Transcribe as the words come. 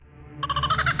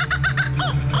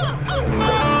You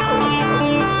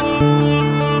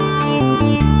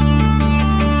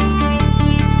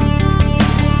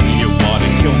wanna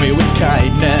kill me with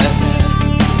kindness,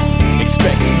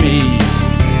 expect me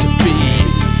to be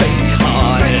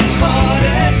faint-hearted.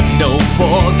 No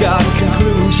foregone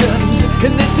conclusions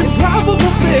in this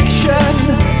improbable fiction.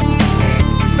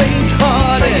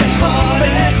 Faint-hearted,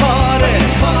 faint-hearted.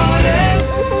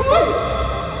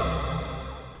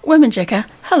 Womenchecker,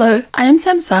 hello, I am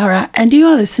Samsara and you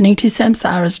are listening to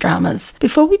Samsara's Dramas.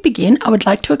 Before we begin, I would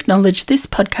like to acknowledge this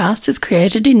podcast is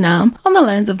created in Naarm on the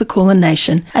lands of the Kulin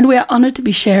Nation, and we are honoured to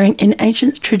be sharing in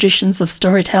ancient traditions of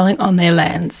storytelling on their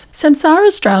lands.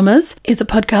 Samsara's Dramas is a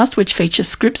podcast which features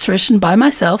scripts written by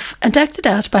myself and acted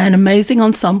out by an amazing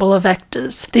ensemble of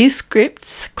actors. These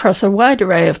scripts cross a wide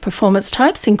array of performance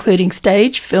types, including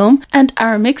stage, film, and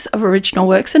are a mix of original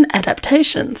works and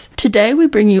adaptations. Today we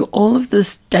bring you all of the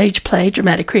stage play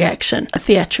dramatic reaction, a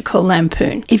theatrical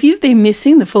lampoon. If you've been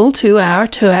missing the full 2-hour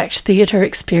 2-act theatre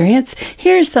experience,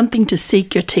 here is something to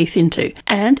sink your teeth into.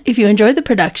 And if you enjoy the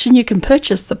production, you can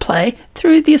purchase the play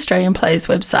through the Australian Plays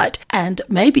website and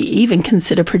maybe even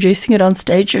consider producing it on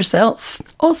stage yourself.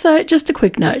 Also, just a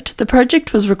quick note, the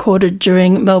project was recorded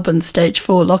during Melbourne's Stage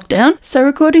 4 lockdown, so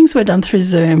recordings were done through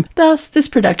Zoom. Thus, this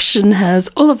production has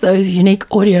all of those unique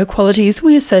audio qualities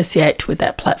we associate with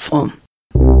that platform.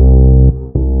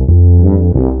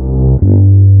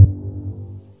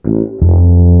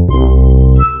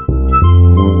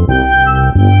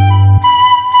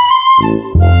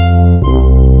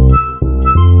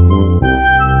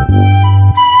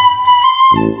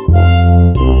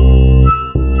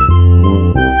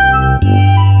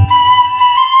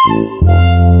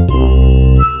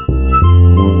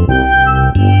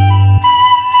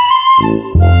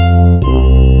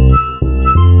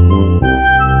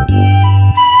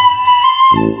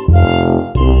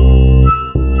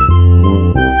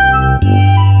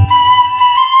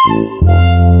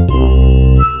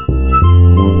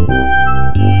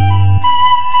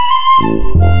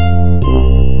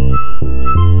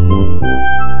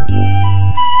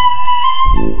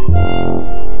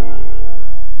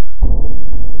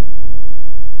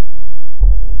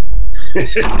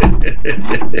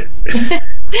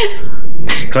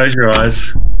 Close your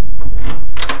eyes.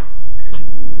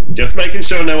 Just making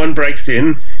sure no one breaks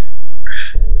in.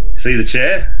 See the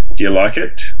chair? Do you like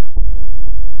it?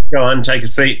 Go on, take a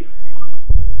seat.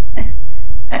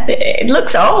 It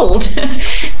looks old.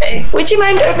 Would you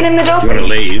mind opening the door? Do you want to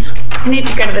leave? I need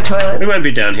to go to the toilet. We won't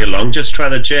be down here long. Just try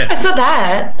the chair. It's not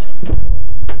that.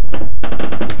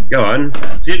 Go on,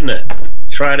 sit in it.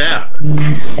 Try it out.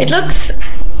 It looks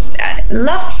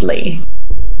lovely.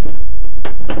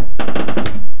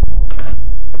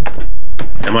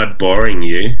 Am I boring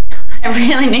you? I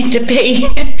really need to pee.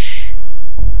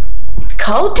 It's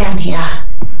cold down here.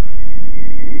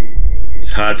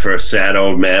 It's hard for a sad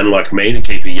old man like me to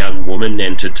keep a young woman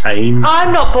entertained.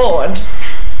 I'm not bored.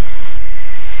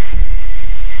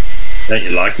 Don't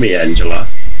you like me, Angela?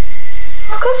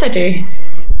 Of course I do.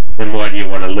 Then why do you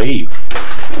want to leave?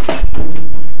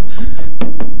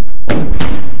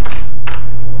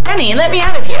 Danny, let me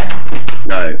out of here.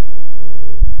 No,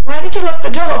 Why did you lock the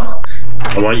door?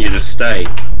 I want you to stay.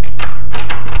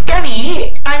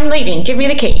 Danny, I'm leaving. Give me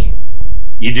the key.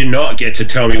 You do not get to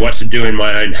tell me what to do in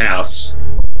my own house.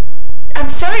 I'm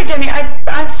sorry, Danny.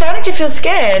 I'm starting to feel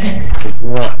scared.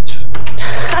 What?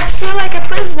 I feel like a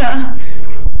prisoner.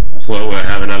 I thought we were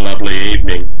having a lovely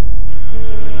evening.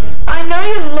 I know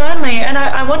you're lonely, and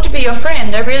I want to be your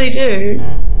friend. I really do.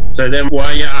 So then why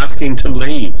are you asking to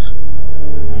leave?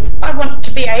 I want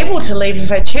to be able to leave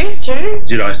if I choose to.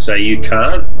 Did I say you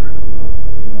can't?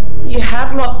 You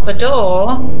have locked the door.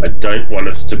 I don't want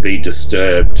us to be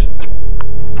disturbed.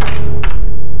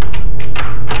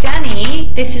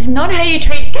 Danny, this is not how you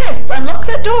treat guests. Unlock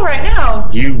that door right now.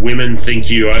 You women think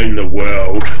you own the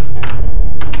world.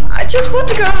 I just want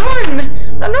to go home.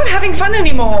 I'm not having fun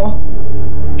anymore.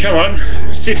 Come on,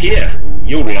 sit here.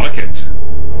 You'll like it.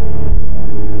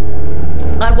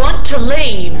 I want to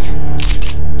leave.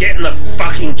 Get in the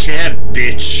fucking chair,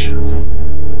 bitch.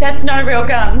 That's no real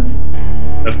gun.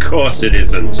 Of course it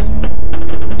isn't.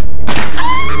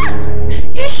 Ah!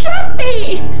 You shot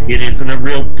me! It isn't a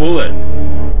real bullet.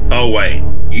 Oh wait,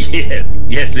 yes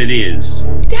it is.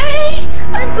 Daddy,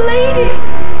 I'm bleeding.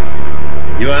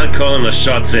 You aren't calling the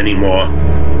shots anymore.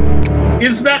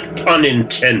 Is that pun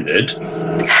intended?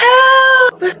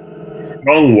 Help!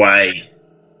 Wrong way.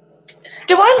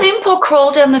 Do I limp or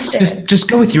crawl down the stairs? Just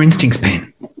go with your instincts, Ben.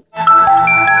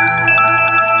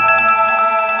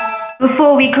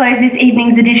 Before we close this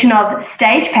evening's edition of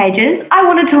Stage Pages, I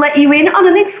wanted to let you in on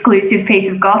an exclusive piece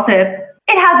of gossip.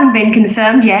 It hasn't been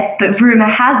confirmed yet, but rumour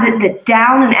has it that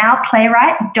down and out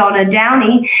playwright Donna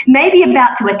Downey may be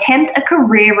about to attempt a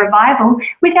career revival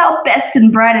with our best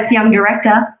and brightest young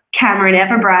director, Cameron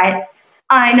Everbright.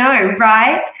 I know,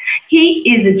 right? He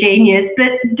is a genius,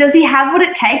 but does he have what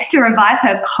it takes to revive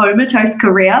her comatose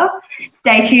career?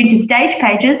 Stay tuned to Stage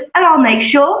Pages and I'll make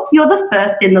sure you're the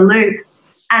first in the loop.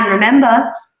 And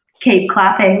remember, keep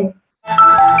clapping.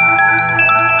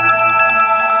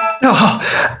 Oh,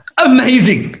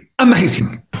 amazing.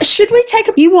 Amazing. Should we take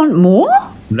a... You want more?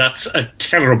 That's a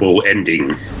terrible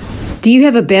ending. Do you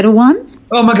have a better one?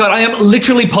 Oh my God, I am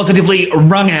literally positively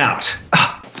wrung out.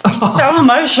 So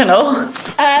emotional.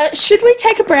 Should we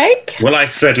take a break? Well, I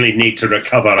certainly need to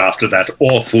recover after that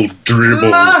awful dribble.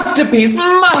 Masterpiece,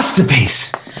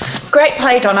 masterpiece. Great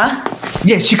play, Donna.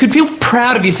 Yes, you could feel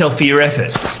proud of yourself for your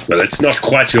efforts. Well, it's not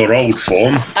quite your old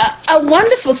form. A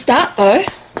wonderful start, though.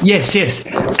 Yes, yes.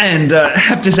 And I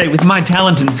have to say, with my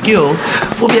talent and skill,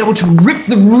 we'll be able to rip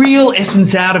the real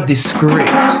essence out of this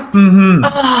script.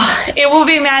 It will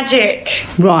be magic.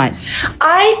 Right.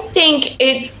 I think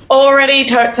it's already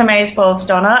totes amazeballs,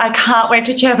 Donna. I can't wait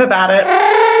to chirp about it.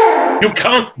 You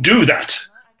can't do that.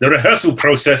 The rehearsal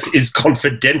process is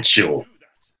confidential.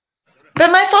 But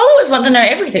my followers want to know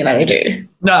everything that we do.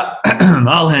 No,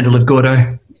 I'll handle it,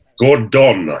 Gordo.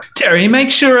 Gordon. Terry,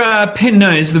 make sure Penn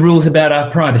knows the rules about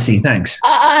our privacy, thanks.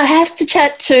 I have to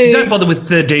chat to... Don't bother with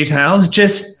the details,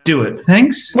 just do it,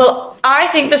 thanks. Well, I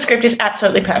think the script is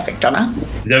absolutely perfect, Donna.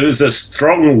 Those are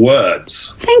strong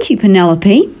words. Thank you,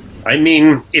 Penelope. I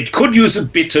mean, it could use a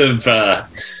bit of a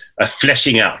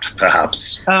fleshing out,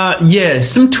 perhaps. Yeah,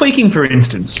 some tweaking, for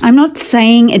instance. I'm not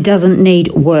saying it doesn't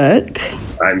need work.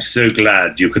 I'm so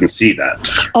glad you can see that.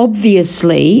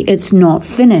 Obviously, it's not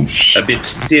finished. A bit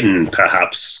thin,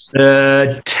 perhaps.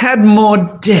 Tad more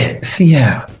depth,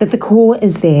 yeah. But the core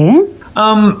is there.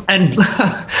 And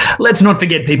let's not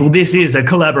forget, people, this is a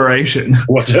collaboration.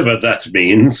 Whatever that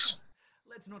means.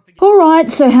 All right,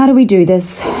 so how do we do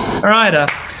this? All right,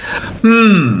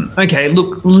 okay,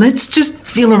 look, let's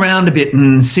just feel around a bit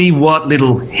and see what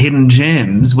little hidden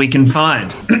gems we can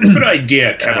find. Good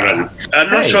idea, Cameron.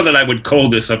 I'm not sure that I would call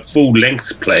this a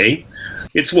full-length play.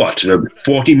 It's what,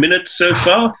 40 minutes so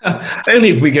far? Only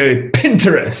if we go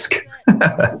Pinterest.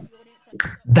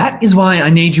 That is why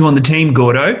I need you on the team,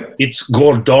 Gordo. It's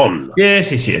Gordon. Yes.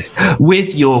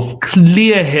 With your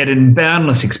clear head and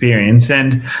boundless experience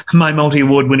and my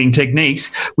multi-award-winning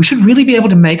techniques, we should really be able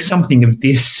to make something of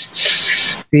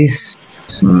this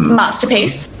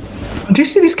Masterpiece. Do you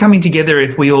see this coming together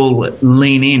if we all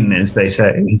lean in, as they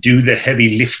say? Do the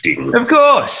heavy lifting. Of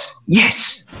course.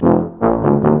 Yes.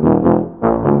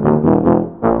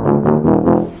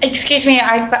 Excuse me,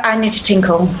 I need to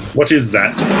tinkle. What is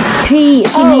that? Pee.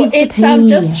 She needs to it's pee.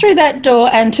 just through that door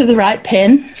and to the right,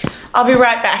 Pen. I'll be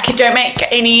right back. Don't make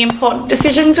any important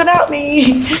decisions without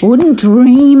me. Wouldn't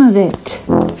dream of it.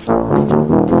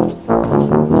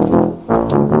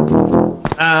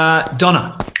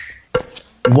 Donna,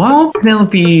 while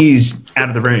Penelope's out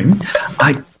of the room,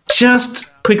 I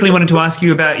just quickly wanted to ask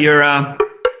you about your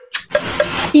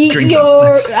drinking.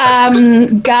 Your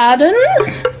garden?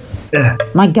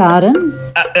 My garden?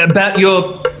 About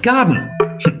your garden.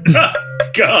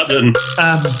 Garden.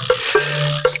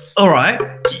 All right.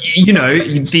 You know,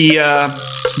 the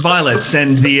violets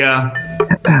and the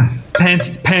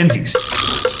pansies.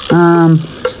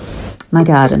 My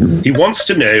garden. He wants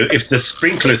to know if the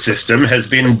sprinkler system has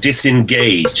been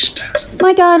disengaged.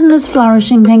 My garden is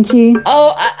flourishing, thank you.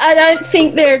 Oh, I don't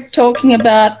think they're talking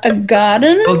about a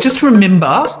garden. Well, just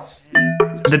remember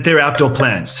that they're outdoor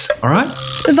plants, all right?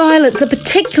 The violets are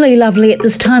particularly lovely at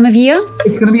this time of year.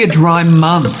 It's going to be a dry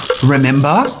month,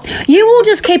 remember? You all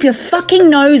just keep your fucking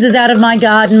noses out of my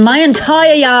garden, my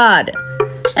entire yard.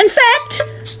 In fact,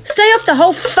 stay off the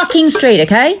whole fucking street,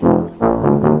 okay?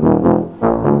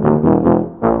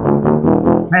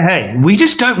 Hey, we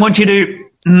just don't want you to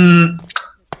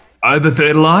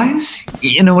over-fertilise.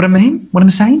 You know what I mean? What I'm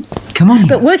saying? Come on.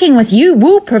 But working with you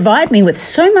will provide me with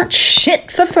so much shit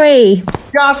for free.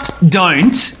 Just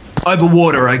don't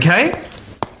overwater, okay?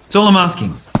 That's all I'm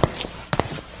asking.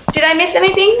 Did I miss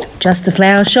anything? Just the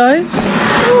flower show?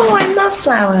 Oh, I love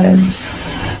flowers.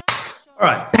 All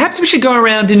right, perhaps we should go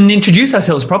around and introduce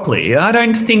ourselves properly. I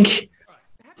don't think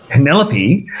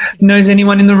Penelope knows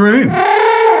anyone in the room.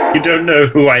 You don't know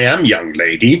who I am, young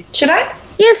lady. Should I?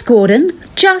 Yes, Gordon.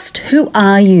 Just who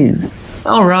are you?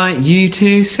 All right, you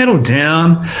two, settle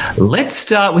down. Let's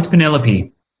start with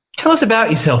Penelope. Tell us about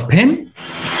yourself, Pen.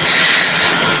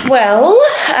 Well,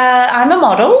 I'm a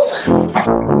model.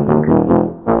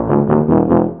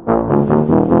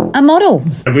 A a model.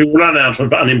 Have we run out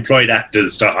of unemployed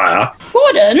actors to hire?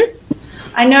 Gordon?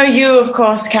 I know you, of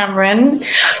course, Cameron.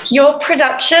 Your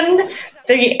production,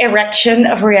 The Erection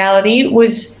of Reality,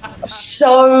 was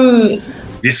so...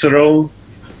 Visceral?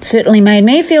 Certainly made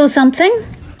me feel something.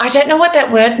 I don't know what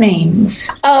that word means.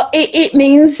 Oh, it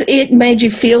means it made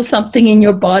you feel something in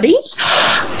your body?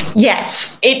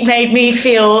 Yes, it made me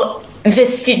feel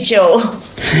vestigial.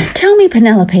 Tell me,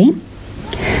 Penelope,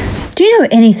 do you know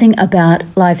anything about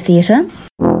live theatre?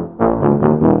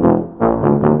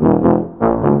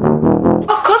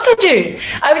 Of course I do.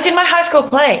 I was in my high school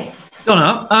play.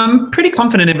 Donna, I'm pretty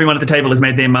confident everyone at the table has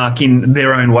made their mark in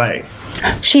their own way.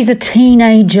 She's a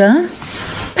teenager.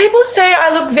 People say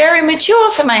I look very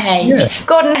mature for my age. Yeah.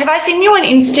 Gordon, have I seen you on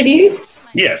Interview?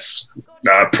 Yes,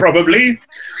 probably,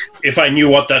 if I knew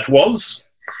what that was.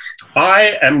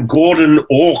 I am Gordon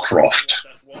Orcroft.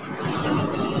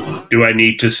 Do I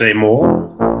need to say more?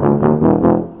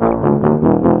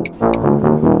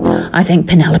 I think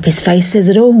Penelope's face says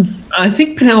it all. I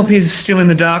think Penelope's still in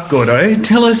the dark, Gordo.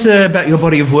 Tell us about your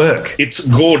body of work. It's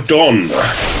Gordon.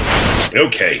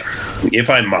 Okay, if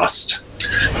I must.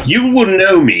 You will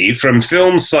know me from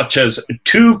films such as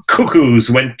Two Cuckoos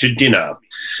Went to Dinner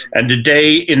and A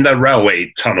Day in the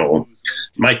Railway Tunnel.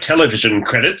 My television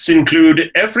credits include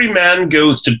Every Man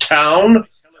Goes to Town,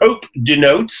 Hope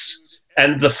Denotes,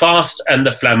 and The Fast and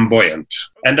the Flamboyant.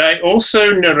 And I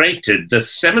also narrated the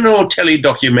seminal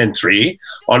teledocumentary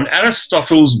on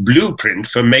Aristotle's blueprint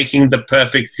for making the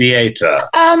perfect theatre.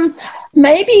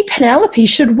 Maybe Penelope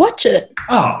should watch it.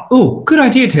 Oh, good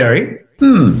idea, Terry.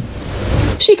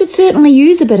 She could certainly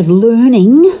use a bit of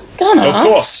learning. Donna? Of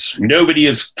course, nobody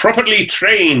is properly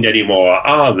trained anymore,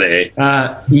 are they?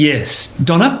 Yes.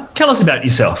 Donna, tell us about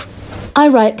yourself. I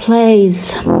write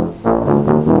plays.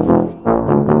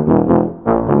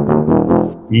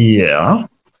 Yeah.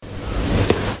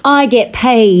 I get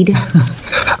paid.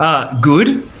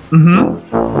 Good.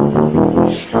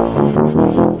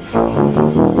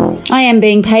 I am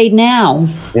being paid now.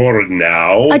 For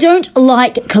now. I don't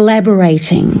like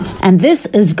collaborating, and this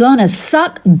is gonna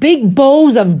suck big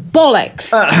balls of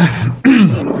bollocks.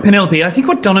 Penelope, I think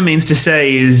what Donna means to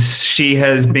say is she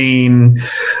has been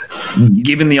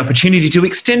given the opportunity to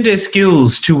extend her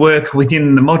skills to work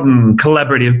within the modern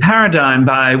collaborative paradigm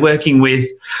by working with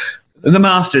the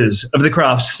masters of the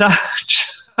craft, such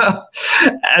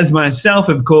as myself,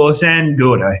 of course, and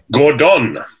Gordo.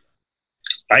 Gordon.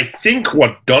 I think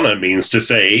what Donna means to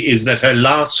say is that her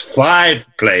last 5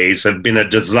 plays have been a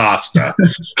disaster.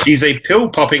 She's a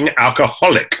pill-popping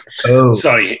alcoholic.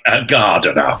 Sorry, a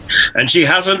gardener. And she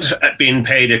hasn't been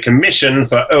paid a commission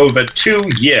for over 2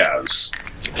 years.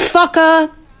 Fucker.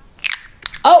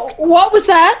 Oh, what was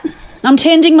that? I'm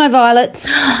tending my violets.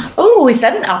 Oh, is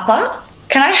that an upper?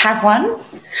 Can I have one?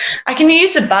 I can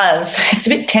use a buzz. It's a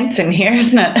bit tense in here,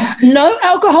 isn't it? No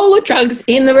alcohol or drugs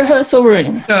in the rehearsal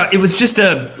room. It was just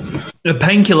a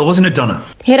painkiller, wasn't it, Donna?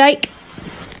 Headache.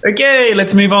 Okay,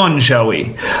 let's move on, shall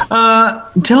we?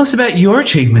 Tell us about your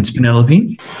achievements,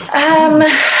 Penelope.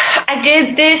 I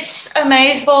did this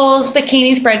Amazeballs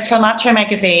bikini spread for Macho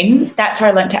Magazine. That's where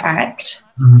I learned to act.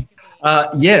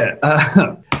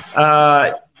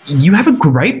 You have a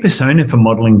great persona for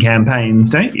modelling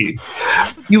campaigns, don't you?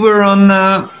 You were on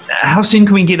How Soon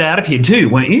Can We Get Out of Here too,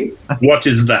 weren't you? What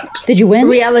is that? Did you win?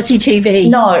 Reality TV.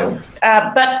 No,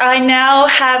 but I now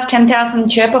have 10,000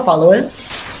 Chirpa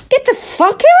followers. Get the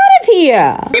fuck out of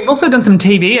here. You've also done some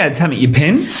TV ads, haven't you,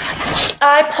 Pen?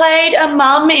 I played a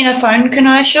mum in a phone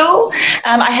commercial.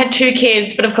 I had 2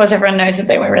 kids, but of course everyone knows that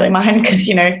they weren't really mine because,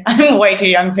 I'm way too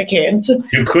young for kids.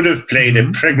 You could have played a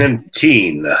pregnant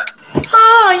teen.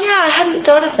 Oh, yeah, I hadn't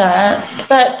thought of that.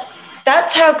 But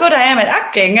that's how good I am at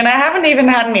acting, and I haven't even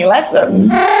had any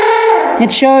lessons. It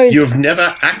shows. You've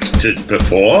never acted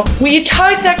before. Well, you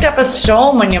totes act up a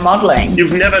storm when you're modelling.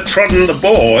 You've never trodden the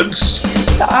boards.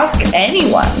 Ask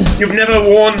anyone. You've never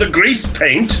worn the grease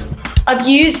paint. I've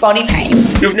used body paint.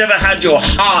 You've never had your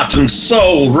heart and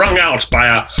soul wrung out by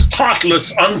a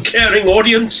heartless, uncaring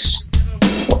audience.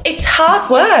 It's hard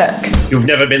work. You've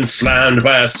never been slammed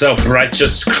by a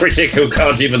self-righteous critic who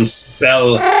can't even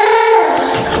spell.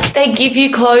 They give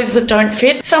you clothes that don't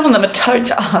fit. Some of them are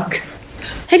totes ugh.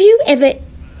 Have you ever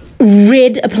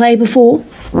read a play before?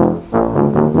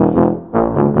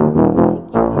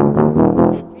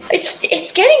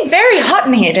 It's getting very hot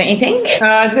in here, don't you think? Is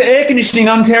the air conditioning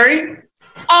on, Terry?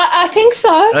 I think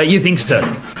so. You think so?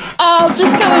 I'll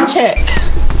just go and check.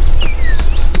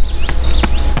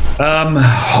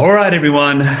 All right,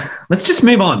 everyone. Let's just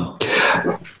move on.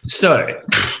 So,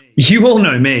 You all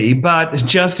know me, but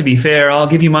just to be fair, I'll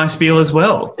give you my spiel as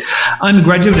well. I'm a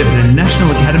graduate of the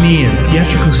National Academy of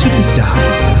Theatrical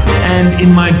Superstars, and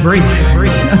in my brief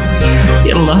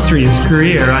yet illustrious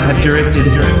career, I have directed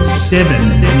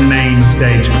 7 main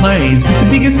stage plays with the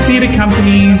biggest theatre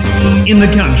companies in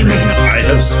the country. I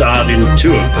have starred in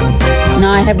 2 of them. And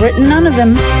I have written none of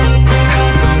them.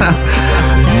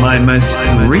 My most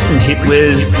recent hit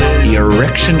was The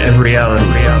Erection of Reality.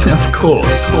 Of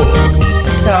course.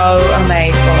 So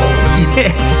amazeballs.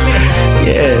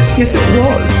 Yes, it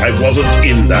was. I wasn't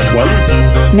in that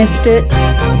one. Missed it.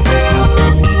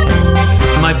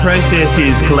 My process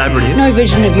is collaborative. No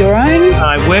vision of your own.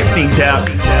 I work things out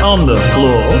on the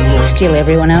floor. Steal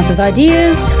everyone else's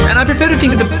ideas. And I prefer to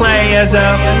think of the play as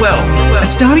a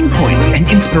starting point, an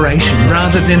inspiration,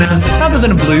 rather than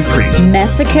a blueprint.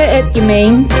 Massacre it, you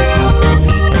mean?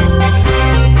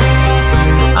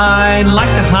 I like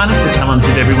to harness the talents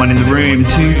of everyone in the room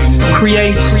to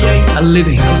create a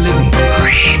living,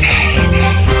 breathing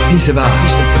piece of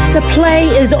art. The play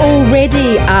is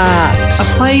already art. A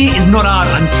play is not art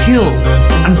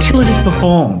until it is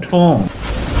performed.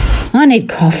 I need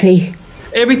coffee.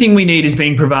 Everything we need is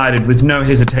being provided with no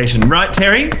hesitation. Right,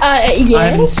 Terry? I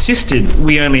have insisted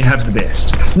we only have the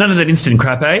best. None of that instant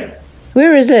crap, eh?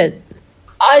 Where is it?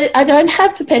 I don't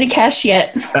have the petty cash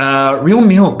yet. Real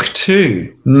milk,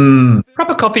 too.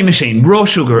 Proper coffee machine, raw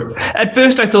sugar. At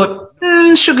first I thought,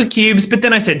 sugar cubes, but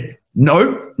then I said,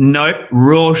 no,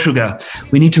 raw sugar.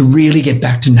 We need to really get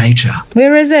back to nature.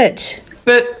 Where is it?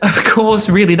 But, of course,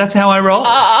 really, that's how I roll.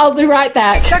 I'll be right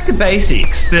back. Back to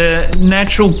basics, the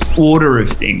natural order of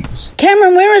things.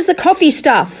 Cameron, where is the coffee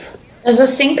stuff? There's a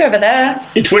sink over there.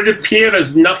 It would appear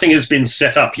as nothing has been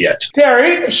set up yet.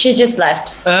 Terry? She just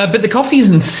left. But the coffee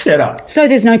isn't set up. So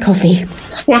there's no coffee.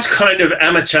 What kind of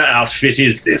amateur outfit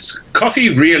is this? Coffee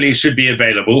really should be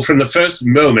available from the first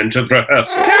moment of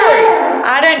rehearsal.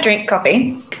 I don't drink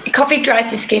coffee. Coffee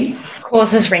dries your skin,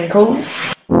 causes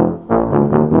wrinkles.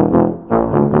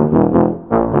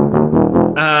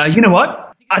 You know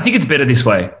what? I think it's better this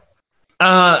way.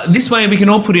 This way we can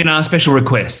all put in our special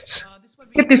requests.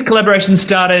 Get this collaboration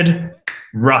started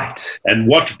right. And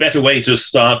what better way to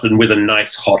start than with a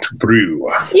nice hot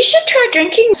brew? You should try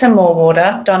drinking some more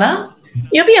water, Donna.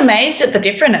 You'll be amazed at the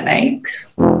difference it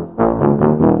makes.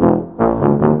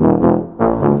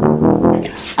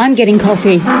 I'm getting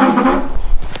coffee.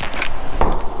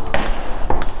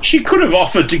 She could have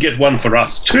offered to get one for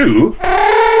us too.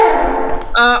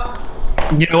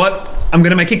 You know what? I'm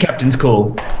going to make a captain's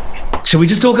call. Shall we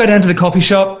just all go down to the coffee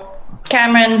shop?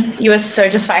 Cameron, you are so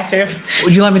decisive.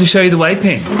 Would you like me to show you the way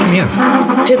pen?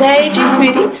 Yeah. Do they do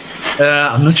smoothies?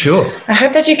 I'm not sure. I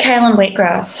hope they do kale and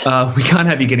wheatgrass. We can't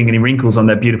have you getting any wrinkles on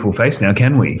that beautiful face now,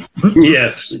 can we?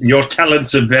 Yes, your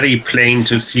talents are very plain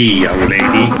to see, young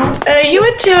lady. You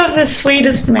are 2 of the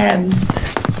sweetest men.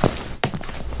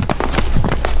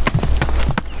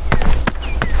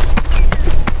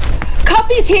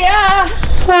 Coffee's here!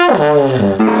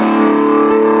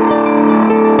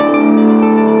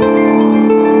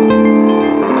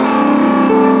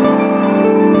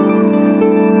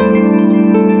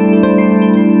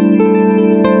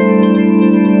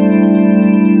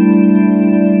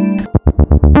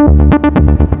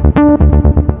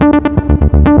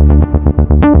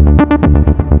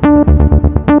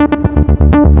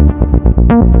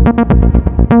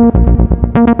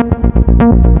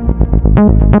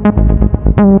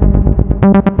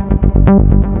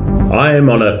 I am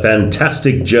on a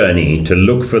fantastic journey to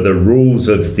look for the rules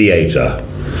of theatre.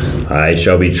 I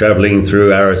shall be travelling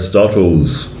through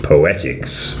Aristotle's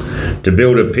Poetics to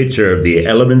build a picture of the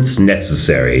elements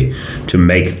necessary to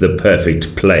make the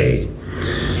perfect play.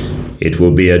 It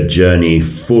will be a journey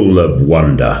full of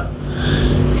wonder.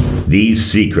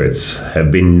 These secrets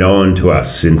have been known to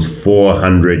us since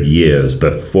 400 years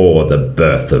before the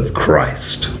birth of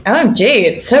Christ. OMG,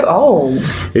 it's so old.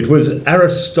 It was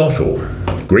Aristotle,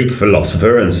 Greek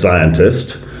philosopher and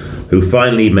scientist, who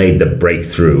finally made the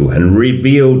breakthrough and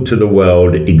revealed to the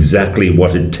world exactly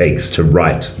what it takes to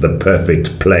write the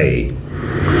perfect play.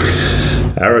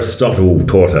 Aristotle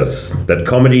taught us that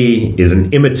comedy is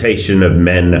an imitation of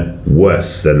men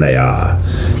worse than they are,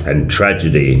 and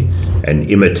tragedy an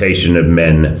imitation of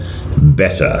men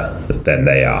better than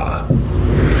they are.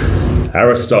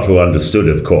 Aristotle understood,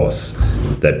 of course,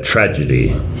 that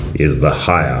tragedy is the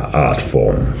higher art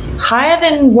form. Higher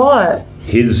than what?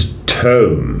 His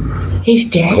tome, He's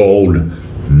dead. called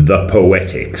The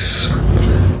Poetics,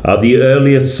 are the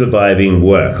earliest surviving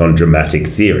work on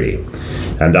dramatic theory,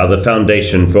 and are the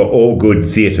foundation for all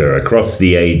good theatre across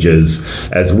the ages,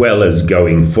 as well as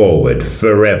going forward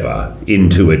forever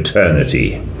into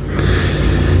eternity.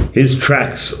 His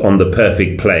tracks on the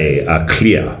perfect play are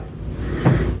clear.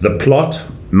 The plot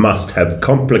must have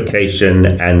complication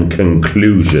and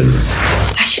conclusion.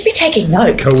 I should be taking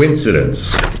notes.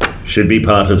 Coincidence should be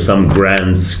part of some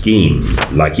grand scheme,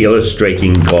 like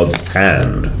illustrating God's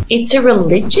hand. It's a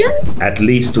religion? At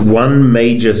least one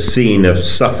major scene of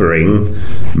suffering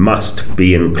must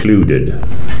be included.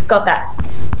 Got that.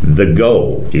 The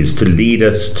goal is to lead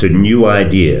us to new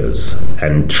ideas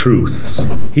and truths.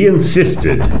 He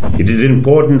insisted it is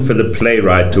important for the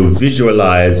playwright to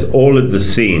visualize all of the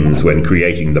scenes when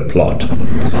creating the plot.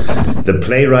 The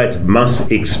playwright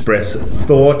must express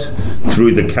thought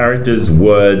through the characters'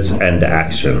 words and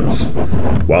actions,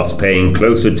 whilst paying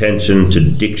close attention to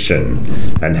diction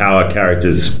and how a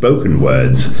character's spoken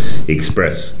words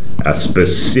express a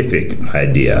specific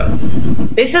idea.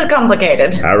 This is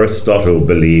complicated. Aristotle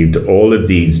believed all of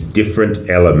these different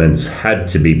elements had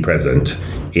to be present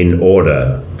in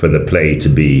order for the play to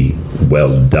be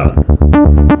well done.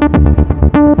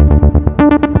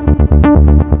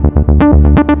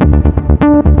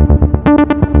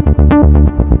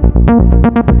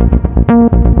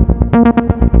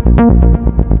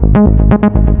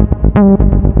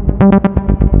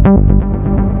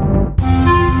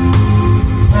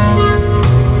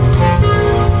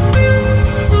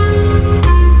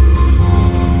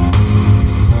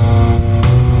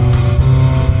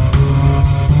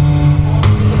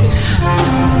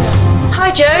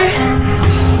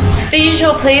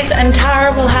 Please, and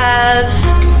Tara will have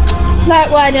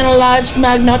Light white in a large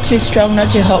mug, not too strong,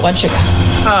 not too hot, 1 sugar.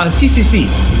 Si.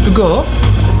 To go?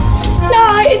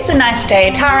 No, it's a nice day.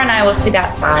 Tara and I will sit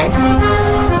outside.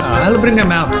 I'll bring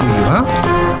them out to you, huh?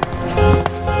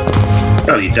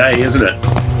 Sunny day, isn't it?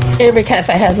 Every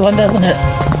cafe has one, doesn't it?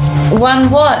 One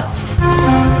what?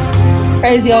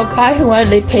 Crazy old guy who won't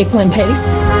leave people in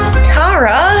peace.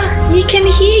 Tara, he can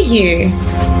hear you.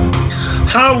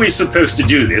 How are we supposed to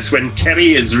do this when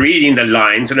Terry is reading the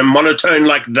lines in a monotone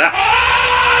like that?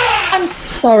 I'm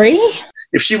sorry.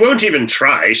 If she won't even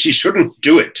try, she shouldn't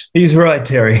do it. He's right,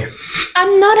 Terry.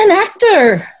 I'm not an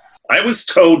actor. I was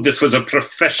told this was a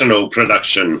professional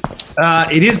production.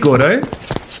 It is Gordo.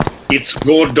 It's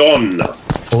Gordon.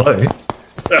 Hello.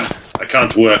 I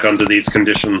can't work under these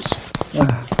conditions.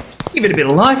 Give it a bit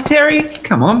of life, Terry.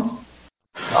 Come on.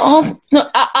 Oh, no,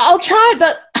 I'll try,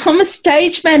 but I'm a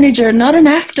stage manager, not an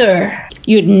actor.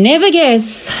 You'd never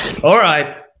guess. All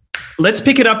right. Let's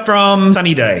pick it up from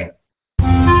Sunny Day.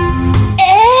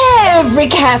 Every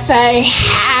cafe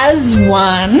has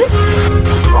one.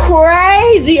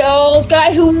 Crazy old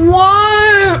guy who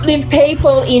won't leave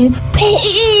people in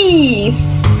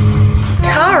peace.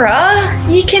 Tara,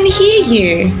 he can hear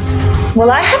you. Will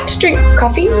I have to drink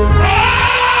coffee?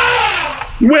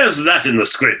 Where's that in the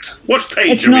script? What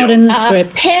page It's are we not on? in the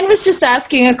script. Pen was just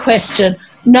asking a question.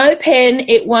 No pen,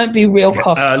 it won't be real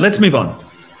coffee. Let's move on.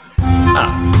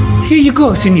 Here you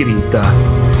go, senorita.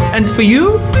 And for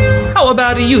you? How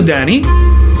about you, Danny?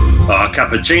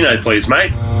 Cappuccino, please,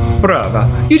 mate. Brava.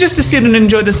 You just sit and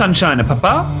enjoy the sunshine,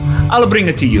 Papa. I'll bring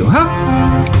it to you, huh?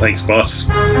 Thanks, boss.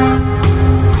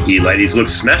 You ladies look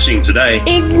smashing today.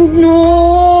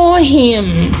 Ignore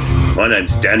him. My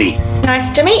name's Danny. Nice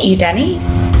to meet you, Danny.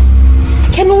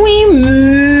 Can we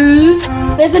move?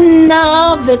 There's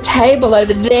another table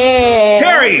over there.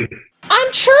 Terry!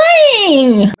 I'm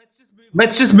trying.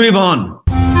 Let's just move on.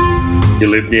 You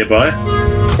live nearby?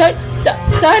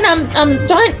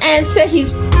 Don't answer.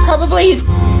 He's probably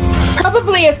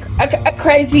a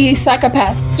crazy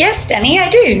psychopath. Yes, Danny, I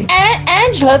do.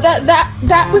 Angela,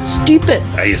 that was stupid.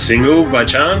 Are you single by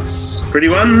chance, pretty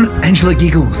one? Angela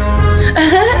giggles.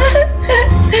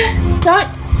 Don't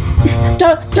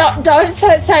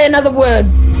say another word.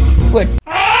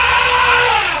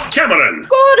 Cameron!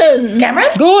 Gordon! Cameron?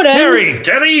 Gordon. Terry!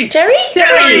 Terry! Terry?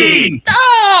 Terry!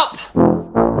 Stop!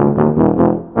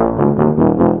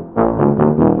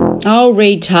 I'll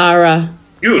read Tara.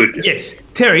 Good. Yes.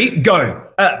 Terry, go.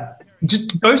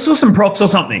 Just go saw some props or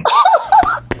something.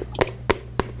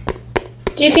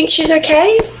 Do you think she's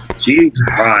okay? She's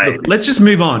fine. Look, let's just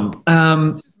move on.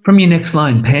 From your next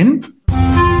line, Pen.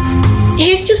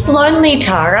 He's just lonely,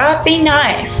 Tara. Be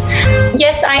nice.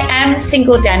 Yes, I am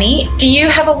single, Danny. Do you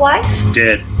have a wife?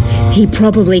 Dead. He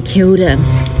probably killed her.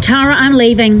 Tara, I'm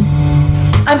leaving.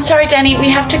 I'm sorry, Danny. We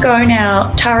have to go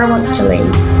now. Tara wants to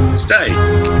leave. Stay.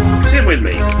 Sit with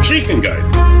me. She can go.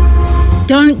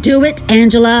 Don't do it,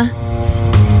 Angela.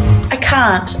 I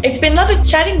can't. It's been lovely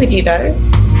chatting with you, though.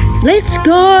 Let's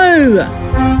go.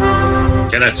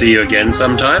 Can I see you again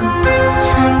sometime?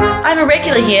 I'm a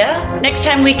regular here. Next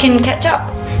time we can catch up.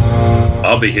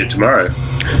 I'll be here tomorrow.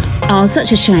 Oh,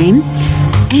 such a shame.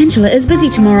 Angela is busy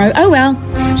tomorrow. Oh well.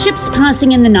 Ships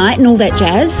passing in the night and all that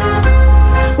jazz.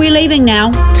 We're leaving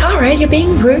now. Tara, you're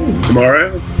being rude.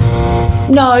 Tomorrow?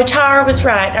 No, Tara was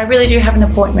right. I really do have an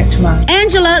appointment tomorrow.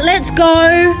 Angela, let's go.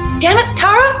 Damn it,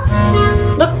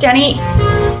 Tara! Look, Danny,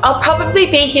 I'll probably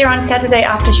be here on Saturday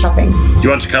after shopping. Do you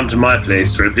want to come to my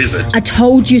place for a visit? I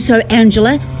told you so,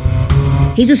 Angela.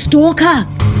 He's a stalker.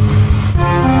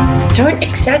 Don't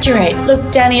exaggerate.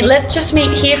 Look, Danny, let's just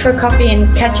meet here for a coffee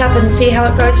and catch up and see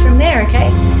how it goes from there,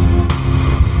 okay?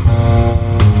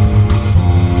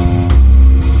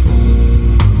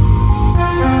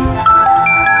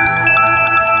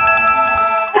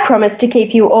 I promised to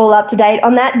keep you all up to date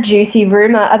on that juicy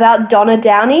rumour about Donna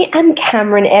Downey and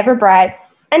Cameron Everbright.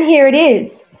 And here it is.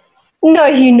 No,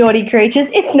 you naughty creatures,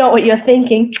 it's not what you're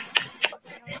thinking.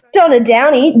 Donna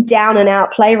Downey, down and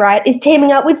out playwright, is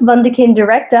teaming up with Wunderkind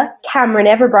director Cameron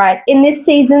Everbright in this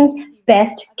season's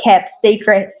best kept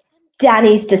secret,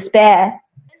 Danny's Despair.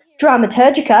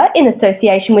 Dramaturgica, in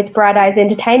association with Bright Eyes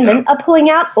Entertainment, are pulling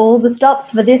out all the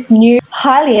stops for this new,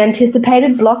 highly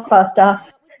anticipated blockbuster.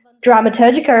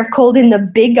 Dramaturgica have called in the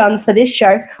big guns for this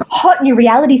show, hot new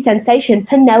reality sensation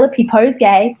Penelope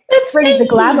Posgay brings the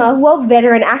glamour, while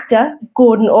veteran actor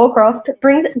Gordon Orcroft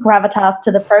brings gravitas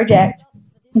to the project.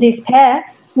 This pair,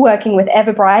 working with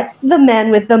Everbright, the man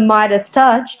with the Midas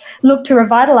touch, look to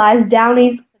revitalise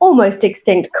Downey's almost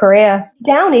extinct career.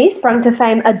 Downey sprung to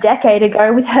fame a decade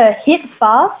ago with her hit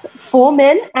farce, 4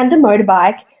 Men and a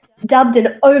Motorbike. Dubbed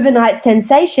an overnight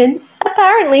sensation,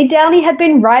 apparently Downey had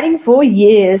been writing for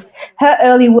years. Her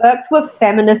early works were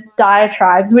feminist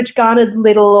diatribes which garnered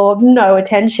little or no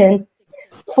attention.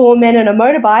 4 Men and a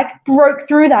Motorbike broke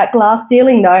through that glass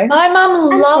ceiling though. My mum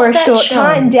loved that show. For a short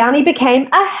time, Downey became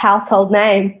a household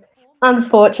name.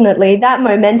 Unfortunately, that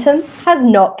momentum has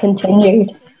not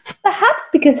continued. Perhaps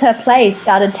because her plays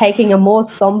started taking a more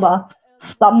somber,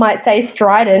 some might say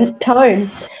strident,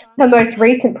 tone. Her most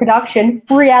recent production,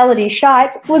 Reality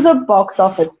Shite, was a box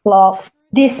office flop.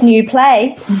 This new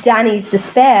play, Danny's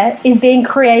Despair, is being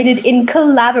created in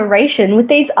collaboration with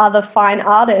these other fine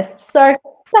artists, so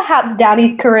perhaps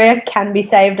Downey's career can be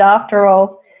saved after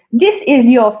all. This is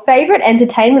your favourite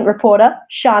entertainment reporter,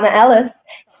 Shana Ellis.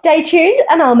 Stay tuned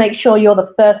and I'll make sure you're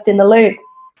the first in the loop.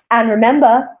 And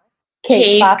remember,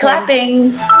 keep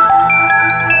clapping.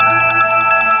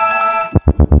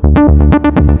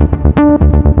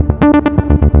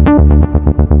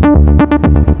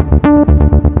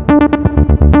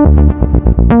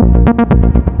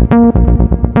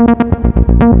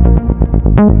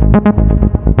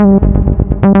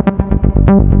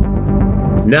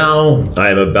 Now I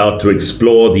am about to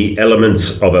explore the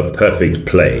elements of a perfect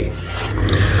play.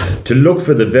 To look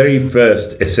for the very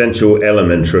first essential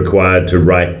element required to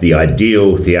write the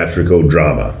ideal theatrical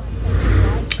drama.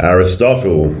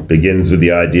 Aristotle begins with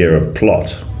the idea of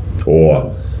plot,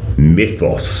 or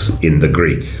mythos in the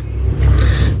Greek.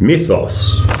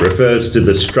 Mythos refers to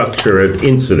the structure of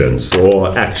incidents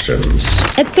or actions.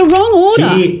 It's the wrong order.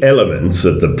 Key elements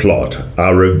of the plot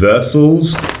are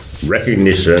reversals,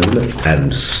 recognition,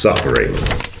 and suffering.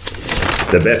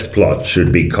 The best plot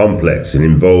should be complex and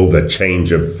involve a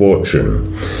change of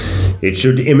fortune. It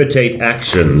should imitate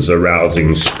actions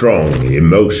arousing strong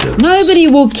emotions. Nobody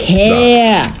will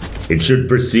care. It should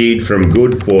proceed from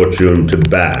good fortune to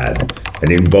bad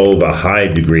and involve a high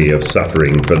degree of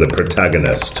suffering for the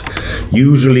protagonist,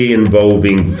 usually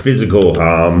involving physical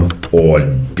harm or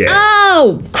death.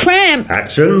 Oh, cramp!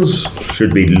 Actions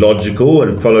should be logical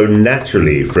and follow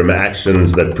naturally from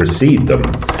actions that precede them.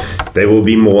 They will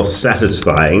be more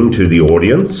satisfying to the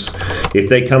audience if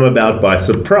they come about by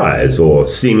surprise or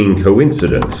seeming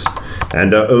coincidence,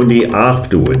 and are only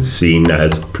afterwards seen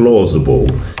as plausible,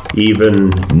 even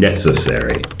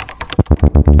necessary.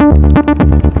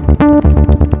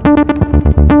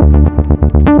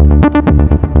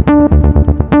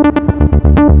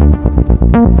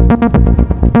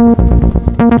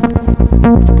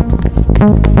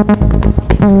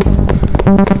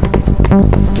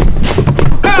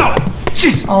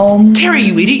 Terry,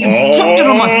 you idiot! You dropped it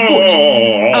on my foot!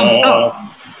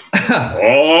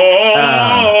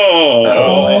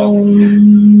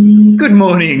 Good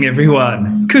morning,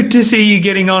 everyone. Good to see you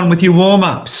getting on with your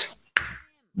warm-ups.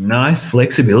 Nice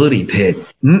flexibility, Pet.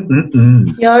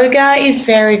 Yoga is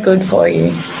very good for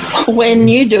you. When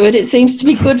you do it, it seems to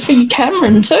be good for you,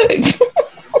 Cameron, too.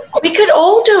 We could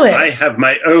all do it. I have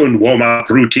my own warm-up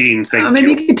routine, thank you.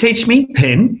 Maybe you could teach me,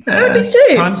 Pen. That would be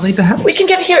soon. Privately, perhaps. We can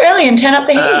get here early and turn up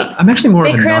the heat. I'm actually more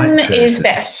of a night Bikram person. is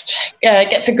best.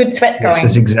 Gets a good sweat going. Yes,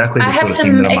 that's exactly the I sort have of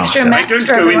thing some that I'm extra after. I mats don't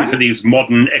for go everyone. in for these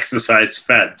modern exercise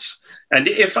fads. And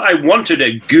if I wanted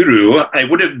a guru, I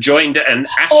would have joined an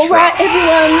ashram. All right,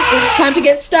 everyone, it's time to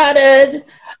get started.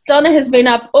 Donna has been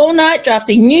up all night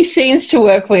drafting new scenes to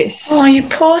work with. Oh, you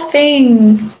poor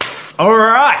thing. All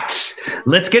right,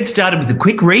 let's get started with a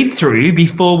quick read-through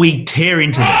before we tear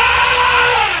into them.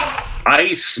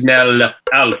 I smell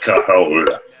alcohol.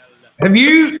 Have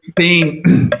you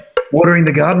been watering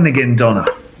the garden again, Donna?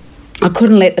 I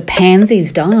couldn't let the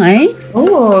pansies die.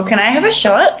 Oh, can I have a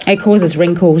shot? It causes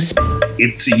wrinkles.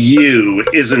 It's you,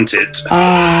 isn't it?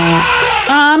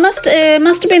 Must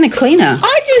have been the cleaner.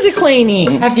 I do the cleaning.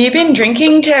 Have you been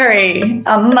drinking, Terry?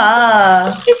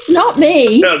 Amma. It's not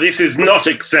me. No, this is not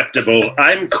acceptable.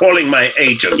 I'm calling my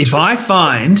agent. If I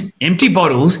find empty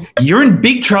bottles, you're in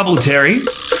big trouble, Terry.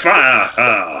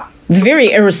 Faha. It's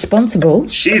very irresponsible.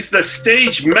 She's the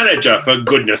stage manager, for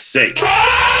goodness sake.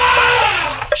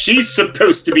 She's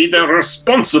supposed to be the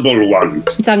responsible one.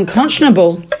 It's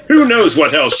unconscionable. Who knows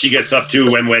what else she gets up to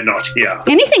when we're not here?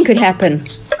 Anything could happen.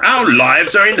 Our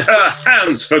lives are in her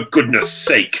hands, for goodness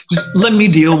sake. Just let me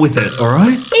deal with it, all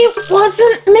right? It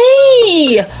wasn't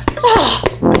me.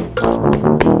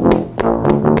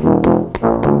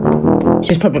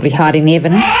 She's probably hiding the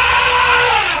evidence.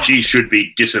 She should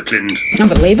be disciplined.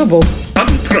 Unbelievable.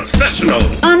 Unprofessional.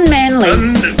 Unmanly.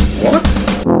 What?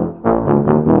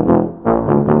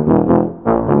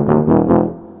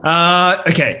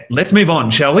 Okay, let's move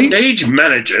on, shall we? Stage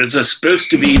managers are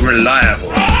supposed to be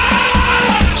reliable.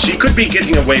 She could be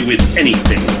getting away with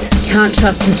anything. Can't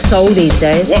trust a soul these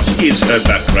days. What is her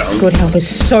background? Good help is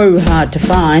so hard to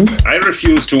find. I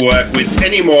refuse to work with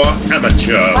any more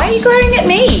amateurs. Why are you glaring at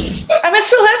me? I'm a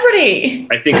celebrity.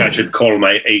 I think I should call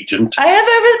my agent. I have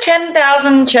over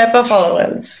 10,000 Chirper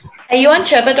followers. Are you on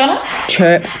Chirper, Donna?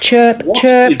 Chirp, chirp, What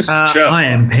chirp. is chirp? I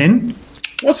am Pen.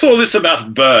 What's all this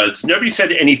about birds? Nobody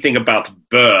said anything about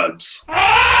birds. There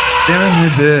are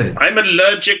no birds. I'm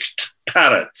allergic to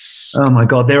parrots. Oh my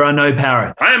God, there are no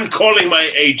parrots. I am calling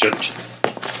my agent.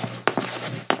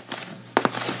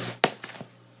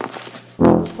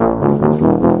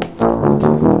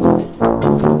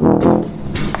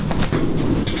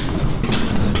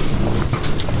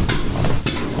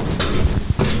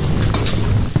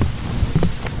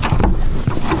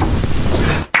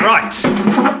 Right,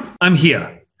 I'm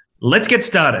here. Let's get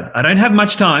started. I don't have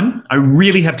much time. I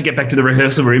really have to get back to the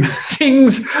rehearsal room.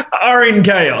 Things are in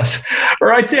chaos.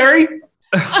 Right, Terry?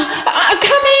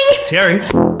 Coming. Terry?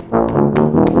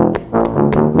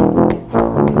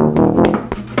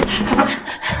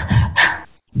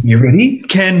 You ready?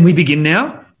 Can we begin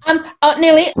now?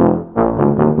 Nearly.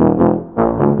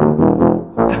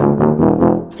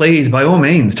 Please, by all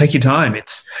means, take your time.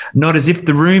 It's not as if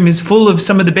the room is full of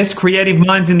some of the best creative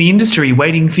minds in the industry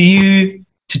waiting for you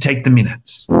to take the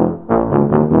minutes.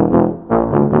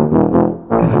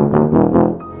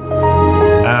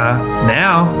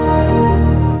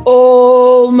 Now.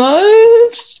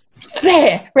 Almost.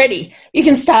 There. Ready. You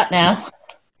can start now.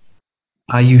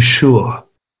 Are you sure?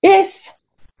 Yes.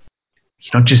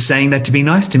 You're not just saying that to be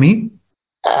nice to me?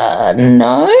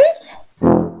 No.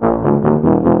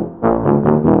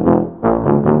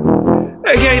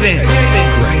 Okay then.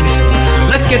 Great.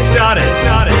 Let's get started.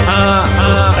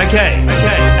 Okay.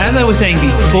 As I was saying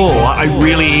before, I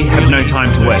really have no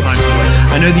time to waste.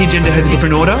 I know the agenda has a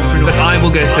different order, but I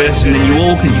will go first and then you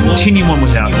all can continue on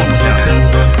without me.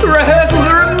 The rehearsals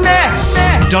are a mess.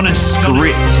 Donna's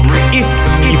script, if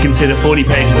you consider 40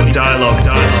 pages of dialogue,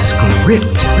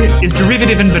 script is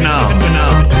derivative and banal.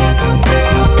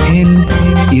 Pen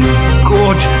is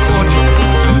gorgeous.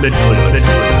 But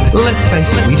let's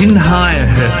face it, we didn't hire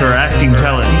her for her acting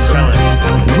talents.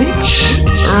 Which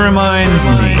reminds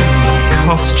me,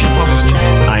 costume.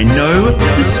 I know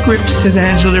the script says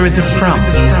Angela is a frump,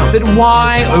 but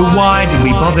why, oh why did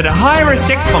we bother to hire a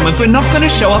sex bomb if we're not going to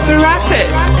show off her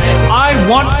assets? I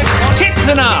want tits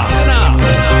and ass.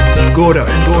 Gordo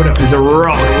is a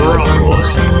rock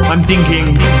horse. I'm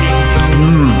thinking,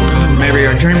 maybe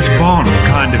a James Bond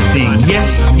kind of thing.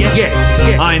 Yes,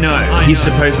 I know. He's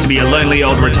supposed to be a lonely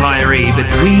old retiree, but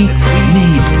we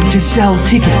need to sell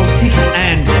tickets.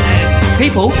 And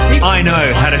people, I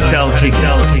know how to sell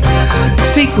tickets.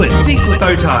 Sequins,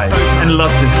 bow ties, and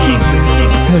lots of skins.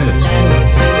 Hers.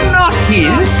 Not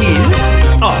his.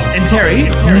 Oh, and Terry,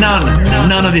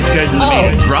 none of this goes in the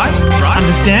minutes, right?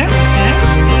 Understand?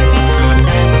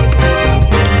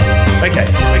 Okay.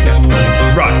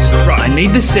 Right. I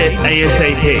need the set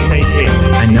ASAP.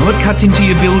 I know it cuts into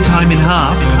your build time in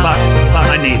half, but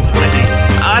I need.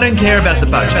 I don't care about the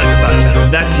budget.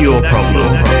 That's your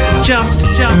problem. Just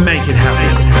make it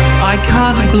happen. I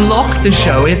can't block the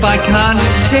show if I can't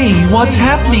see what's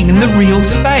happening in the real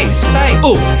space.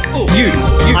 Oh, you.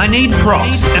 I need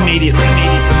props immediately.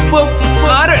 Well,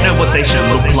 I don't know what they should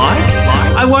look like.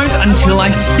 I won't until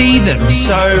I see them.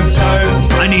 So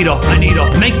I need offers.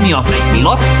 Make me offers.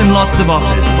 Lots and lots of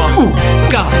offers. Ooh,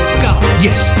 guns.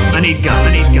 Yes, I need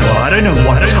guns. Well, I don't know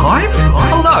what time.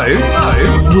 Hello.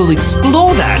 We'll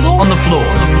explore that on the floor.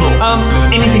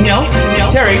 Anything else?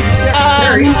 Terry?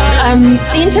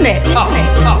 The internet. Oh,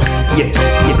 yes.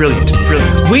 Brilliant.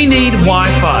 We need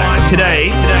Wi-Fi today.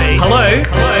 Hello?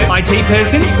 IT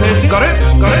person? Got it?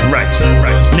 Right.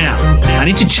 Now, I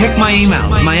need to check my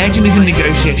emails. My agent is in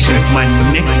negotiations for my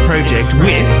next project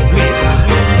with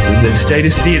the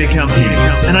Status Theatre Company,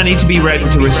 and I need to be ready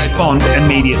to respond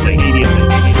immediately.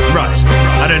 Right.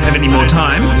 I don't have any more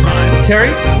time. Terry,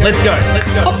 let's go.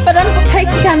 Oh, but I'm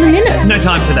taking down the minutes. No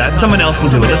time for that. Someone else will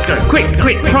do it. Let's go. Quick,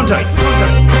 pronto.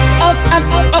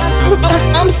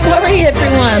 I'm sorry,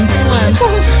 everyone.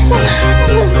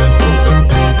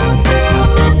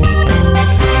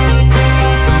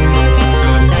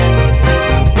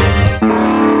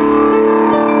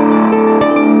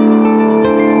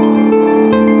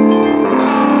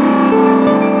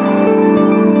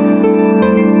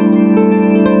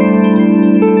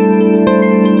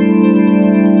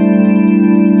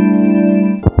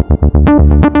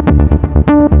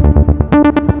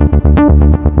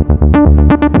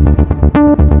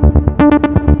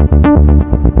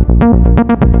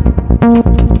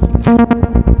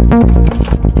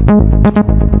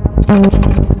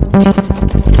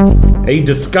 A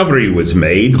discovery was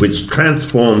made which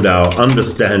transformed our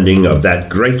understanding of that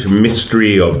great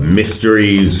mystery of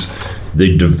mysteries,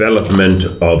 the development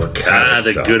of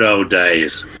character. The good old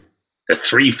days. The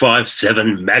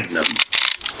 357 Magnum.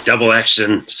 Double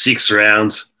action, 6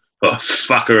 rounds. Oh,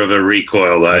 fucker of a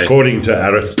recoil, though. According to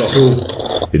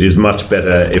Aristotle, it is much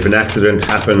better if an accident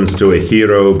happens to a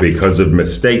hero because of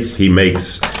mistakes he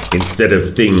makes instead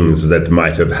of things that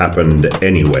might have happened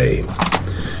anyway.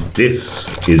 This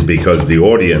is because the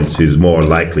audience is more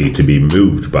likely to be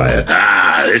moved by it.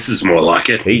 This is more like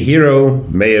it. A hero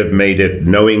may have made it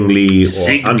knowingly or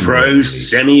Sig Pro unknowingly.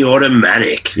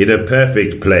 semi-automatic. In a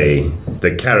perfect play,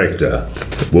 the character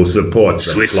will support the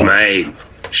Swiss plot, made.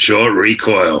 Short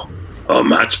recoil. Oh,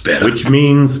 much better. which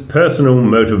means personal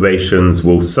motivations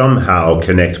will somehow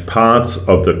connect parts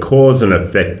of the cause and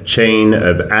effect chain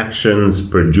of actions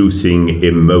producing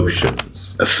emotions.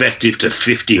 Effective to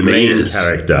 50 The main meters.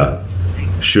 character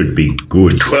should be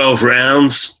good. 12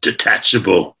 rounds,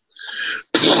 detachable.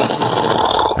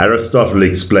 Aristotle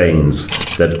explains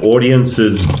that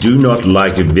audiences do not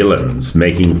like villains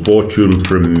making fortune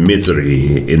from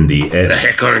misery in the The end.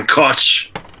 Heckler and Koch.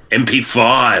 A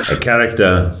MP5.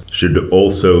 character should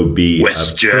also be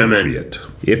West German. appropriate.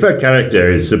 If a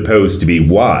character is supposed to be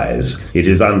wise, it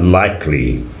is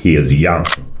unlikely he is young.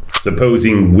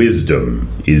 Supposing wisdom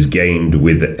is gained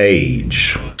with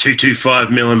age.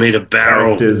 225mm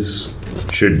barrel. Characters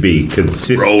should be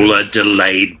consistent. Roller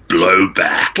delayed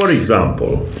blowback. For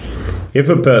example, if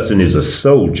a person is a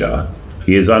soldier,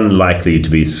 he is unlikely to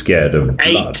be scared of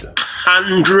blood.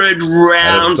 800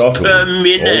 rounds Aristotle per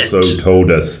minute. also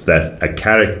told us that a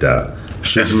character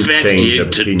shouldn't change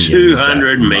Effective to opinions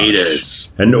 200 that much.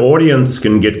 meters. An audience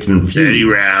can get 30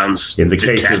 confused rounds. in the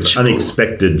case of detachable.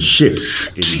 unexpected shifts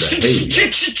in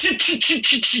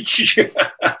behavior.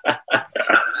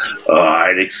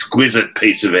 An exquisite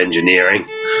piece of engineering.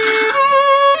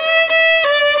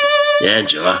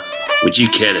 Angela, would you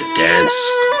care to dance?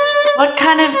 What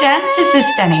kind of dance is this,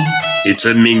 Danny? It's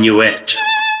a minuet.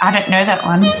 I don't know that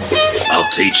one. I'll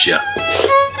teach you.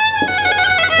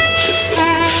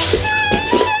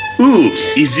 Ooh,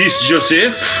 is this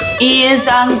Joseph? He is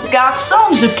un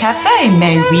garçon de café,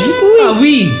 mais oui. Ah,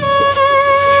 oui.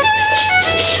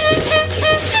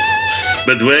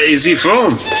 But where is he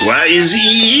from? Why is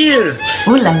he here?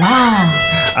 Ooh la la.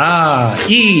 Ah,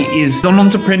 he is an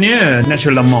entrepreneur,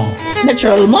 naturellement.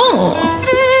 Naturellement.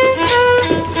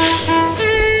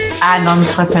 Un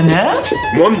entrepreneur?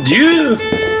 Mon Dieu!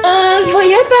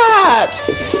 Voyez,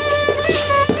 Babs.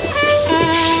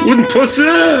 Un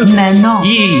poseur! Mais non.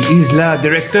 He is la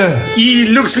directeur. He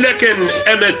looks like an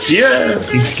amateur.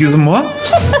 Excuse-moi.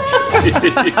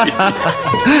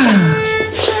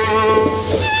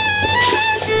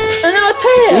 Un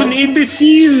hôtel. Un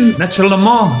imbécile.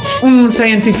 Naturellement, un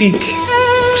scientifique.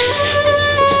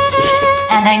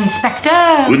 Un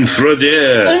inspecteur. Un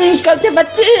fraudeur. Un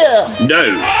cultivateur. No.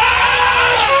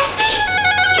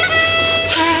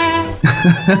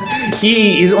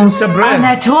 He is un sabre. Un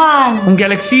étoile. Un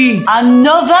galaxie. Un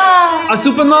nova. A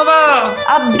supernova.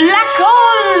 Un black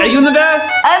hole. A universe.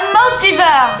 Un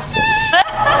multiverse.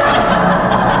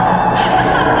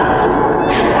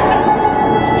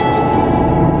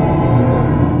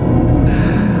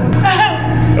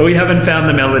 We haven't found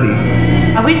the melody.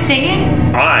 Are we singing?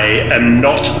 I am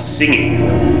not singing.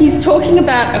 He's talking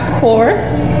about a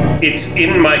chorus. It's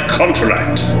in my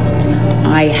contract.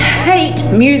 I hate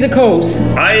musicals.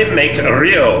 I make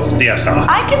real theatre.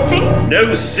 I can sing.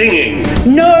 No singing,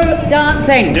 No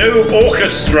dancing. no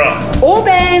orchestra, Or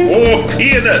band. or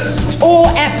pianist, Or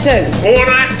actors. or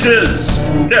actors.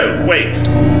 No, wait,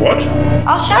 what?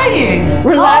 I'll show you.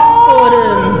 Relax,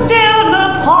 Gordon. Till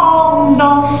the pont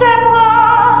dans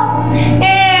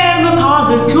et me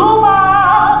parle tout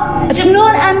bas. It's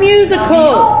not a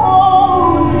musical.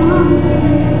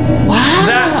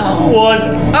 That was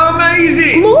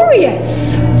amazing!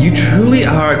 Glorious. You truly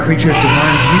are a creature of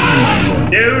divine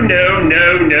beauty, Major.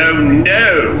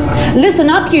 No. Listen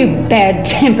up, you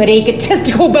bad-tempered,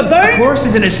 egotistical baboon. Chorus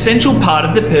is an essential part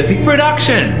of the perfect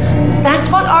production.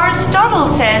 That's what Aristotle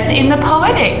says in the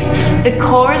Poetics. The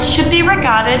chorus should be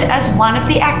regarded as one of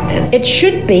the actors. It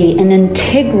should be an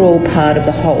integral part of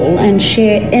the whole and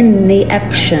share in the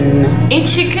action. It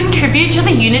should contribute to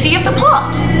the unity of the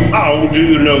plot. How do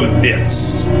you know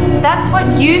this? That's what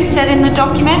you said in the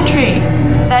documentary,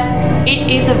 that it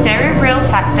is a very real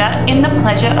factor in the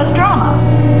pleasure of drama.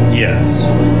 Yes,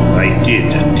 I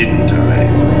did, didn't I?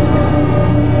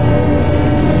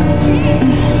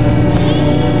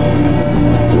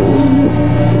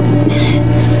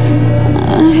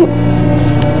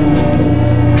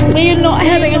 We are not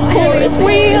having a chorus.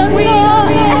 We are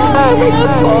not having a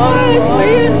chorus.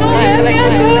 We are not having a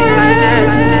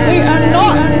chorus. We are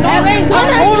not having a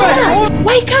chorus.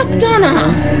 Wake up, Donna.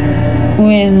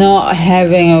 We're not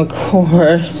having a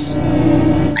chorus.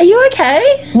 Are you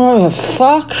okay? What the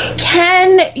fuck?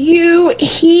 Can you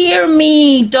hear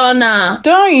me, Donna?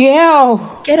 Don't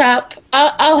yell. Get up.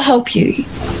 I'll help you.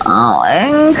 Oh,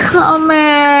 incoming.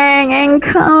 I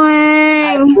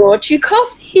brought you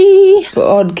coffee.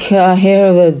 Vodka, hair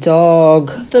of the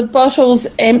dog. The bottle's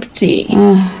empty.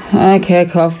 Okay,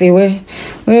 coffee.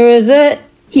 Where is it?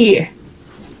 Here.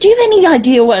 Do you have any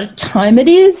idea what time it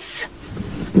is?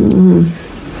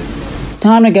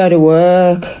 Time to go to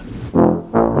work.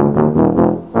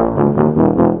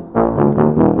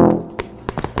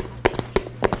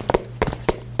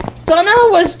 Donna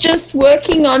was just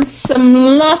working on some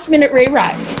last-minute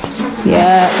rewrites.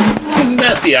 Yeah. Is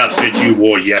that the outfit you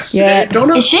wore yesterday, Yeah.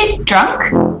 Donna? Is she drunk?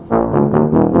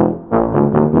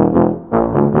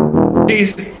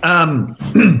 She's,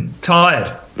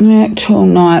 tired. Act all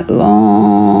night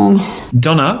long.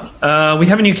 Donna, we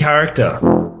have a new character.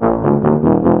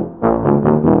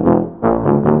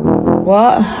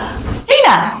 What?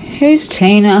 Tina. Who's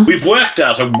Tina? We've worked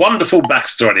out a wonderful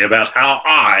backstory about how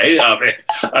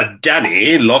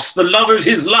Danny, lost the love of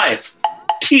his life,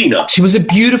 Tina. She was a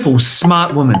beautiful,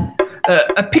 smart woman.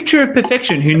 A picture of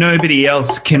perfection who nobody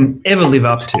else can ever live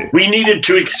up to. We needed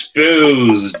to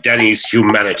expose Danny's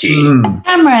humanity.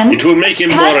 Cameron. It will make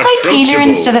him Can more I play Tina approachable,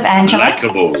 instead of Angela?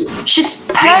 likable. She's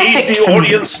We perfect need for the me.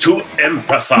 audience to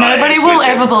empathize. Nobody will with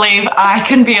him. ever believe I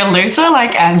can be a loser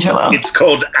like Angela. It's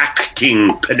called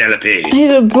acting, Penelope. He's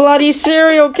a bloody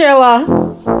serial killer.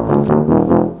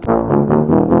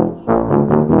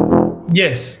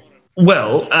 Yes.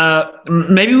 Well,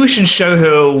 maybe we should show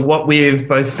her what we've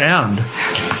both found.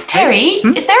 Terry,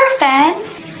 is there a fan?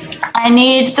 I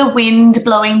need the wind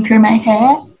blowing through my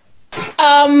hair.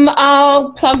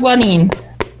 I'll plug one in.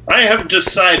 I have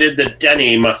decided that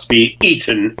Danny must be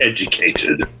Eton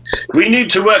educated. We need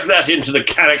to work that into the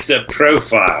character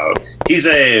profile. He's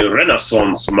a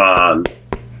Renaissance man.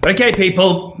 Okay,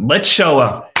 people, let's show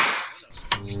her.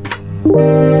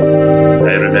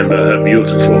 I remember her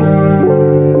beautiful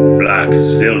black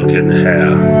silken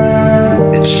hair.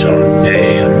 It shone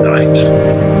day and night.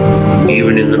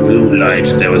 Even in the moonlight,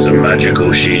 there was a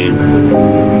magical sheen.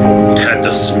 It had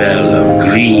the smell of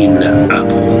green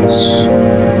apples.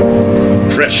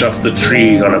 Fresh off the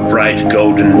tree on a bright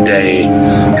golden day,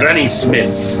 Granny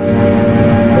Smith's.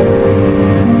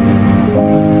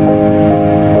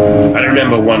 I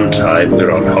remember one time we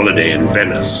were on holiday in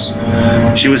Venice.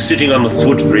 She was sitting on the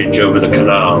footbridge over the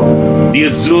canal. The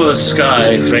azure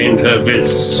sky framed her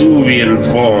Vesuvian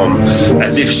form,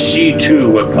 as if she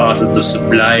too were part of the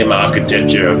sublime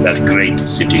architecture of that great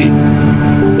city.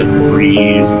 The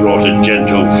breeze brought a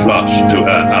gentle flush to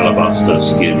her alabaster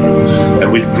skin,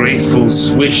 and with graceful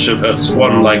swish of her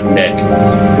swan-like neck,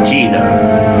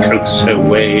 Tina coaxed her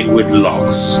wayward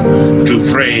locks to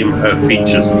frame her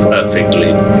features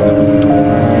perfectly.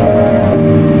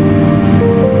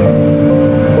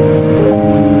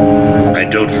 I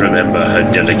don't remember her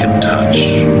delicate touch.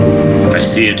 I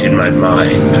see it in my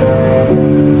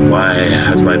mind. Why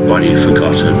has my body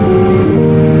forgotten?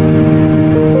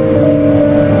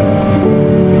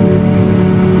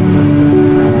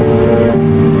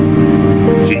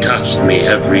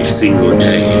 every single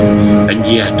day, and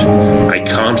yet I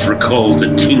can't recall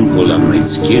the tingle on my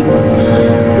skin.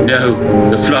 No,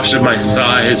 the flush of my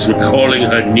thighs recalling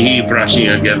her knee brushing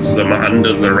against them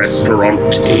under the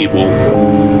restaurant table.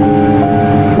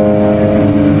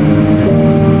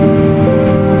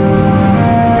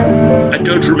 I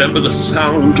don't remember the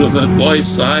sound of her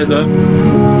voice either.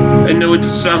 I know it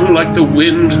sung like the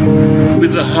wind,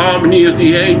 with the harmony of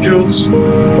the angels,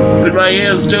 but my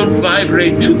ears don't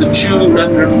vibrate to the tune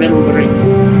I'm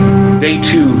remembering. They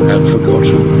too have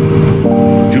forgotten.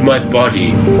 To my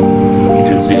body,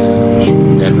 it is as if she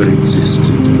never existed.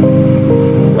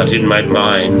 But in my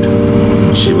mind,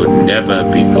 she would never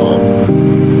be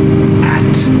gone.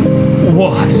 That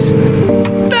was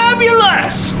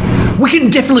fabulous! We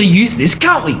can definitely use this,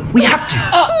 can't we? We have to.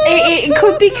 Oh, it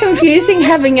could be confusing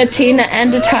having a Tina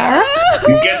and a Tara.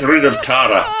 Get rid of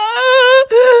Tara.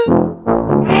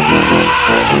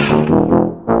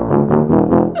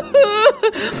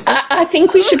 I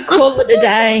think we should call it a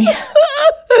day.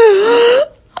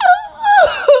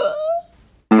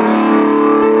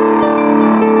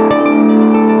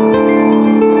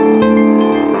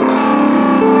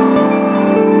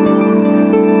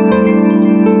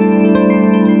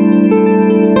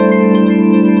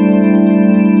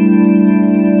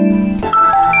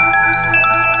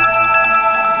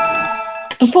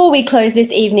 Before we close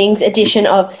this evening's edition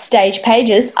of Stage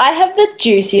Pages, I have the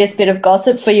juiciest bit of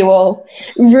gossip for you all.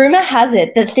 Rumour has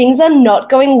it that things are not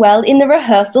going well in the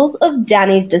rehearsals of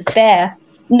Danny's Despair.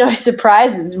 No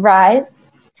surprises, right?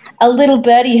 A little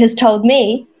birdie has told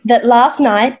me that last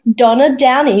night Donna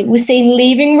Downey was seen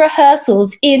leaving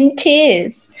rehearsals in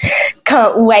tears.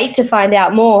 Can't wait to find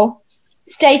out more.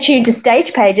 Stay tuned to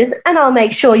Stage Pages and I'll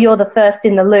make sure you're the first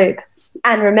in the loop.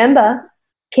 And remember,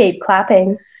 keep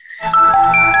clapping.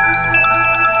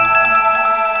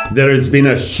 There has been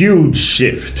a huge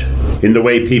shift in the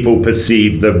way people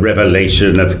perceive the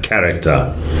revelation of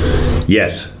character.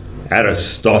 Yet,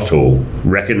 Aristotle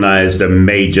recognized a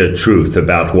major truth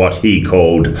about what he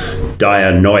called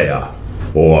dianoia,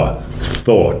 or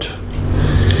thought.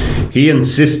 He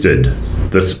insisted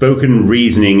the spoken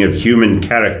reasoning of human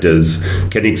characters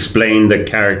can explain the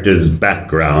character's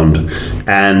background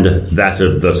and that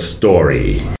of the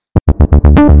story.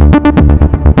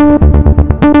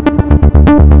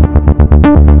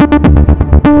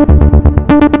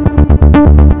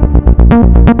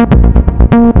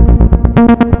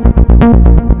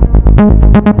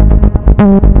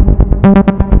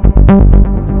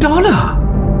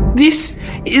 This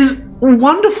is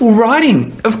wonderful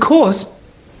writing. Of course.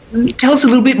 Tell us a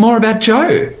little bit more about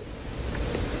Joe.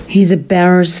 He's a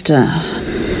barrister.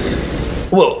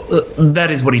 Well, that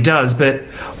is what he does, but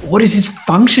what is his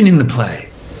function in the play?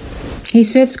 He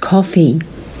serves coffee.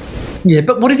 Yeah,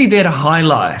 but what is he there to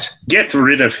highlight? Get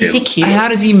rid of him. Is he cute? How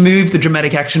does he move the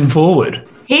dramatic action forward?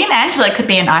 He and Angela could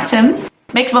be an item.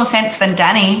 Makes more sense than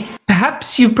Danny.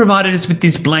 Perhaps you've provided us with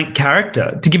this blank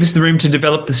character to give us the room to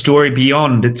develop the story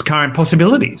beyond its current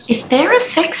possibilities. Is there a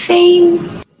sex scene?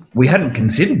 We hadn't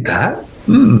considered that.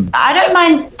 I don't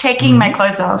mind taking my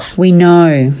clothes off. We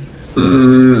know.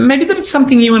 Maybe that is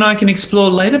something you and I can explore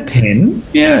later, Pen.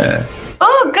 Yeah.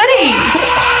 Oh, goody.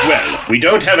 Well, we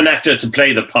don't have an actor to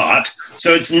play the part,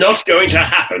 so it's not going to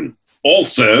happen.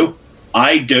 Also,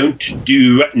 I don't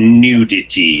do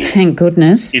nudity. Thank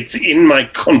goodness. It's in my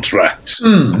contract.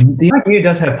 The idea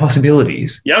does have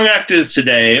possibilities. Young actors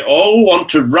today all want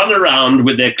to run around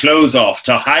with their clothes off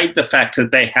to hide the fact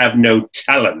that they have no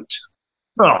talent.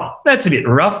 Oh, that's a bit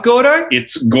rough, Gordo.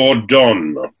 It's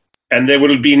Gordon, and there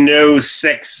will be no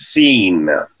sex scene.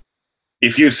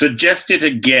 If you suggest it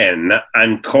again,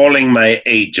 I'm calling my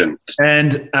agent.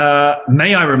 And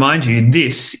may I remind you,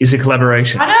 this is a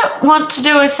collaboration. I don't want to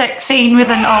do a sex scene with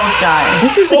an old guy.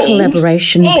 This is a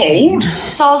collaboration. Old?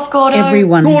 Soz Gordo.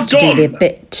 Everyone has to do Gordon. their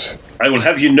bit. I will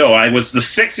have you know I was the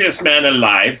sexiest man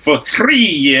alive for 3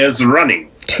 years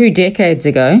running. 2 decades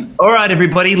ago. All right,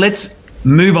 everybody, let's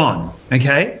move on,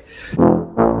 okay?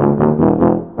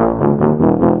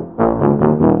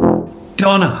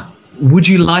 Donna, would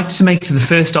you like to make the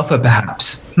first offer,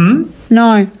 perhaps?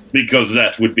 No. Because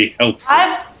that would be helpful.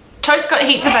 Toad's got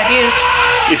heaps of ideas.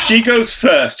 If she goes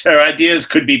first, her ideas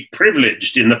could be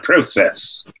privileged in the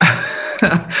process.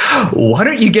 Why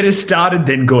don't you get us started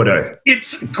then, Gordo?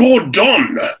 It's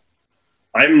Gordon.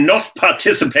 I'm not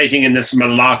participating in this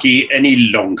malarkey any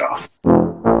longer.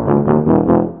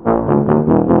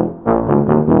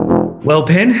 Well,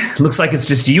 Pen, looks like it's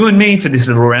just you and me for this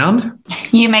little round.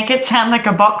 You make it sound like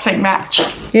a boxing match.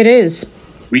 It is.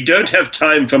 We don't have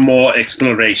time for more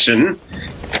exploration.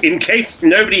 In case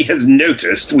nobody has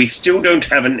noticed, we still don't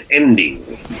have an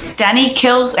ending. Danny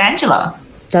kills Angela.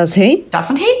 Does he?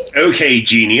 Doesn't he? Okay,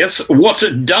 genius, what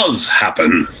does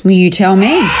happen? Will you tell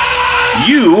me?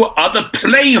 You are the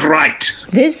playwright.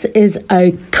 This is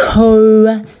a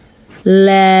collaboration,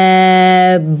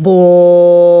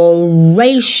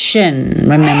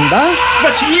 remember?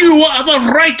 But you are the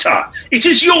writer. It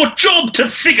is your job to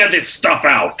figure this stuff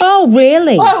out. Oh,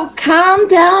 really? Oh, calm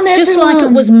down, everyone. Just like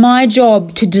it was my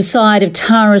job to decide if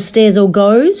Tara stays or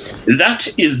goes. That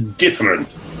is different.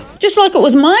 Just like it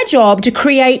was my job to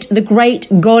create the great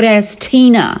goddess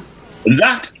Tina.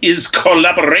 That is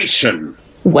collaboration.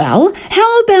 Well,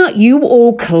 how about you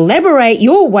all collaborate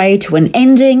your way to an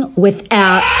ending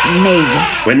without me?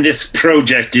 When this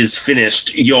project is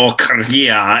finished, your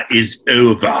career is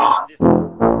over.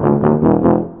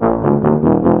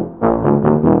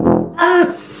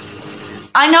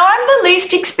 I know I'm the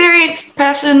least experienced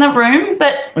person in the room,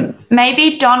 but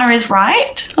maybe Donna is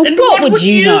right. Oh, what would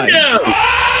you know?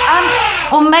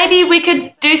 Well, maybe we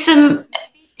could do some,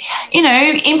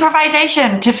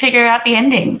 improvisation to figure out the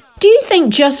ending. Do you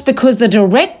think just because the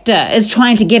director is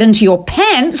trying to get into your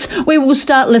pants, we will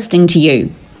start listening to you?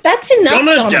 That's enough,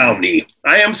 Donna Downey,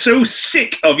 I am so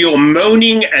sick of your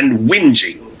moaning and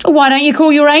whinging. Why don't you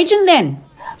call your agent then?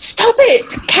 Stop it.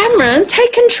 Cameron,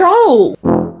 take control.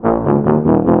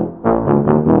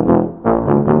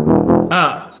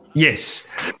 Yes.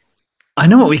 I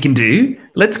know what we can do.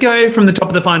 Let's go from the top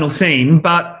of the final scene,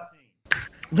 but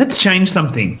let's change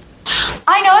something.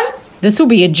 I know. This will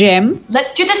be a gem.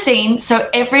 Let's do the scene so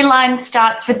every line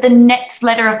starts with the next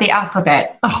letter of the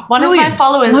alphabet. One of my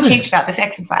followers talked about this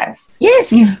exercise.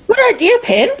 Yes. Good idea,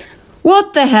 Pen.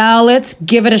 What the hell? Let's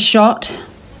give it a shot.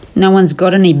 No one's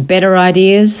got any better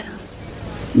ideas.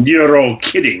 You're all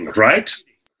kidding, right?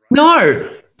 No.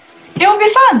 It will be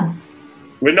fun.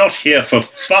 We're not here for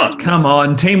fun. Come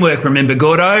on, teamwork, remember,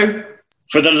 Gordo?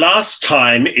 For the last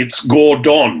time, it's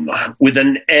Gordon with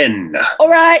an N. All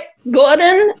right,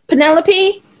 Gordon,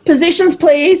 Penelope, positions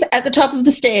please at the top of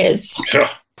the stairs.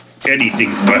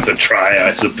 Anything's worth a try,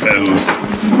 I suppose.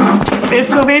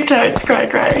 This will be totes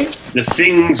cray. The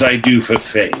things I do for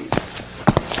fame.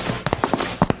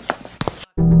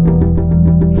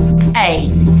 A.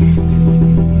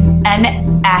 An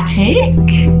attic?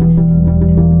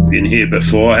 Been here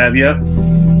before, have you?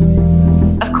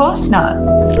 Of course not.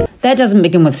 That doesn't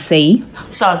begin with C.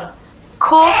 Soz.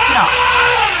 Course not.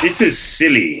 This is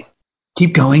silly.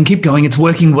 Keep going, it's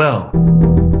working well.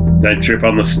 Don't trip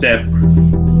on the step.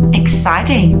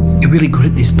 Exciting. You're really good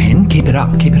at this, Pen. Keep it up.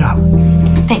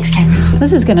 Thanks, Cameron.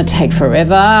 This is going to take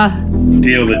forever.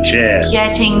 Feel the chair.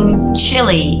 Getting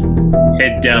chilly.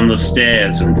 Head down the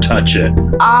stairs and touch it.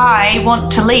 I want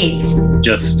to leave.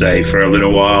 Just stay for a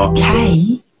little while.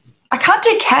 K? I can't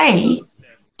do K.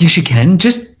 Yes, you can.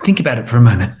 Just think about it for a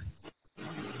moment.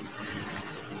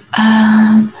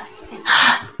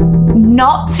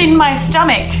 Knots in my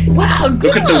stomach. Wow,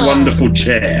 good. Look at the wonderful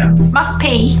chair. Must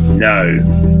pee. No.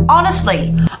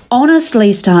 Honestly.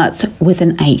 Honestly starts with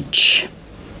an H.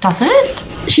 Does it?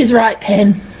 She's right,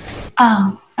 Pen.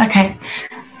 Oh, okay.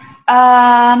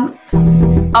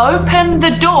 Open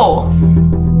the door.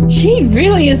 She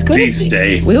really is good Please at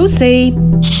this. stay. We'll see.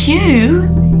 Q?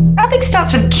 Nothing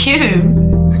starts with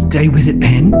Q. Stay with it,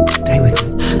 Pen. Stay with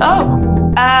it. Oh,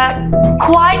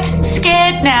 quite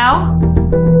scared now.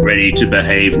 Ready to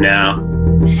behave now?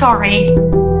 Sorry.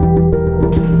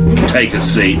 Take a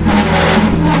seat.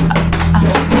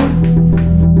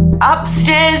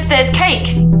 Upstairs, there's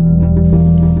cake.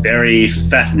 Very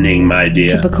fattening, my dear.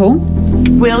 Typical.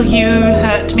 Will you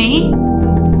hurt me?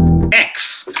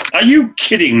 X. Are you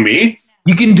kidding me?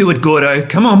 You can do it, Gordo.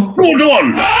 Come on.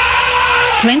 Gordon!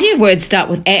 Plenty of words start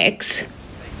with X.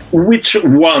 Which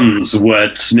one's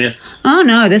wordsmith? Oh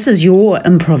no, this is your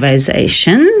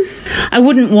improvisation. I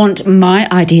wouldn't want my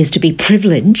ideas to be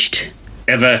privileged.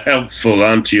 Ever helpful,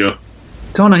 aren't you?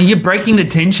 Donna, you're breaking the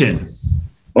tension.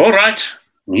 All right.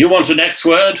 You want an X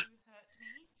word?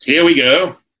 Here we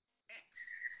go.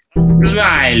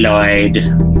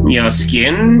 Xyloid. Your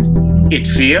skin, it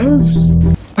feels?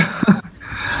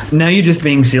 Now you're just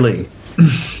being silly.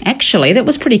 Actually, that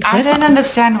was pretty I clever. don't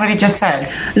understand what he just said.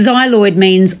 Xyloid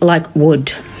means like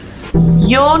wood.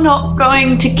 You're not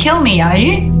going to kill me, are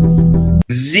you?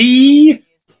 Z.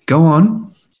 Go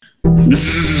on.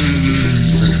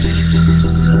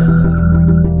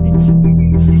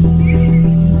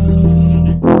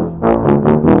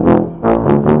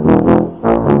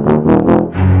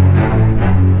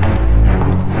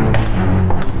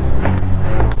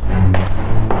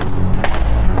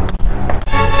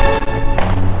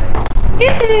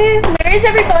 Where is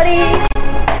everybody?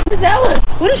 Where's Alice?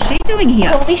 What is she doing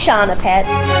here? Call me Shana, pet.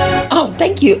 Oh,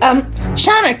 thank you.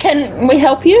 Shana, can we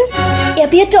help you? Yeah,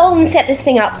 be a doll and set this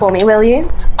thing up for me, will you?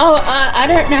 Oh, I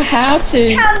don't know how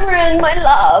to. Cameron, my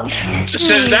love.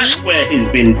 So that's where he's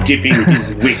been dipping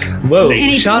his wick. Whoa,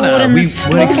 Any Shana, board in we the were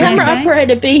squad? Will the camera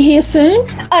operator be here soon?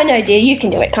 Oh no, dear, you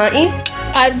can do it, can't you?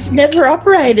 I've never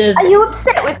operated. Are you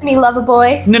upset with me, lover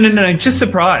boy? No, just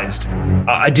surprised.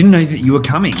 I didn't know that you were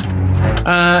coming.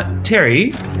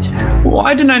 Terry,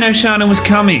 why didn't I know Shana was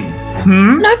coming?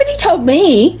 Nobody told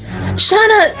me.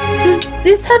 Shana, does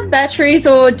this have batteries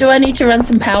or do I need to run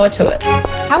some power to it?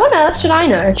 How on earth should I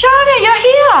know? Shana, you're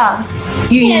here.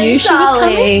 You knew she was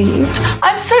coming?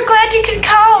 I'm so glad you could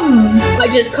come. I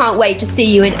just can't wait to see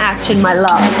you in action, my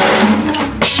love.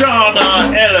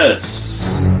 Shana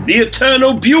Ellis, the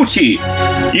eternal beauty.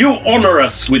 You honor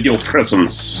us with your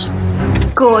presence.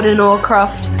 Gordon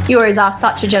Orcroft, you always are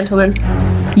such a gentleman.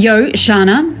 Yo,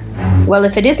 Shana. Well,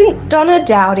 if it isn't Donna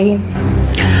Dowdy.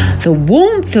 The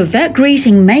warmth of that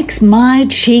greeting makes my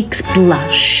cheeks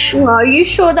blush. Are you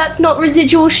sure that's not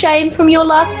residual shame from your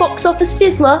last box office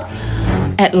fizzler?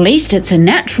 At least it's a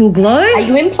natural glow. Are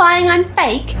you implying I'm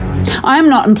fake? I'm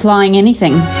not implying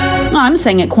anything. I'm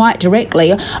saying it quite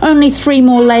directly. Only 3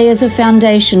 more layers of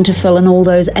foundation to fill in all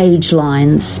those age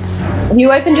lines. Have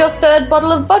you opened your 3rd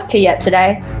bottle of vodka yet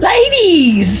today?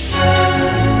 Ladies!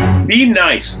 Be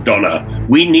nice, Donna.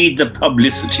 We need the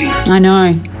publicity. I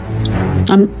know.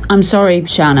 I'm sorry,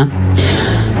 Shana.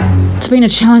 It's been a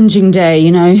challenging day,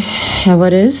 you know how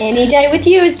it is. Any day with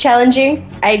you is challenging.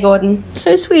 Hey, Gordon.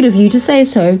 So sweet of you to say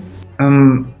so.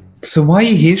 So why are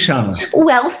you here, Shana?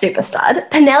 Well, superstud,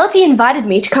 Penelope invited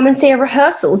me to come and see a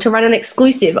rehearsal to run an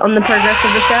exclusive on the progress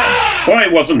of the show. Why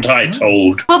wasn't I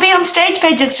told? We'll be on stage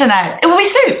pages tonight. It will be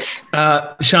Soups.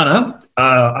 Shana,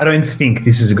 I don't think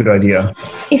this is a good idea.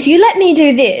 If you let me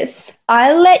do this,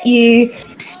 I'll let you...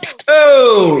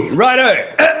 Oh, righto.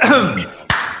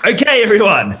 Okay,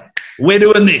 everyone. We're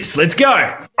doing this. Let's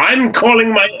go. I'm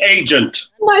calling my agent.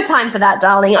 No time for that,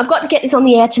 darling. I've got to get this on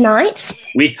the air tonight.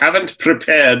 We haven't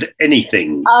prepared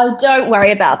anything. Oh, don't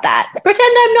worry about that.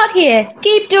 Pretend I'm not here.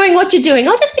 Keep doing what you're doing.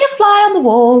 I'll just be a fly on the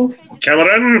wall.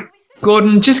 Cameron?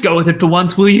 Gordon, just go with it for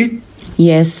once, will you?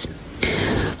 Yes.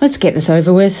 Let's get this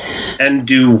over with. And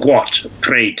do what,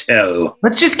 pray tell?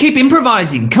 Let's just keep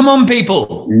improvising. Come on,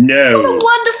 people. No. What a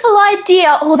wonderful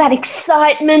idea. All that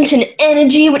excitement and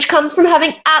energy which comes from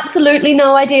having absolutely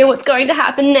no idea what's going to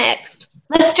happen next.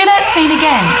 Let's do that scene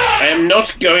again. I am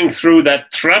not going through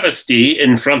that travesty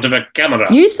in front of a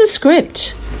camera. Use the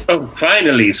script. Oh,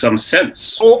 finally, some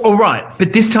sense. All right,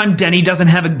 but this time Danny doesn't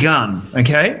have a gun,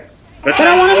 okay? But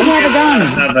I want him to have a gun.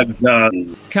 Have a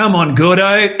gun. Come on,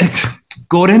 Gordo.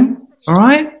 Gordon, all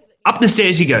right? Up the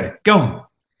stairs you go. Go on.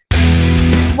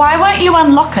 Why won't you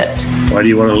unlock it? Why do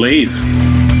you want to leave?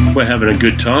 We're having a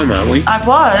good time, aren't we? I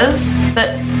was, but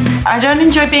I don't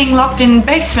enjoy being locked in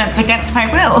basements against my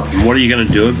will. What are you going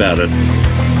to do about it?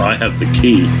 I have the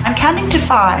key. I'm counting to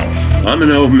 5. I'm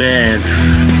an old man,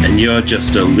 and you're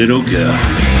just a little girl.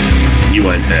 You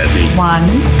won't hurt me. 1,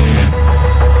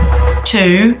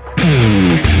 2,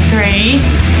 3,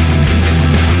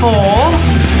 4.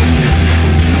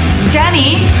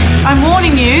 Danny, I'm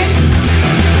warning you.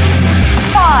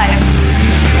 5.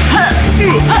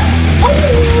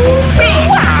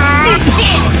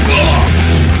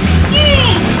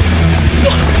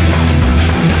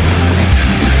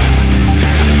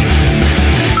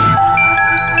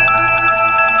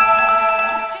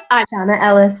 I'm Shana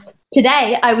Ellis.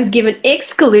 Today, I was given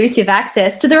exclusive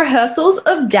access to the rehearsals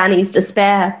of Danny's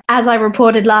Despair. As I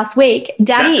reported last week,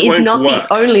 Danny is not the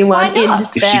only one in If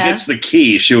despair. she gets the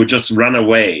key, she'll just run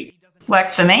away.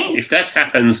 Works for me. If that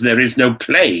happens, there is no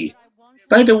play.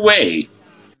 By the way,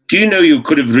 do you know you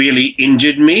could have really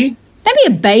injured me? Don't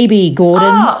be a baby, Gordon.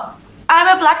 Oh,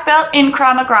 I'm a black belt in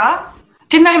Krav Maga.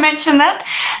 Didn't I mention that?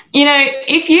 You know,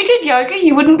 if you did yoga,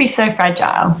 you wouldn't be so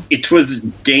fragile. It was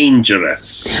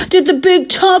dangerous. Did the big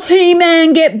tough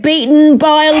He-Man get beaten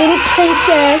by a little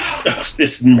princess? Ugh,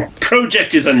 this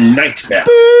project is a nightmare.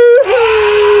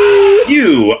 Boo-hoo!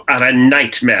 You are a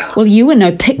nightmare. Well, you were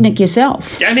no picnic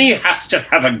yourself. Danny has to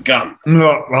have a gun.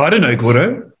 Well, I don't know,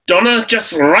 Gordo. Donna,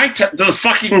 just write the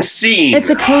fucking scene. It's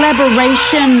a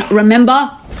collaboration,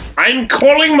 remember? I'm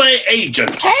calling my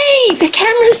agent. Hey, the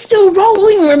camera's still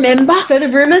rolling, remember? So the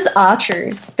rumours are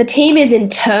true. The team is in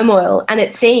turmoil, and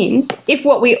it seems, if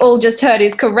what we all just heard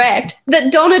is correct,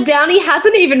 that Donna Downey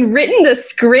hasn't even written the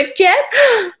script yet.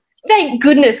 Thank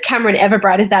goodness Cameron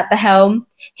Everbright is at the helm.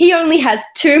 He only has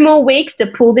 2 more weeks to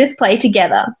pull this play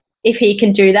together. If he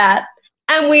can do that,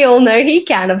 and we all know he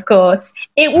can, of course,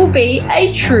 it will be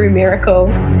a true miracle.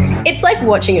 It's like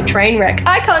watching a train wreck.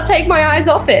 I can't take my eyes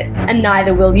off it, and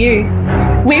neither will you.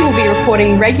 We will be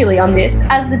reporting regularly on this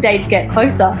as the dates get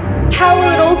closer. How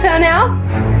will it all turn out?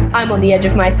 I'm on the edge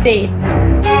of my seat.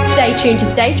 Stay tuned to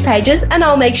Stage Pages and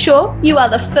I'll make sure you are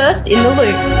the first in the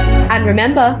loop. And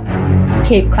remember,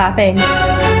 keep clapping.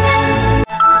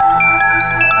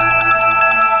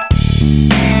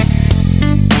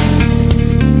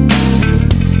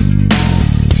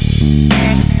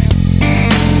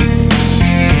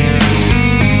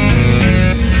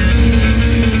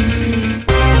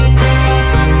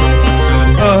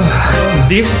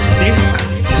 This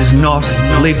does not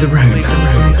leave the room.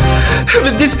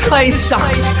 But this play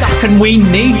sucks, and we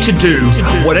need to do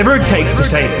whatever it takes to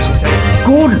save it.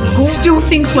 Gordon still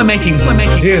thinks we're making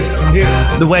theatre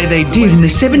the way they did in the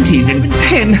 70s in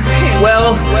Penn.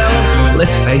 Well,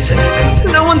 let's face it,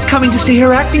 no one's coming to see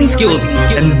her acting skills.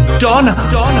 And Donna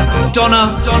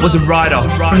was a write-off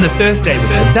from the first day with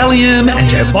her Valium and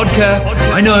Joe Vodka.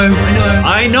 I know.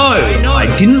 I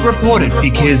didn't report it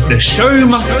because the show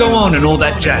must go on and all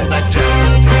that jazz.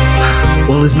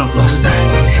 All is not lost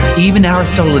though. Even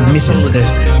Aristotle admitted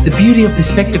that the beauty of the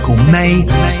spectacle may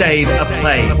save a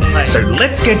play. So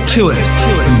let's get to it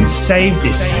and save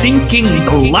this sinking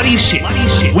bloody ship.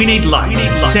 We need lights,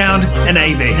 sound, and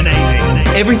AV.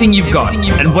 Everything you've got,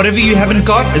 and whatever you haven't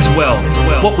got as well.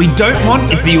 What we don't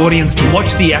want is the audience to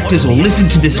watch the actors or listen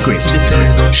to the script.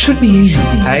 Should be easy,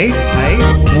 eh?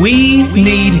 We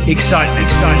need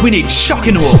excitement. We need shock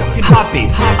and awe.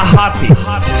 Heartbeats, a heartbeat,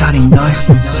 starting nice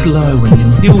and slow and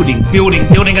then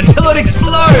building until it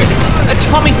explodes.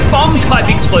 Atomic bomb type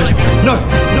explosion. No,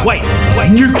 wait.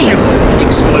 Nuclear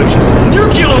explosions.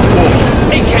 Nuclear war.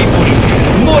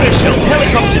 AK-47, mortar shells,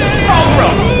 helicopters.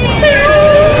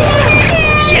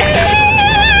 Yes.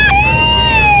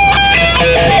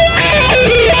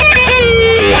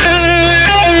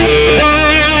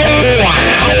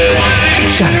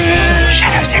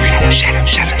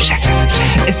 Shadows.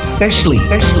 Especially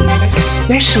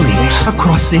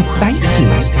across their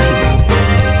faces.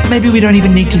 Maybe we don't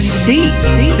even need to see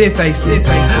their faces.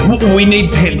 We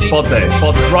need Penn's bod though.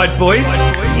 Right, boys?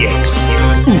 Yes.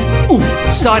 Ooh.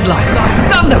 Sidelight.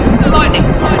 Thunder. Lightning.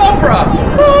 Opera.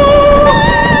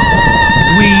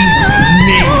 We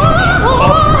need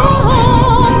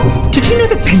opera. Did you know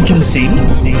that Penn can sing?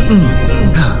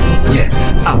 Yeah.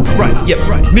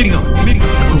 Right. Moving on.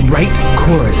 Great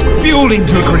chorus, building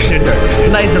to a crescendo.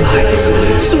 Laser lights,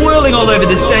 swirling all over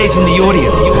the stage and the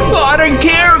audience. Oh, I don't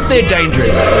care if they're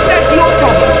dangerous. That's your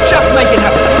problem. Just make it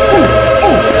happen.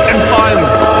 And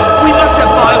fireworks. We must have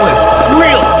fireworks.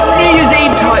 Real New Year's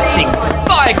Eve type things.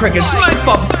 Firecrackers, smoke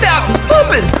bombs, fountains,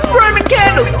 poppers, Roman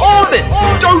candles, all of it.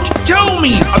 Don't tell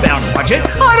me about budget.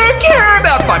 I don't care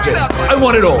about budget. I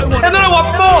want it all. And then I want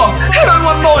more. And I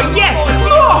want more. Yes,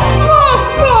 more.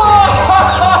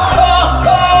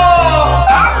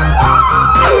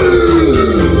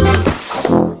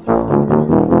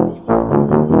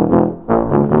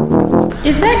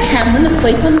 Is that Cameron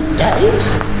asleep on the stage?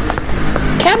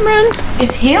 Cameron?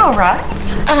 Is he all right?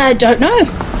 I don't know.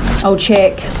 I'll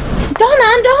check.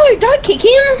 Donna, no, don't kick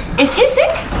him. Is he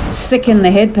sick? Sick in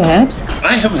the head, perhaps.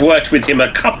 I have worked with him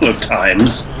a couple of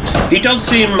times. He does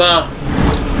seem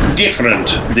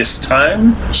different this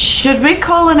time. Should we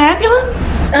call an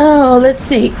ambulance? Oh, let's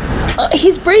see.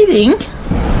 He's breathing.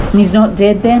 He's not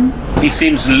dead then? He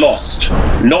seems lost,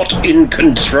 not in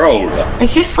control.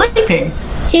 Is he sleeping?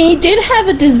 He did have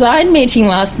a design meeting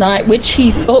last night, which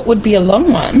he thought would be a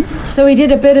long one. So he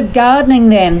did a bit of gardening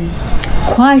then?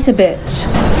 Quite a bit.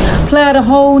 Ploughed a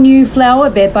whole new flower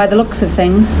bed by the looks of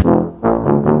things.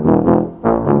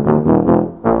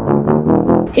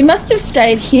 He must have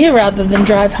stayed here rather than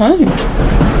drive home.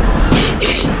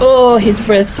 Oh, his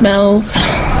breath smells.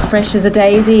 Fresh as a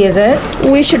daisy, is it?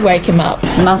 We should wake him up.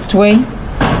 Must we?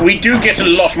 We do get a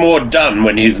lot more done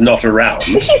when he's not around.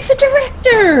 He's the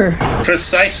director.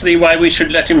 Precisely why we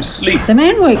should let him sleep. The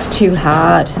man works too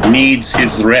hard. Needs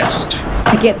his rest.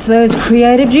 He gets those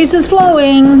creative juices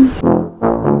flowing.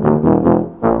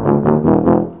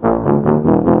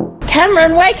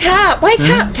 Cameron, wake up! Wake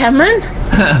up, Cameron!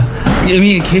 Give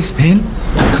me a kiss, Penn.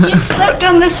 You slept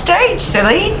on the stage,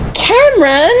 silly.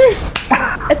 Cameron!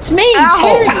 It's me,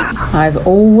 Terry. I've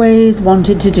always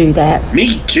wanted to do that.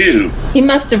 Me too. He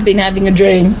must have been having a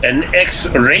dream. An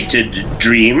X-rated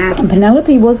dream. And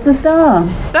Penelope was the star.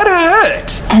 That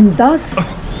hurt. And thus,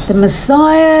 the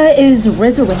Messiah is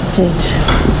resurrected.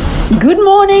 Good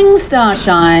morning,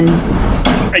 Starshine.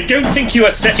 I don't think you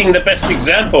are setting the best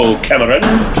example, Cameron.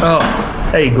 Oh,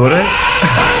 hey, Gordon.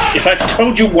 If I've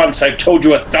told you once, I've told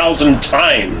you 1,000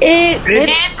 times.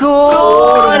 It's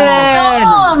Gordon.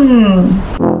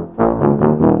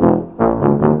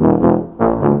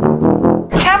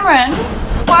 Cameron,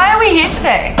 why are we here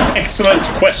today? Excellent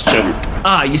question.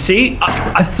 You see,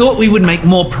 I thought we would make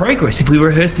more progress if we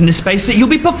rehearsed in the space that you'll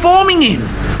be performing in.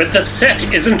 But the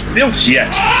set isn't built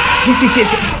yet.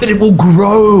 Yes, but it will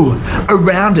grow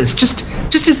around us, just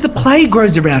as the play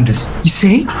grows around us. You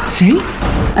see?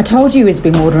 I told you he's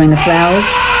been watering the flowers.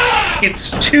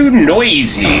 It's too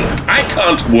noisy. I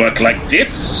can't work like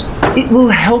this. It will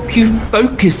help you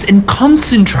focus and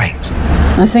concentrate.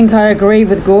 I think I agree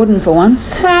with Gordon for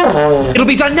once. It'll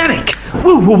be dynamic,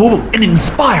 woo, and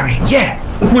inspiring, yeah.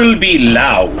 Will be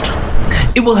loud.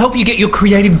 It will help you get your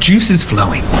creative juices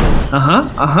flowing.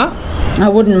 I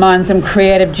wouldn't mind some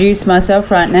creative juice myself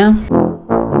right now.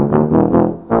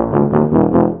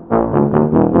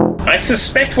 I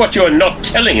suspect what you're not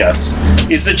telling us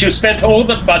is that you spent all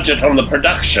the budget on the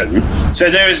production, so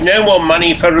there is no more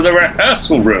money for the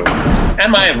rehearsal room.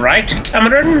 Am I right,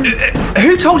 Cameron?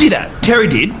 Who told you that? Terry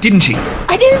did, didn't she?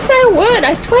 I didn't say a word,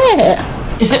 I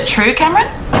swear. Is it true, Cameron?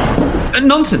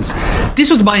 Nonsense. This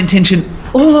was my intention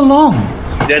all along.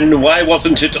 Then why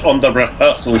wasn't it on the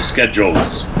rehearsal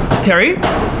schedules? Terry,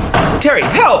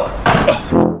 help!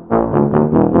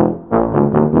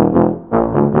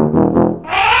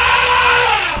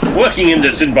 Working in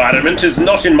this environment is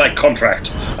not in my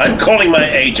contract. I'm calling my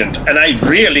agent, and I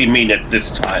really mean it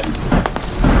this time.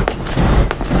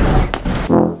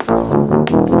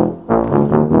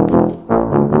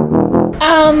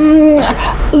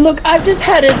 Look, I've just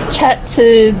had a chat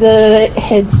to the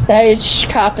head stage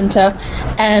carpenter,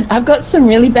 and I've got some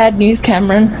really bad news,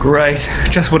 Cameron. Great,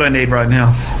 just what I need right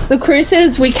now. The crew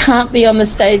says we can't be on the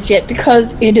stage yet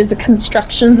because it is a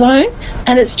construction zone,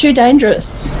 and it's too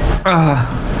dangerous. All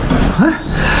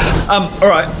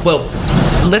right, well,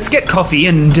 let's get coffee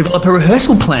and develop a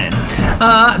rehearsal plan.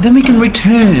 Then we can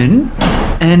return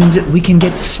and we can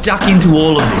get stuck into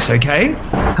all of this, okay?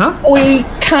 Huh? We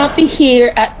can't be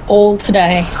here at all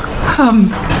today.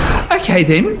 Okay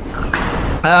then.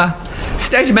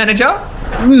 Stage manager,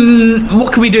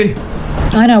 what can we do?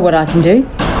 I know what I can do.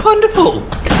 Wonderful.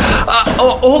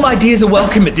 All ideas are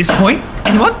welcome at this point.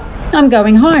 Anyone? I'm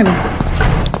going home.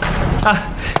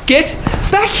 Get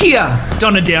back here,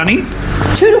 Donna Downey.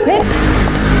 Toodle pip.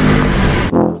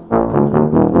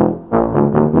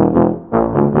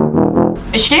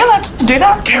 Is she allowed to do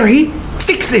that? Terry,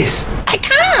 fix this. I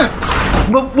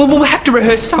can't. Well, we'll have to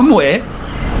rehearse somewhere.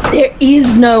 There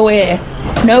is nowhere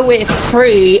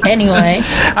free anyway.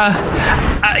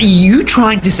 Are you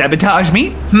trying to sabotage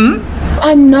me?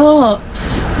 I'm not.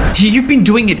 You've been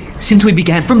doing it since we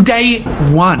began, from day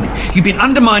one. You've been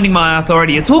undermining my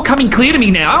authority. It's all coming clear to me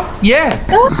now. Yeah.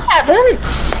 No, I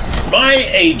haven't. My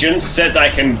agent says I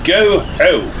can go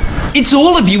home. It's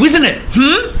all of you, isn't it?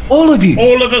 All of you.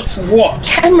 All of us what?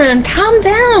 Cameron, calm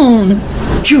down.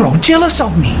 You're all jealous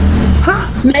of me.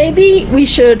 Maybe we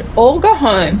should all go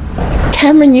home.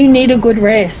 Cameron, you need a good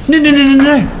rest.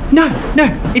 No.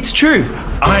 It's true.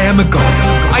 I am a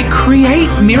god. I create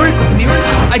miracles.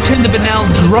 I turn the banal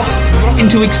dross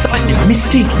into excitement,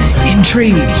 mystique,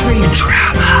 intrigue,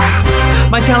 drama.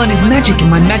 My talent is magic,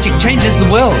 and my magic changes the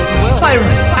world.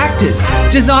 Playwrights, actors,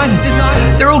 designers,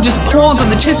 they're all just pawns on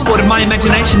the chessboard of my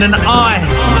imagination, and I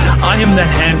am the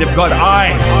hand of God.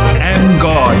 I am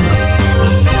God.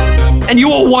 And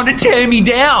you all want to tear me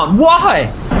down.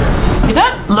 Why? You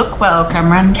don't look well,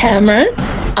 Cameron. Cameron,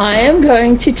 I am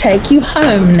going to take you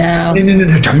home now. No,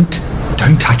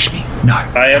 don't touch me. No.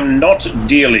 I am not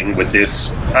dealing with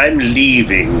this. I'm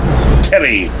leaving.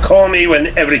 Terry, call me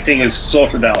when everything is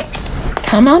sorted out.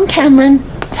 Come on, Cameron.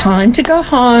 Time to go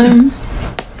home.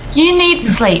 You need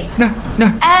sleep. No.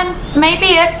 And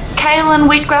maybe a kale and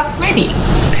wheatgrass smoothie.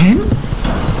 Pen?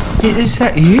 Is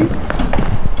that you?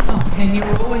 Oh, Pen, you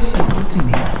were always so good to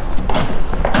me.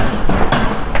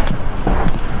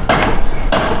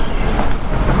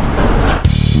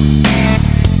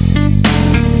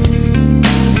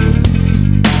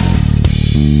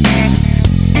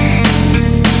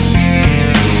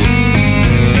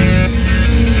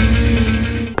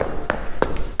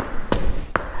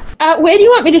 Where do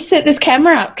you want me to set this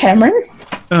camera up, Cameron?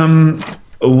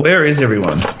 Where is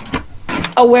everyone?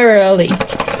 Oh, we're early.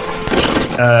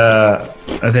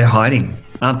 They're hiding,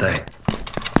 aren't they?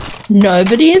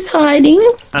 Nobody is hiding.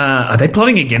 Are they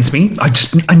plotting against me?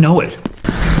 I know it.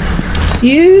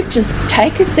 You just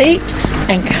take a seat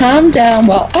and calm down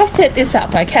while I set this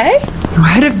up, okay? I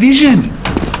had a vision.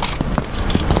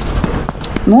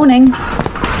 Morning.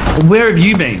 Where have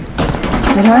you been?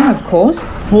 At home, of course.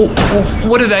 Well,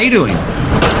 what are they doing?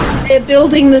 They're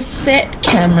building the set,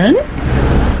 Cameron.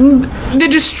 They're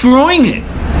destroying it.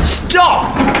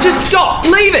 Stop! Just stop!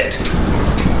 Leave it!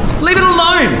 Leave it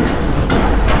alone!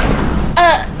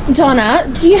 Donna,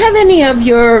 do you have any of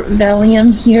your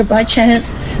Valium here by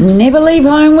chance? Never leave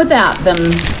home without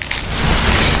them.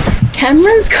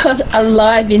 Cameron's got a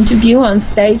live interview on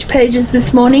Stage Pages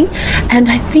this morning, and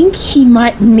I think he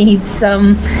might need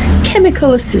some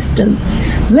chemical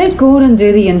assistance. Let Gordon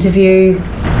do the interview.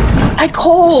 I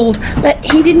called, but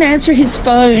he didn't answer his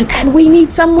phone, and we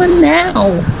need someone now.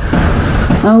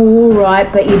 Oh, all right,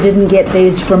 but you didn't get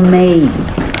these from me.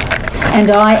 And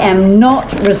I am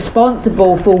not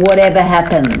responsible for whatever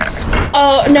happens.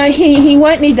 Oh, no, he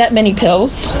won't need that many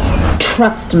pills.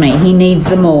 Trust me, he needs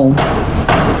them all.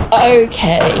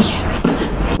 Okay.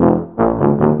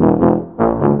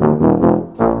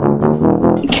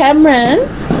 Cameron,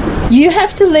 you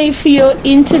have to leave for your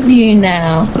interview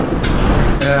now.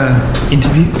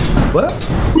 Interview? What?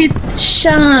 With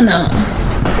Shana.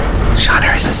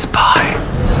 Shana is a spy.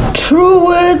 True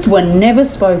words were never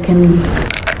spoken.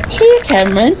 Here,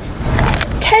 Cameron.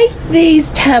 Take these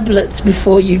tablets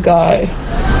before you go.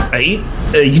 Are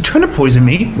you trying to poison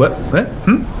me? What?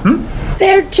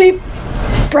 They're too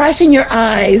bright in your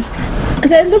eyes.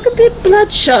 They look a bit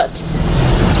bloodshot.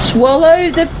 Swallow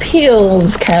the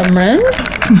pills, Cameron.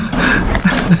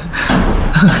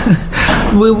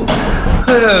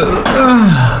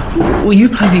 Will you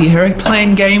play the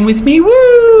aeroplane game with me?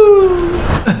 Woo!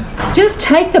 Just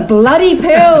take the bloody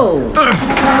pill.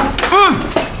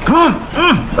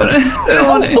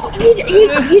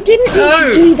 You didn't need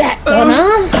to do that,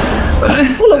 Donna.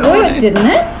 Well, it worked, didn't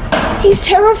it? He's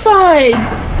terrified.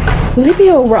 Will he be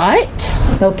all right?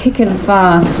 They'll kick him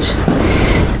fast.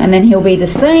 And then he'll be the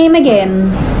same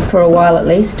again, for a while at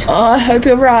least. Oh, I hope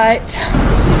you're right.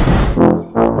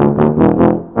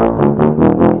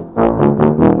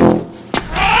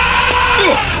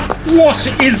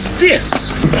 What is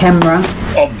this? Camera.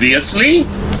 Obviously.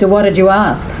 So what did you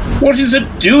ask? What is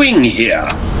it doing here?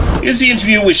 Is the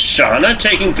interview with Shana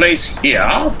taking place here?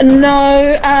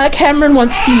 No, Cameron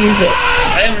wants to use it.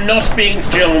 I am not being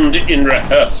filmed in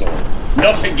rehearsal.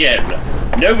 Not again.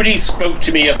 Nobody spoke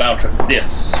to me about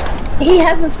this. He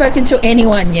hasn't spoken to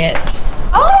anyone yet.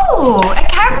 Oh, a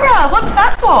camera. What's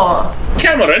that for?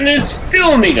 Cameron is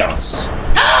filming us.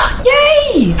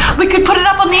 Yay! We could put it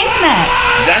up on the internet.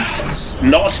 That's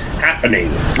not happening.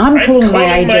 I'm calling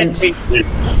my agent.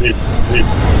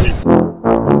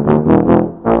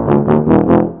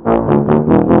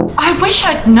 I wish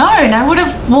I'd known. I would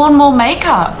have worn more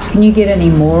makeup. Can you get any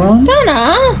more on?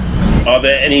 Donna! Are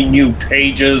there any new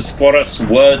pages for us,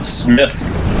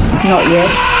 wordsmith? Not yet.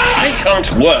 I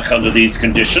can't work under these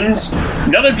conditions.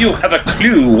 None of you have a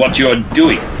clue what you're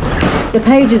doing. The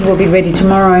pages will be ready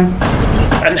tomorrow.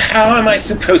 And how am I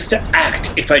supposed to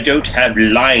act if I don't have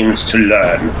lines to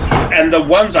learn? And the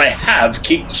ones I have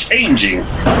keep changing.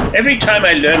 Every time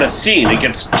I learn a scene, it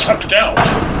gets chucked out.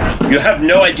 You have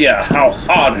no idea how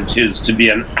hard it is to be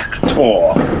an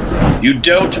actor. You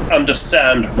don't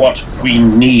understand what we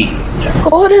need.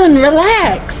 Gordon,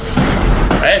 relax.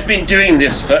 I have been doing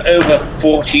this for over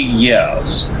 40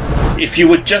 years. If you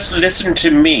would just listen to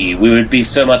me, we would be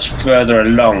so much further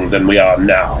along than we are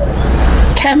now.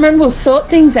 Cameron will sort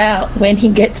things out when he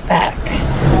gets back.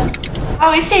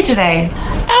 Oh, is he today?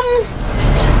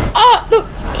 Oh, look,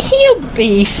 he'll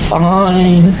be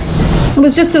fine. It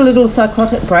was just a little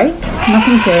psychotic break.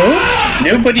 Nothing serious.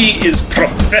 Nobody is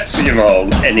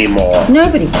professional anymore.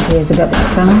 Nobody cares about the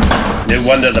fun. No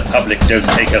wonder the public don't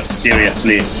take us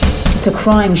seriously. It's a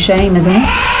crying shame, isn't it?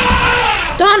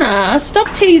 Donna,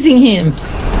 stop teasing him.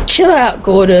 Chill out,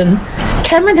 Gordon.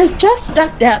 Cameron has just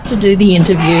ducked out to do the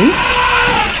interview.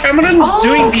 Cameron's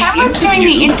doing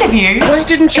the interview. Why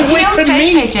didn't you wait for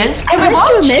me? Pages? I left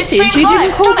you a message. You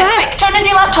didn't call back. Quick, turn on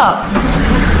your laptop.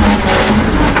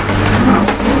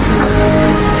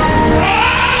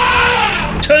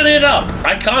 Turn it up.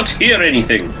 I can't hear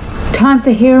anything. Time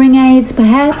for hearing aids,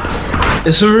 perhaps?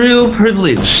 It's a real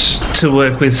privilege to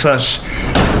work with such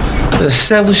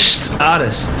established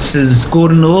artists as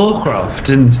Gordon Allcroft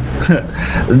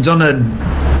and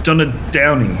Donna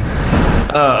Downey.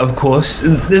 Of course,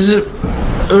 there's a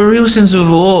real sense of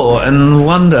awe and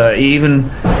wonder even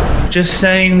just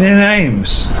saying their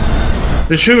names.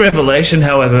 The true revelation,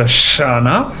 however,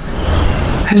 Shana,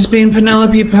 has been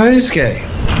Penelope Posgay.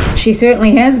 She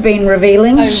certainly has been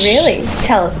revealing. Oh, really?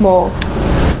 Tell us more.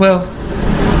 Well,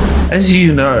 as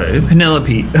you know,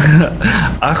 Penelope,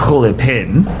 I call her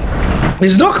Pen,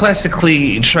 is not a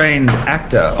classically trained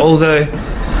actor, although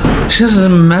she has a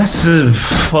massive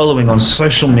following on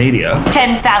social media.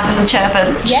 10,000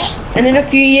 chirpers. Yeah, and in a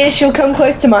few years she'll come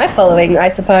close to my following, I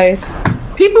suppose.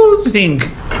 People think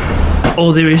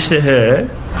all there is to her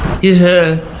is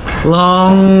her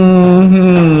long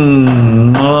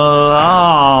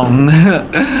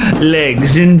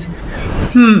legs and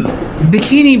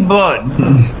bikini bot.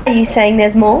 Are you saying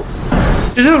there's more?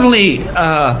 She certainly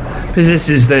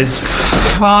possesses those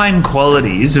fine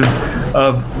qualities,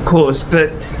 of course,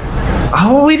 but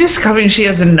are we discovering she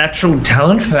has a natural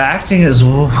talent for acting as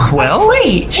well?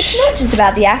 Sweet. It's not just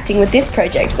about the acting with this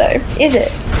project, though, is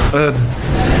it?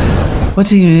 What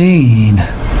do you mean?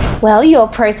 Well, your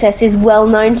process is well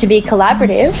known to be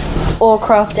collaborative.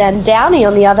 Orcroft and Downey,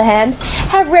 on the other hand,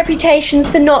 have reputations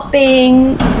for not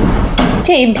being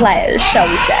team players, shall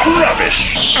we say.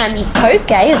 Rubbish. And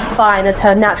Postgay, as fine as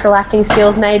her natural acting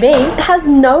skills may be, has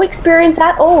no experience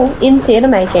at all in theatre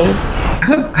making.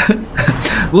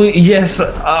 Well, yes,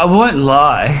 I won't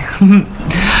lie.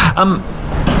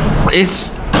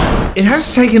 It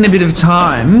has taken a bit of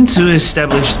time to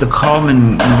establish the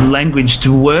common language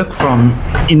to work from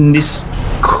in this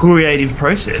creative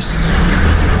process.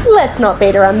 Let's not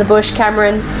beat around the bush,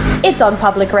 Cameron. It's on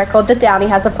public record that Downey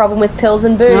has a problem with pills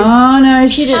and booze. Oh, no,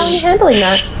 she How are you didn't. handling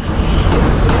that?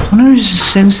 Honor is a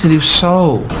sensitive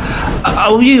soul.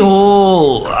 Are we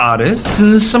all artists?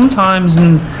 And sometimes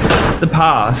in the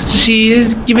past, she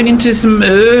has given into some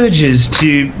urges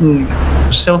to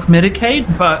self-medicate,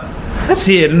 but that's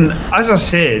it. And as I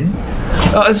said,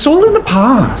 it's all in the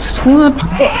past.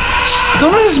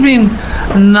 Donna has been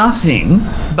nothing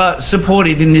but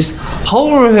supportive in this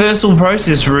whole rehearsal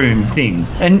process room thing,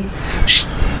 and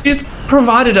she's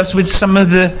provided us with some of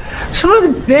the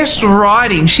best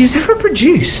writing she's ever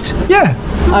produced. Yeah.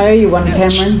 I owe you one,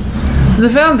 Cameron. The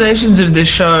foundations of the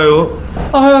show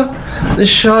are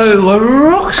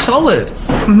rock solid.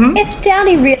 Mm-hmm. If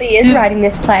Downey really is writing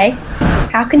this play,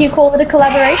 how can you call it a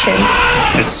collaboration?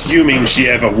 Assuming she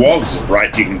ever was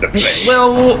writing the play.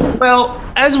 Well,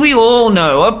 as we all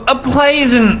know, a play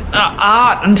isn't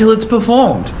art until it's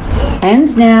performed.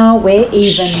 And now we're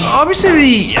even. Obviously,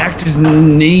 the actors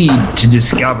need to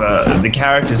discover the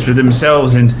characters for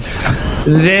themselves, and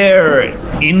their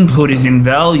input is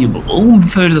invaluable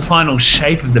for the final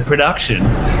shape of the production.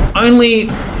 Only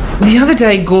the other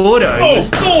day, Gordo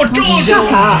delved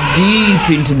deep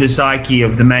into the psyche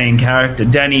of the main character,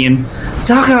 Danny, and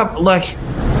dug up like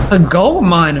a gold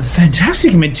mine of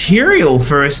fantastic material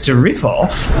for us to riff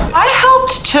off. I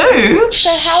helped too. So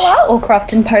how are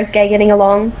Orcroft and Postgay getting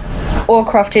along?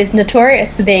 Orcroft is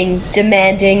notorious for being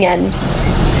demanding and,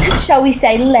 shall we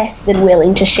say, less than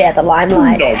willing to share the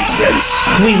limelight. Nonsense.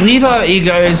 We leave our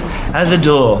egos at the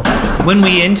door. When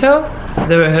we enter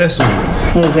the rehearsal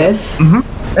room, As if.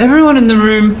 everyone in the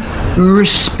room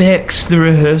respects the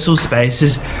rehearsal space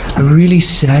as a really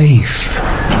safe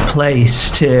place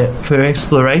for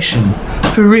exploration,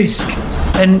 for risk,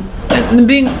 and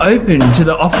being open to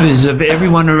the offers of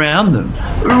everyone around them,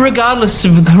 regardless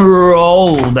of the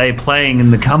role they're playing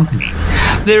in the company.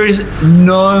 There is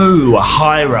no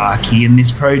hierarchy in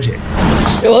this project.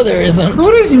 Sure there isn't.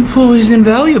 Gordo's Paul is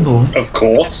invaluable, Of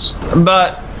course.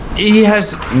 but he has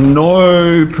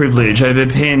no privilege over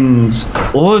Penn's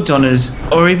or Donna's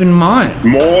or even mine.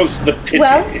 More's the pity.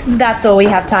 Well, that's all we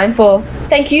have time for.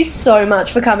 Thank you so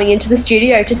much for coming into the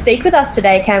studio to speak with us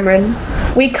today, Cameron.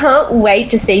 We can't wait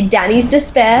to see Danny's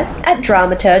despair at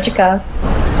Dramaturgica.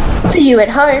 For you at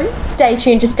home, stay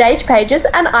tuned to Stage Pages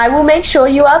and I will make sure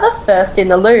you are the first in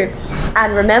the loop.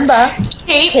 And remember,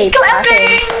 Keep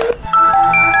clapping.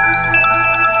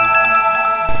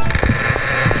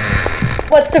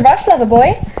 What's the rush, lover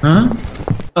boy? Huh?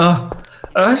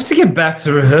 I have to get back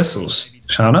to rehearsals,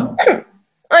 Shana.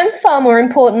 I'm far more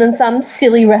important than some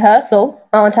silly rehearsal,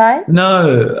 aren't I?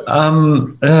 No,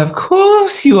 of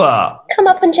course you are. Come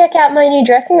up and check out my new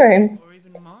dressing room.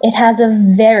 It has a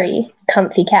very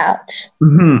comfy couch.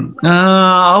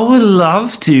 I would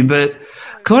love to, but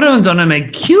Gordo and Donna may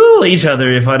kill each other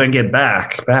if I don't get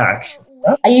back.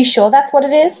 Are you sure that's what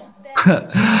it is?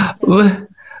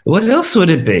 What else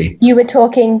would it be? You were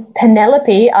talking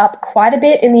Penelope up quite a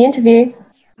bit in the interview.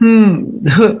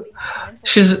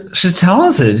 She's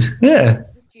talented, yeah.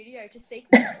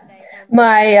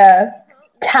 My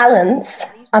talents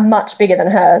are much bigger than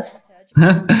hers.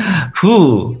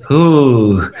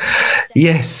 Ooh,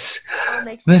 yes.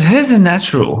 But hers are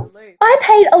natural. I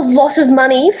paid a lot of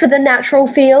money for the natural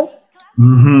feel.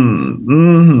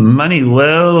 Money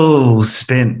well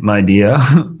spent, my dear.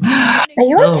 Are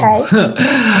you okay?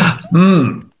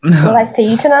 Will I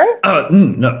see you tonight?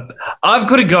 No. I've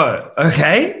got to go,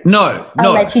 okay? No.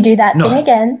 I'll let you do that thing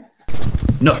again.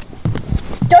 No.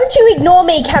 Don't you ignore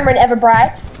me, Cameron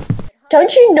Everbright.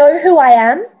 Don't you know who I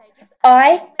am?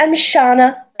 I am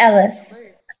Shana Ellis.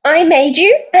 I made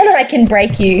you, and I can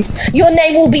break you. Your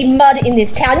name will be mud in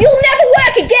this town. You'll never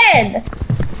work again!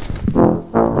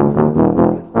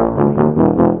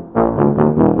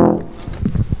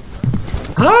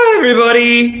 Hi,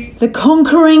 everybody. The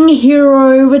conquering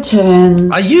hero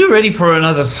returns. Are you ready for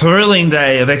another thrilling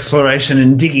day of exploration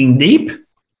and digging deep?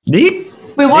 Deep?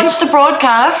 We watched the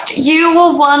broadcast. You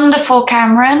were wonderful,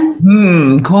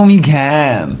 Cameron. Call me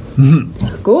Cam.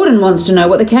 Gordon wants to know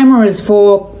what the camera is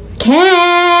for.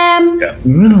 Cam!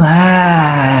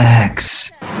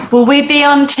 Relax. Will we be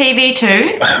on TV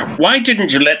too? Why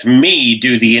didn't you let me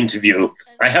do the interview?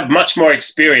 I have much more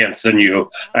experience than you,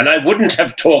 and I wouldn't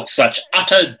have talked such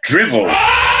utter drivel.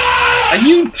 Are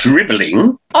you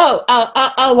dribbling? Oh,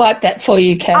 I'll wipe that for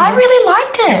you, Cameron. I really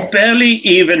liked it. Barely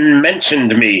even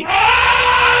mentioned me.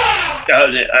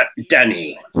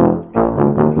 Danny.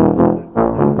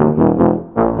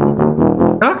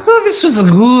 I thought this was a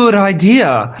good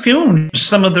idea. Film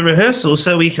some of the rehearsals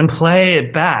so we can play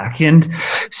it back and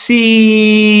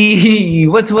see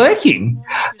what's working.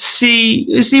 See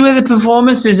where the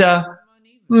performances are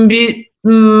a bit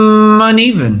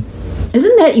uneven.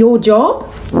 Isn't that your job?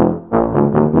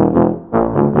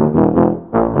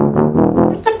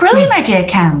 It's a brilliant idea,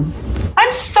 Cam.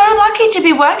 I'm so lucky to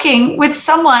be working with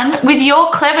someone with your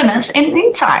cleverness and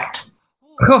insight.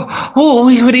 Oh,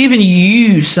 we could even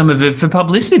use some of it for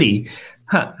publicity.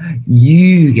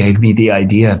 You gave me the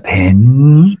idea,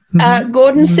 Pen.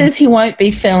 Gordon says he won't be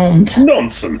filmed.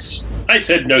 Nonsense. I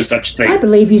said no such thing. I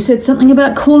believe you said something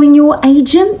about calling your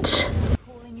agent.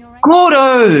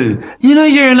 Gordo, you know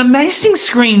you're an amazing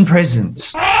screen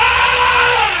presence.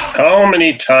 How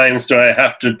many times do I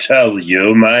have to tell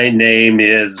you my name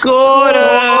is...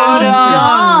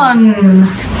 John!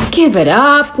 Give it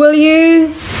up, will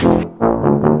you?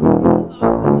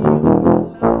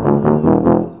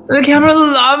 The camera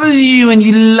loves you and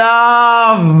you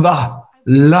love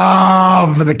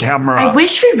the camera. I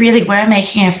wish we really were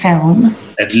making a film.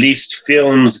 At least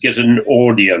films get an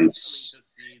audience.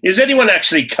 Is anyone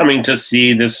actually coming to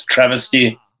see this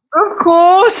travesty? Of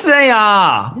course they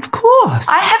are. Of course.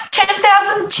 I have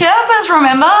 10,000 chirpers,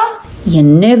 remember? You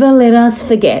never let us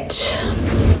forget.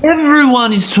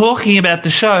 Everyone is talking about the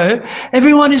show.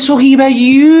 Everyone is talking about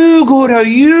you, Gordo.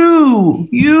 You.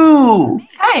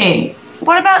 Hey,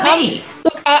 what about me?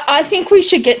 Look, I think we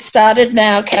should get started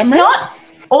now, Cameron. It's not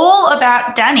all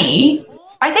about Danny.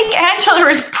 I think Angela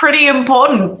is pretty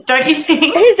important, don't you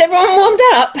think? Is everyone warmed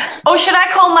up? Or should I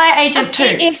call my agent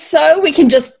too? If so, we can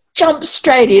just jump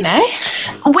straight in, eh?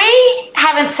 We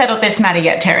haven't settled this matter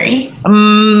yet, Terry.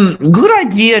 Good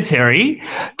idea, Terry.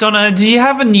 Donna, do you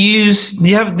have the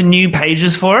new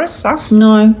pages for us?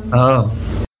 No. Oh.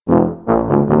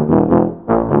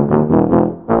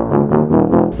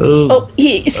 Oh,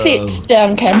 here, sit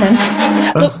down, Cameron.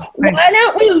 Look, why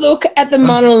don't we look at the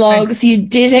monologues you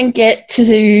didn't get to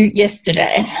do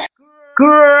yesterday?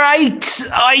 Great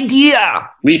idea.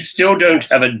 We still don't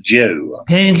have a Joe.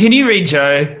 Pen, can you read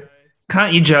Joe?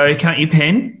 Can't you, Joe? Can't you,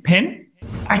 Pen? Pen?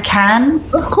 I can.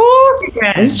 Of course you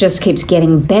can. This just keeps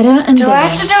getting better and Do better. I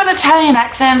have to do an Italian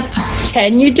accent?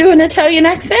 Can you do an Italian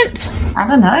accent? I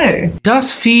don't know.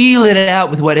 Just feel it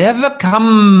out with whatever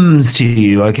comes to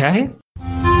you, okay?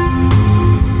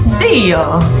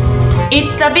 Dio,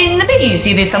 it's been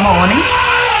busy this morning.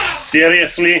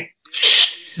 Seriously?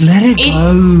 Let it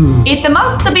go. It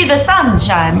must be the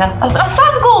sunshine.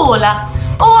 Fangola.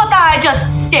 Or I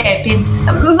just step in.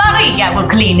 Maria will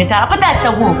clean it up, but that's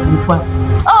a woman's work.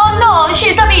 Oh no,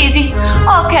 she's busy.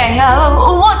 Okay,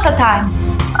 what's the time?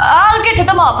 I'll get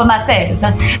them up myself.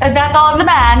 That old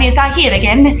man is here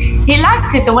again. He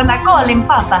likes it when I call him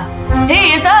Papa.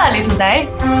 He is early today.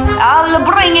 I'll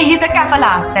bring his caffè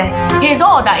latte. His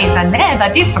order is never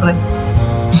different.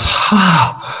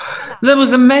 That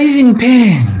was amazing,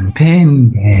 Pen.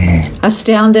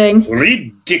 Astounding.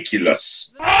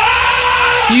 Ridiculous.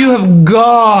 You have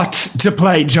got to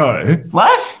play Joe.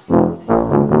 What?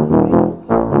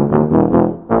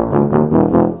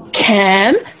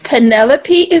 Cam,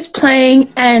 Penelope is playing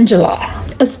Angela.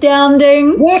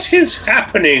 Astounding. What is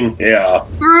happening here?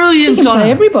 Brilliant, You can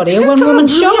play everybody, a one-woman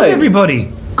show. Everybody.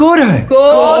 Gordo.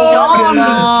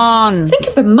 Gordon. Think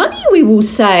of the money we will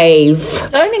save.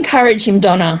 Don't encourage him,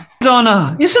 Donna.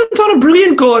 Donna. Isn't Donna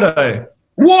brilliant, Gordo?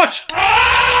 What?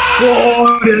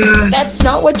 Gordo. That's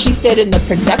not what you said in the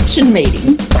production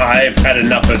meeting. I've had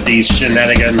enough of these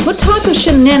shenanigans. What type of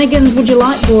shenanigans would you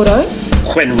like, Gordo?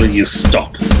 When will you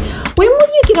stop? When will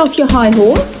you get off your high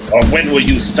horse? Or when will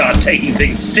you start taking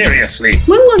things seriously?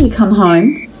 When will you come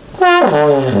home?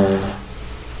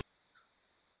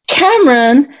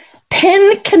 Cameron,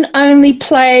 Pen can only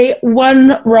play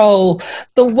one role,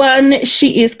 the one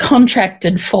she is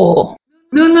contracted for.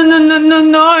 No.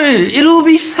 It'll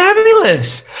be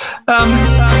fabulous.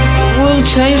 we'll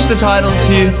change the title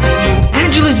to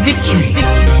Angela's Victory.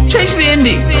 Change the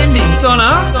ending.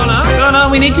 Donna,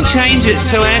 we need to change it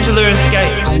so Angela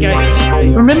escapes.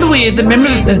 Remember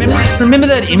remember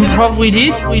that improv we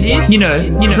did? You know,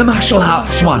 the martial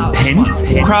arts one, Pen?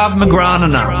 Krav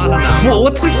Maga.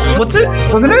 What's it?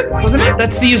 Wasn't it?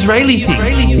 That's the Israeli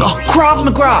thing. Oh, Krav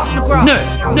Maga.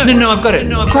 No, I've got it.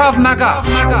 Krav Maga.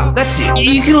 That's it.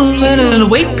 You can learn it in a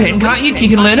week, Pen, can't you? You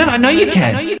can learn it. I know you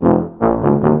can.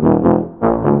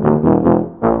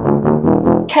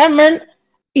 Cameron,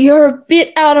 you're a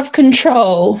bit out of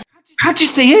control. Can't you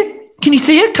see it? Can you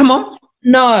see it? Come on.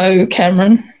 No,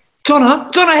 Cameron. Donna,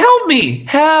 help me.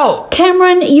 How?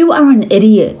 Cameron, you are an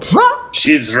idiot. What?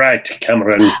 She's right,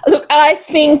 Cameron. Look, I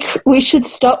think we should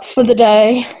stop for the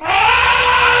day.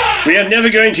 We are never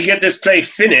going to get this play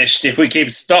finished if we keep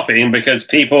stopping because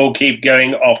people keep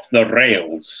going off the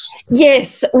rails.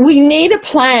 Yes, we need a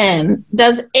plan.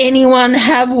 Does anyone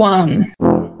have one?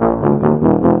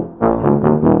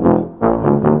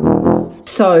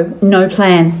 So, no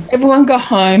plan. Everyone go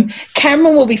home.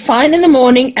 Cameron will be fine in the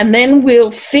morning and then we'll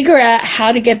figure out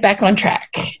how to get back on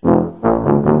track.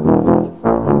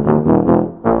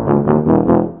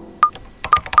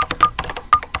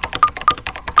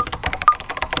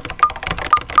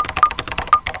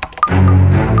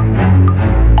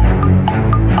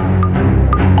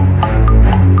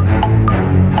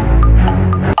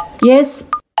 Yes,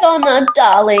 Donna,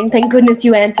 darling, thank goodness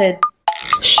you answered.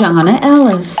 Shana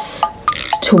Alice.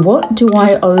 To what do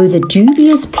I owe the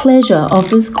dubious pleasure of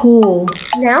this call?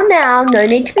 Now, no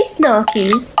need to be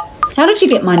snarky. How did you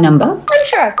get my number? I'm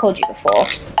sure I've called you before.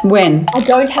 When? I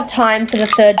don't have time for the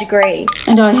 3rd degree.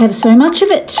 And I have so much of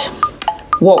it.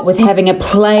 What with having a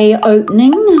play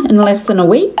opening in less than a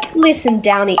week? Listen,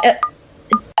 Downey.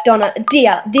 Donna,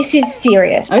 dear, this is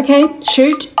serious. Okay,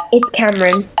 shoot. It's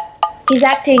Cameron. He's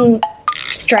acting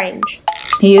strange.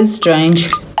 He is strange.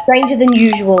 Stranger than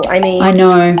usual, I mean. I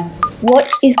know. What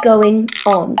is going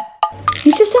on?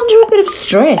 He's just under a bit of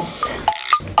stress.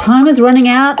 Time is running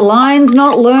out, lines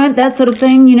not learnt, that sort of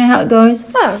thing. You know how it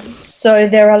goes. Oh, so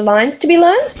there are lines to be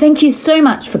learned? Thank you so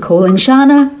much for calling,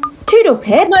 Shana. Toodle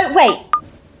pip. No, wait.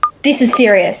 This is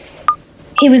serious.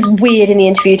 He was weird in the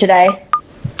interview today.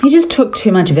 He just took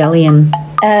too much Valium.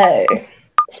 Oh,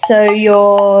 so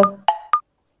you're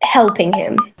helping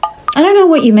him? I don't know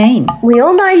what you mean. We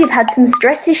all know you've had some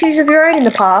stress issues of your own in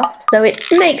the past, so it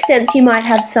makes sense you might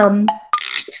have some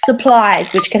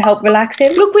supplies which can help relax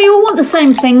him. Look, we all want the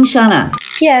same thing, Shana.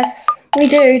 Yes, we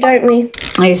do, don't we?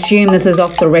 I assume this is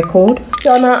off the record.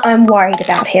 Donna, I'm worried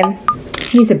about him.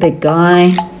 He's a big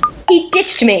guy. He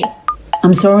ditched me.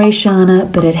 I'm sorry,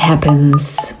 Shana, but it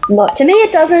happens. Not to me,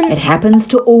 it doesn't. It happens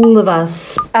to all of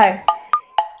us. Oh.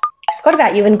 Forgot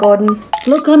about you and Gordon.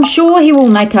 Look, I'm sure he will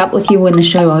make up with you when the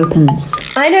show opens.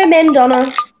 I know men,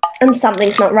 Donna, and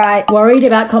something's not right. Worried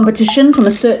about competition from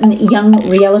a certain young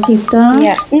reality star?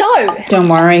 Yeah. No! Don't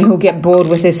worry, he'll get bored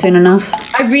with her soon enough.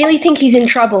 I really think he's in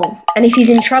trouble. And if he's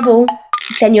in trouble,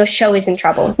 then your show is in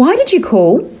trouble. Why did you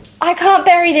call? I can't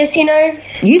bury this, you know.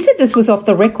 You said this was off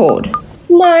the record.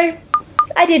 No,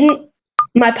 I didn't.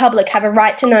 My public have a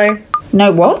right to know.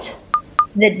 Know what?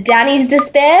 That Danny's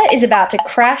despair is about to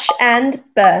crash and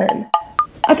burn.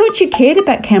 I thought you cared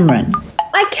about Cameron.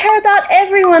 I care about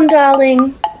everyone,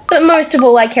 darling. But most of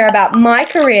all, I care about my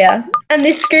career. And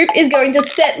this scoop is going to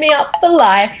set me up for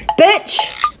life. Bitch!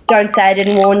 Don't say I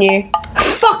didn't warn you.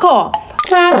 Fuck off!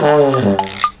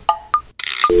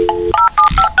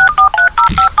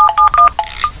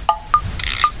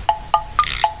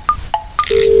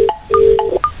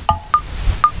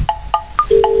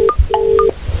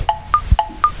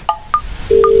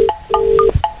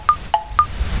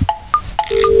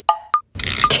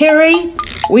 Terry,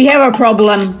 we have a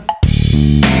problem.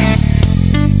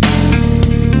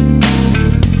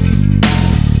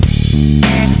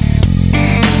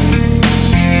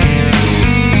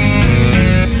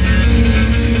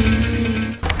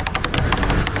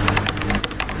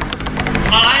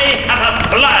 I have a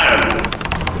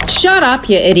plan. Shut up,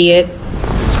 you idiot.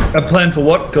 A plan for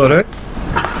what, Gordo?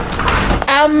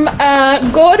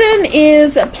 Gordon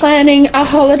is planning a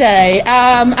holiday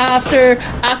after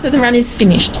the run is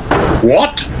finished.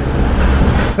 What?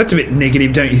 That's a bit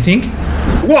negative, don't you think?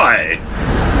 Why?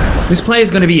 This play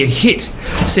is going to be a hit.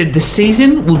 Said the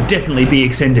season will definitely be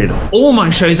extended. All my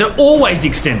shows are always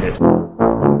extended.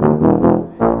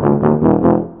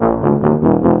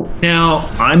 Now,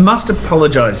 I must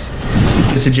apologise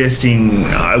for suggesting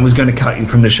I was going to cut you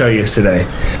from the show yesterday.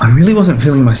 I really wasn't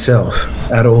feeling myself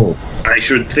at all. I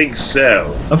should think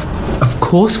so. Of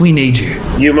course we need you.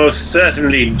 You most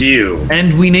certainly do.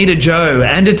 And we need a Joe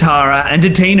and a Tara and a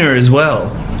Tina as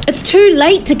well. It's too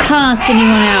late to cast anyone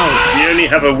else. You only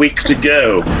have a week to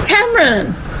go.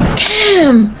 Cameron!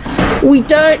 Cam! We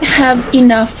don't have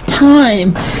enough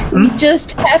time. We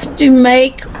just have to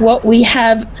make what we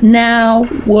have now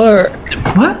work.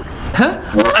 What? Huh?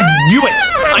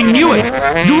 I knew it!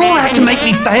 You all have to make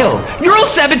me fail. You're all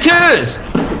saboteurs!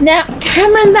 Now,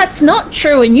 Cameron, that's not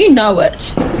true, and you know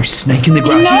it. You snake in the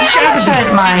grass. You know how much I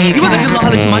admire you, You are the Cam.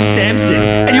 Delilah to my Samson,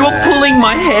 and you are pulling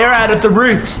my hair out at the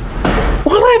roots.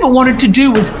 All I ever wanted to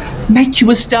do was make you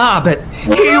a star, but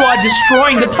here you are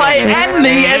destroying the play and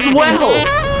me as well.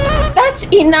 That's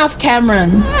enough,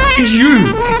 Cameron. And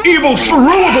you, evil shrew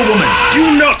of a woman!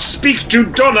 Do not speak to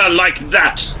Donna like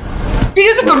that. She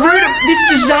is at the root of this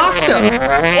disaster.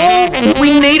 All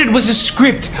we needed was a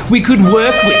script we could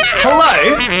work with.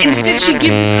 Hello? Instead, she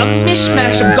gives us a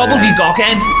mishmash of gobbledygook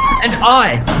and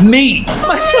me,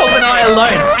 myself and I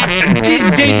alone, have to dig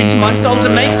deep into my soul to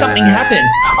make something happen.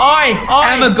 I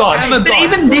am a god. But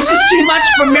even this is too much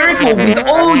for a miracle with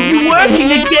all you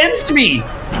working against me.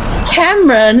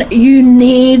 Cameron, you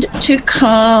need to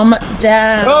calm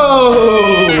down. Oh,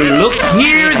 look,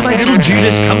 here is my little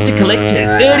Judas come to collect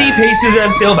her 30 pieces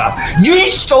of silver. You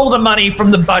stole the money from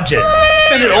the budget.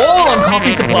 Spent it all on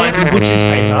coffee supplies and butcher's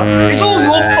paper. It's all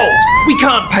your fault. We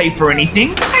can't pay for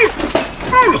anything.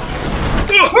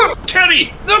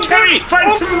 Terry!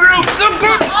 Find some rope!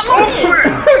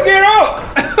 Get out!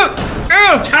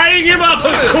 Tying him up,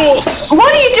 of course!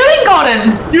 What are you doing,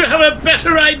 Gordon? You have a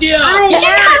better idea! You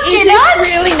can't do Is that!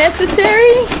 this really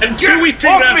necessary? Until we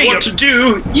figure out what to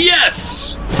do,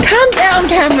 yes! Calm down,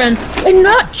 Cameron. We're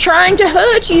not trying to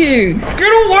hurt you. Get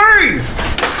away!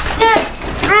 Yes,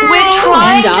 we're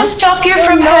trying to stop you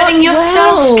from hurting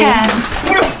yourself, Cam.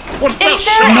 What about Is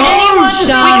there Shauna? anyone we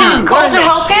can call to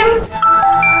help him?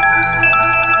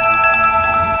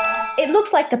 It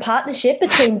looks like the partnership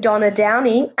between Donna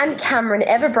Downey and Cameron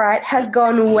Everbright has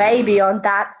gone way beyond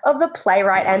that of the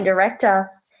playwright and director.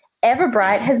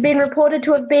 Everbright has been reported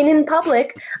to have been in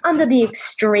public under the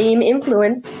extreme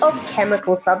influence of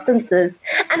chemical substances,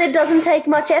 and it doesn't take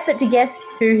much effort to guess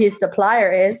who his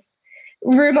supplier is.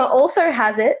 Rumour also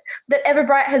has it that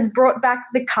Everbright has brought back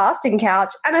the casting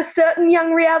couch, and a certain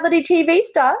young reality TV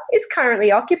star is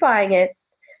currently occupying it.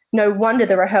 No wonder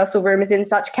the rehearsal room is in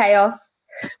such chaos.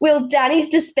 Will Danny's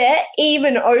despair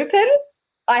even open?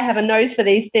 I have a nose for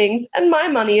these things, and my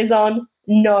money is on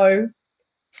no.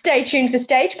 Stay tuned for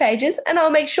Stage Pages, and I'll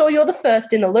make sure you're the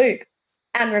first in the loop.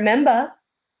 And remember,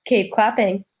 keep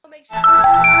clapping.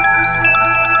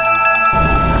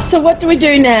 So what do we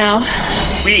do now?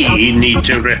 We need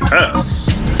to rehearse.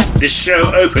 This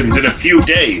show opens in a few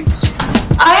days.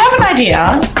 I have an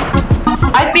idea.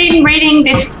 I've been reading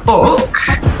this book.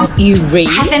 You read?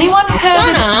 Has anyone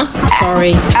heard of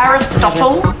Sorry.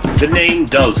 Aristotle? The name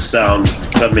does sound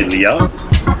familiar.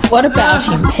 What about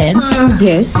him, Pen?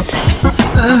 Yes.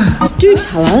 Do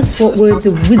tell us what words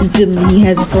of wisdom he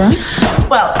has for us.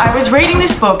 Well, I was reading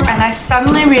this book and I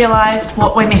suddenly realised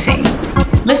what we're missing.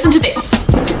 Listen to this.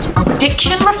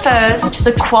 Diction refers to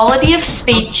the quality of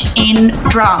speech in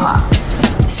drama.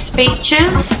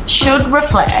 Speeches should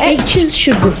reflect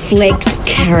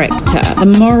character, the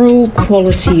moral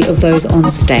quality of those on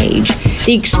stage,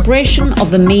 the expression of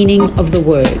the meaning of the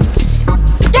words.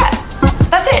 Yes,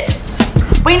 that's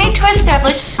it. We need to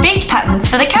establish speech patterns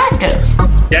for the characters.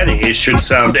 Danny should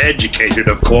sound educated,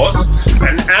 of course,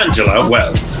 and Angela,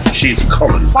 well, she's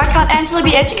common. Why can't Angela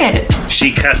be educated?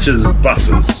 She catches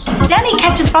buses. Danny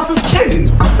catches buses too.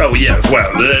 Oh, yeah,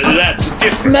 well, that's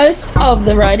different. Most of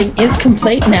the writing is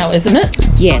complete now, isn't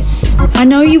it? Yes. I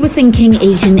know you were thinking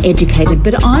Eton educated,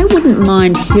 but I wouldn't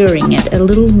mind hearing it a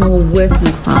little more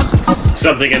working class.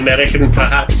 Something American,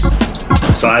 perhaps?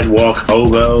 Sidewalk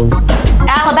hobo.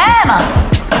 Alabama.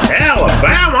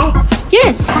 Alabama?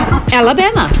 Yes,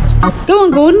 Alabama. Go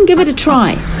on, Gordon, give it a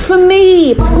try. For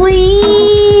me,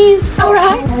 please. All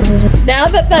right. Now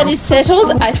that is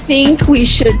settled, I think we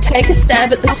should take a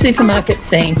stab at the supermarket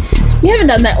scene. You haven't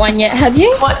done that one yet, have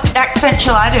you? What accent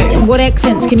shall I do? What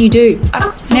accents can you do?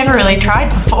 I've never really tried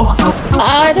before.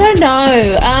 I don't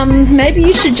know. Maybe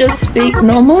you should just speak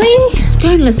normally.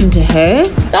 Don't listen to her.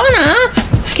 Donna!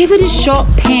 Give it a shot,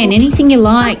 Pen. Anything you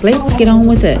like. Let's get on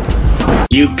with it.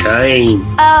 You came.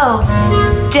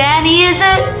 Oh, Danny, is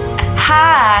it?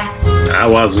 Hi. I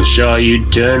wasn't sure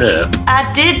you'd turn up.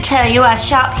 I did tell you I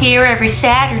shop here every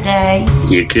Saturday.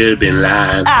 You could have been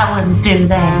lying. I wouldn't do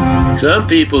that. Some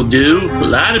people do. A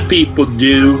lot of people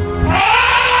do.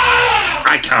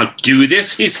 I can't do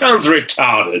this. He sounds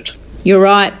retarded. You're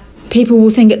right. People will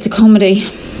think it's a comedy.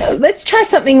 Let's try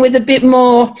something with a bit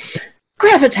more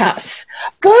gravitas.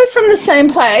 Go from the same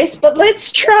place, but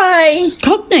let's try...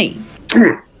 Cockney.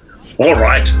 All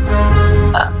right.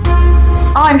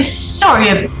 I'm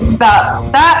sorry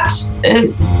about that.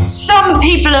 Some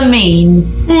people are mean.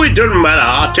 Oh, it doesn't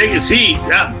matter. Take a seat.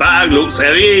 That bag looks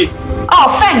heavy.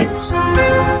 Oh, thanks.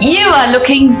 You are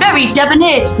looking very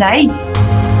debonair today.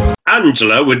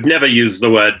 Angela would never use the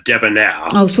word debonair.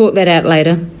 I'll sort that out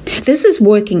later. This is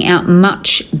working out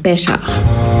much better.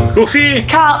 Coffee?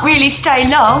 Can't really stay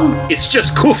long. It's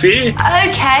just coffee.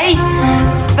 Okay,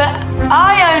 but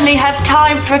I only have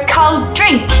time for a cold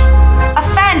drink. A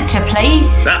Fanta,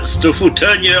 please. That stuff will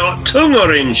turn your tongue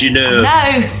orange, you know.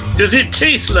 No, Does it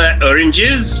taste like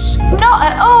oranges? not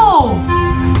at all.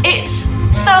 It's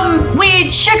some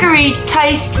weird sugary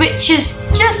taste which is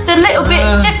just a little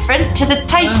bit different to the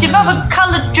taste of other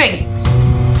coloured drinks.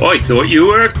 I thought you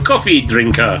were a coffee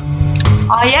drinker.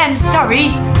 I am sorry,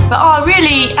 but I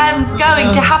really am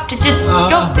going to have to just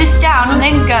gulp this down and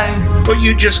then go. But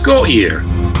you just got here.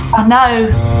 I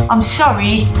know, I'm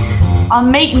sorry. I'm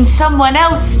meeting someone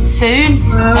else soon,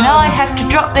 and I have to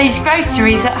drop these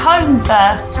groceries at home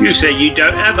first. You say you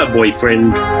don't have a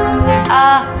boyfriend.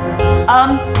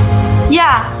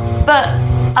 Yeah, but,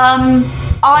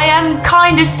 I am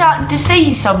kind of starting to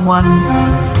see someone.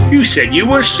 You said you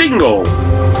were single.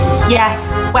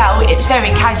 Yes, well, it's very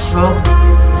casual,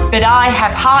 but I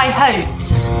have high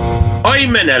hopes.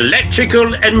 I'm an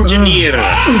electrical engineer.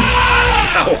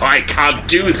 Oh, I can't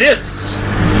do this.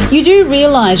 You do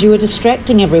realise you are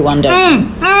distracting everyone, don't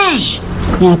you? Shh.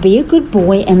 Now be a good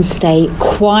boy and stay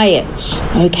quiet,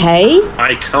 okay?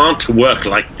 I can't work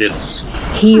like this.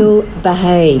 He'll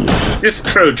behave. This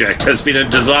project has been a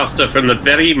disaster from the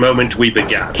very moment we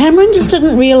began. Cameron just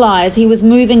didn't realise he was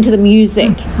moving to the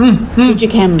music. Did you,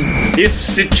 Cameron? This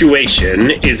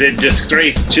situation is a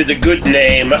disgrace to the good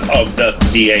name of the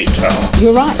theatre.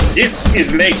 You're right. This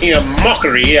is making a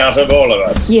mockery out of all of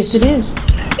us. Yes, it is.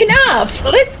 Enough!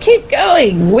 Let's keep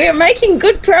going. We're making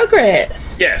good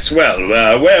progress. Yes, well,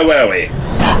 where were we?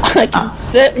 I can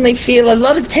certainly feel a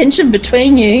lot of tension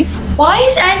between you. Why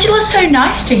is Angela so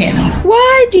nice to him?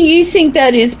 Why do you think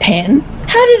that is, Pen?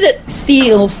 How did it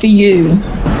feel for you?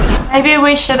 Maybe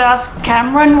we should ask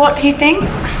Cameron what he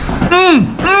thinks.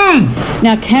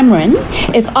 Now, Cameron,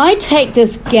 if I take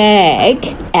this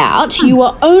gag out, you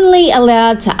are only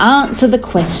allowed to answer the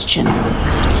question.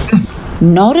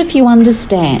 Not if you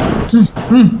understand.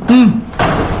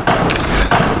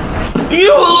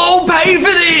 You'll all pay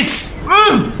for this!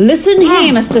 Listen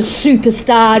here, Mr.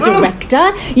 Superstar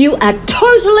Director. You are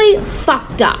totally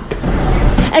fucked up.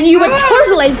 And you are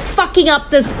totally fucking up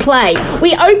this play.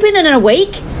 We open in a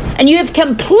week, and you have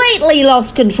completely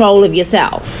lost control of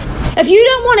yourself. If you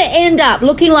don't want to end up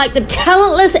looking like the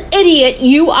talentless idiot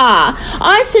you are,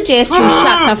 I suggest you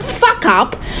shut the fuck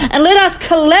up and let us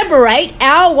collaborate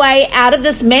our way out of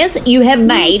this mess you have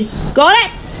made. Got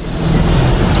it?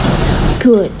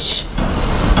 Good.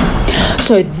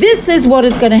 So this is what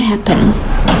is going to happen.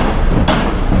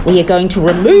 We are going to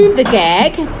remove the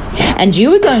gag, and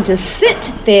you are going to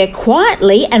sit there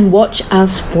quietly and watch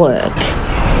us work.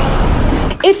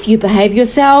 If you behave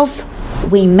yourself,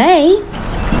 we may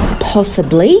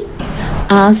possibly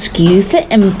ask you for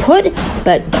input,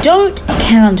 but don't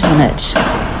count on it.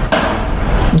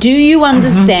 Do you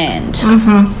understand?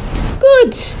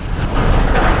 Good.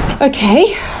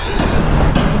 Okay.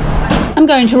 I'm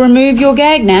going to remove your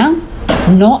gag now.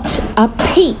 Not a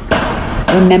peep.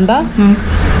 Remember?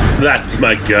 That's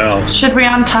my girl. Should we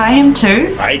untie him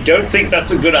too? I don't think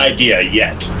that's a good idea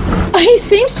yet. He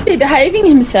seems to be behaving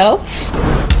himself.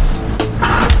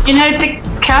 You know, the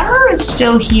camera is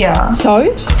still here. So?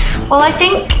 Well, I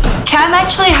think Cam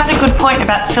actually had a good point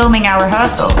about filming our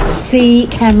rehearsals. See,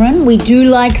 Cameron, we do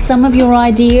like some of your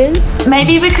ideas.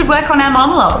 Maybe we could work on our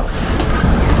monologues.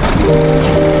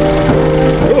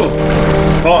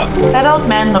 Oh, That old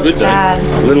man looked good day. sad.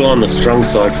 A little on the strong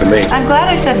side for me. I'm glad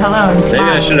I said hello and Maybe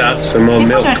I smiled. should ask for more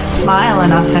People milk. don't smile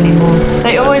enough anymore.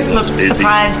 They always look looks busy.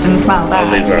 surprised and smile I'll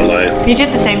leave back. her alone. You did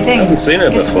the same thing. I haven't seen her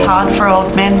Guess before. it's hard for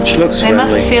old men. She looks They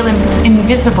must friendly. feel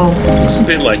invisible. It's a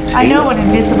bit like Tina. I know what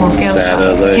invisible feels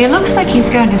Sadder, like. though. He looks like he's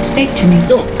going to speak to me.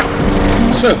 Oh,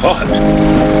 so hot.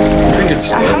 I think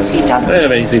it's I hope he I doesn't. don't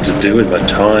have anything to do with my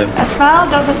time. A smile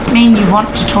doesn't mean you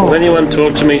want to talk. Will anyone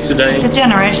talk to me today? It's a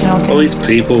generational All thing. these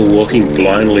people walking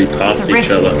blindly past It's a each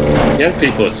risk. other. Young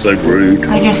people are so rude.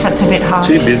 I guess that's a bit hard.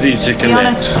 Too busy to be connect.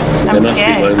 honest, They I'm must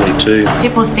scared. be lonely too.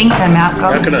 People think I'm How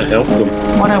outgoing. can I help them?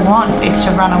 What I want is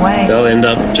to run away. They'll end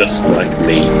up just like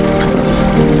me.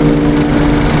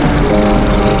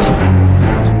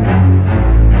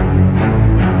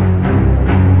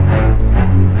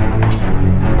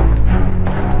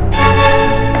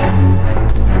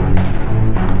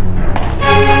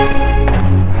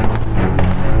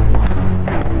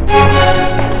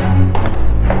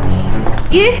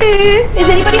 Yoo-hoo! Is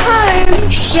anybody home?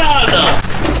 Shana!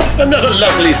 Another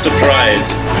lovely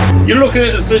surprise. You look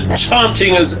as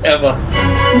enchanting as ever.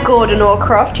 Gordon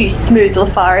Orcroft, you smooth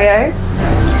Lothario.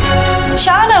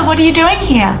 Shana, what are you doing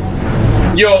here?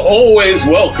 You're always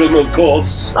welcome, of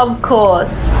course. Of course.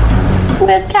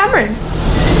 Where's Cameron?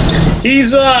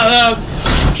 He's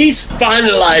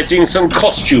finalizing some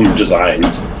costume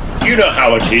designs. You know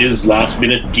how it is,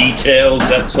 last-minute details,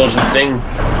 that sort of thing.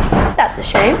 That's a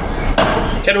shame.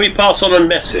 Can we pass on a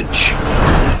message?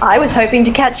 I was hoping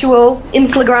to catch you all in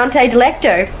flagrante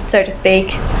delicto, so to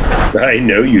speak. I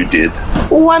know you did.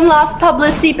 One last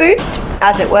publicity boost,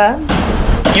 as it were.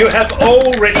 You have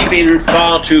already been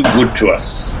far too good to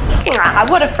us. Ah,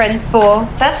 what are friends for?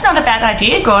 That's not a bad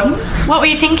idea, Gordon. What were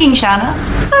you thinking, Shana?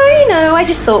 Oh, I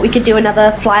just thought we could do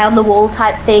another fly-on-the-wall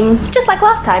type thing, just like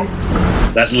last time.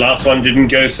 That last one didn't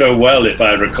go so well, if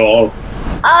I recall.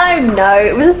 Oh no,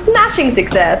 it was a smashing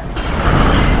success.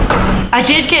 I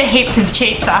did get heaps of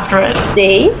cheeks after it.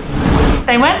 See?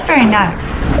 They weren't very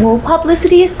nice. All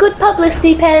publicity is good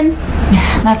publicity, Pen.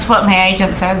 That's what my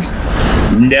agent says.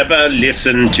 Never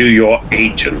listen to your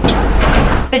agent.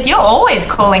 But you're always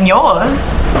calling yours.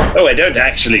 Oh, I don't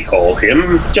actually call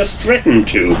him, just threaten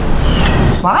to.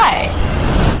 Why?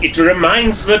 It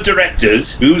reminds the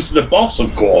directors who's the boss,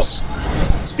 of course.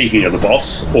 Speaking of the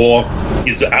boss, or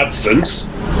his absence,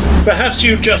 perhaps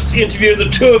you just interview the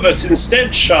two of us instead,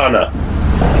 Shana.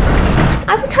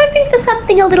 I was hoping for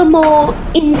something a little more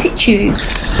in situ.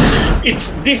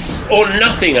 It's this or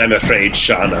nothing, I'm afraid,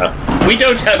 Shana. We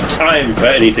don't have time for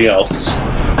anything else.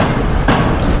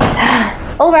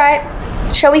 All right.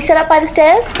 Shall we set up by the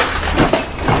stairs?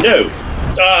 No.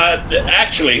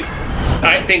 Actually,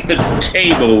 I think the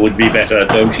table would be better,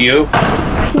 don't you?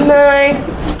 No.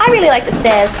 I really like the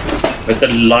stairs. But the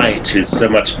light is so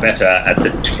much better at the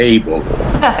table.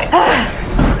 Perfect.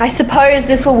 I suppose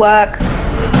this will work.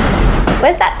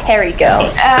 Where's that Terry girl?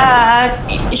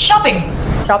 Shopping.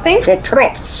 Shopping? For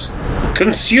props,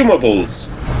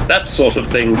 consumables, that sort of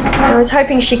thing. I was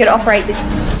hoping she could operate this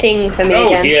thing for me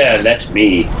again. Oh, here, let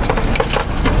me.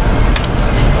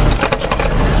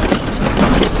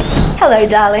 Hello,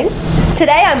 darling.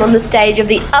 Today I'm on the stage of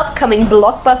the upcoming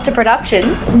blockbuster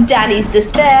production, Danny's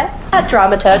Despair, at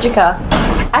Dramaturgica.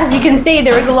 As you can see,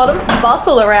 there is a lot of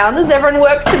bustle around as everyone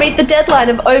works to meet the deadline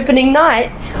of opening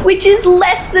night, which is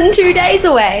less than 2 days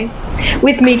away.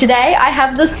 With me today, I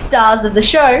have the stars of the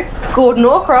show, Gordon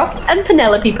Orcroft and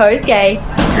Penelope Posgay.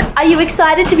 Are you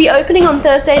excited to be opening on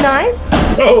Thursday night?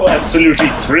 Oh, absolutely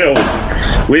thrilled.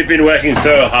 We've been working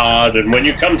so hard, and when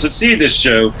you come to see this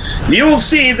show, you will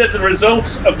see that the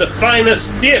results of the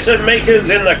finest theatre makers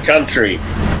in the country.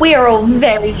 We are all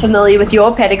very familiar with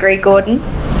your pedigree, Gordon.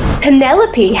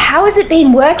 Penelope, how has it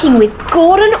been working with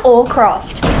Gordon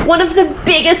Orcroft, one of the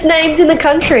biggest names in the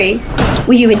country?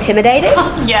 Were you intimidated?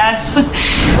 Yes,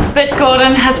 but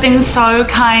Gordon has been so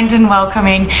kind and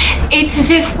welcoming. It's as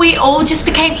if we all just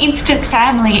became instant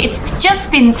family. It's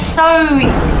just been so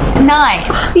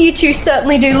nice. You two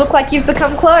certainly do look like you've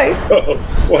become close. Oh,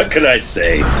 what can I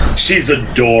say? She's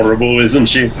adorable, isn't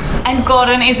she? And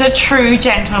Gordon is a true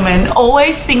gentleman,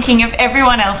 always thinking of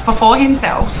everyone else before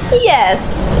himself.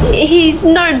 Yes, he's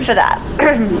known for that.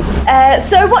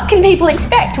 So what can people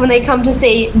expect when they come to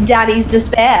see Danny's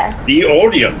Despair? The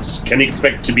audience can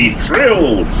expect to be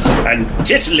thrilled and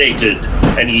titillated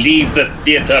and leave the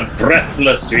theatre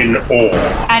breathless in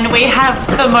awe. And we have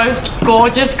the most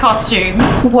gorgeous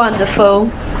costumes.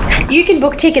 Wonderful. You can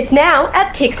book tickets now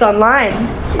at Tix Online.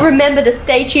 Remember to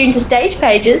stay tuned to Stage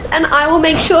Pages and I will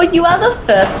make sure you are the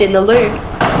first in the loop.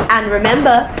 And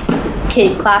remember,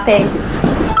 keep clapping.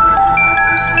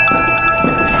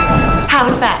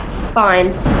 How's that?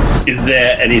 Fine. Is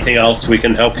there anything else we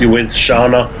can help you with,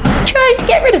 Shana? Trying to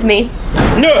get rid of me?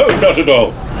 No, not at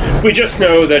all. We just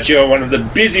know that you're one of the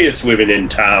busiest women in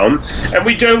town, and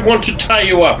we don't want to tie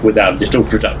you up with our little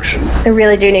production. I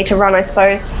really do need to run, I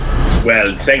suppose.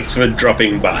 Well, thanks for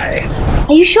dropping by.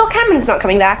 Are you sure Cameron's not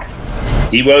coming back?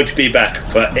 He won't be back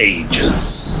for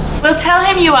ages. We'll tell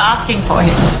him you were asking for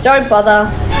him. Don't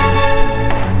bother.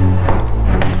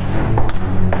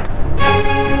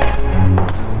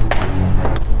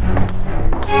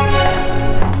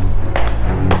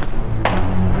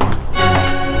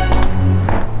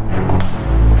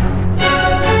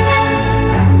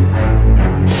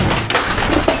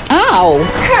 Ow!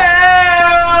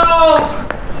 Help!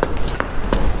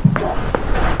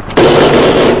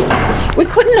 We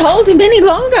couldn't hold him any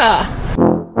longer.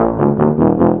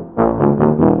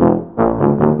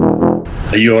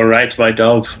 Are you all right, my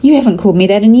dove? You haven't called me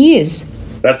that in years.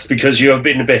 That's because you have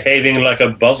been behaving like a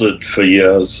buzzard for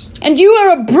years. And you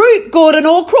are a brute, Gordon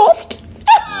Orcroft.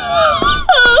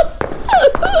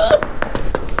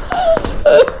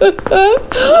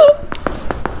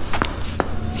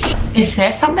 Is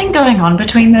there something going on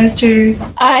between those two?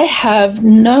 I have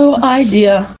no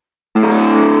idea.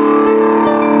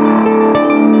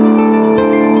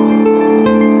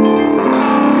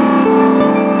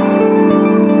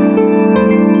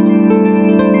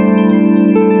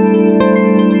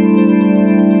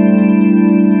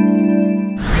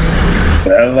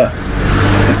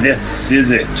 Well, this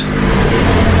is it.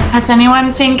 Has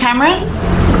anyone seen Cameron?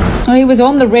 Well, he was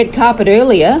on the red carpet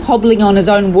earlier, hobbling on his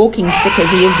own walking stick as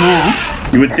he is now.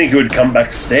 You would think he would come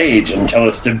backstage and tell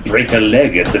us to break a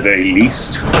leg at the very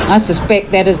least. I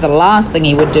suspect that is the last thing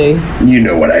he would do. You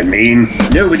know what I mean.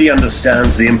 Nobody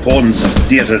understands the importance of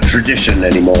theatre tradition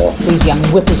anymore. These young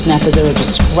whippersnappers are a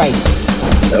disgrace.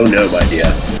 Oh no, my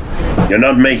dear. You're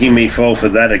not making me fall for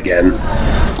that again.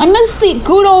 I miss the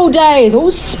good old days, all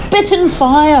spit and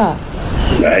fire.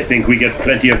 I think we get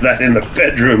plenty of that in the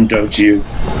bedroom, don't you?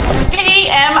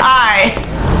 TMI.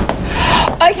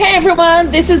 Okay,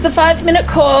 everyone, this is the 5-minute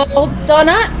call.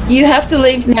 Donna, you have to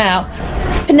leave now.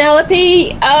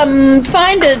 Penelope,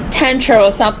 find a tantra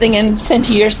or something and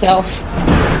center yourself.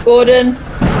 Gordon,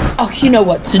 oh, you know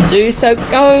what to do, so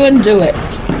go and do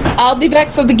it. I'll be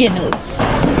back for beginners.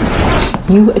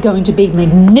 You are going to be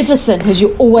magnificent, as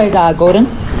you always are, Gordon.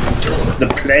 The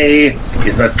play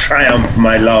is a triumph,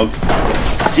 my love.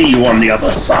 See you on the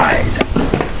other side.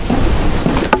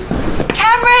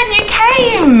 Cameron, you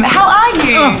came. How are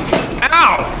you?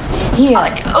 Ow! Here,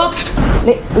 Oops.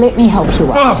 let me help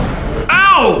you up. Oh,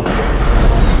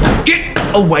 ow! Get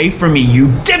away from me,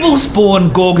 you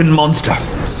devil-spawned Gorgon monster.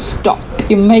 Stop.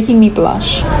 You're making me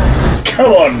blush.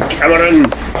 Come on,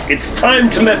 Cameron. It's time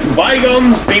to let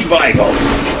bygones be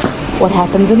bygones. What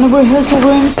happens in the rehearsal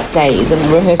room stays in the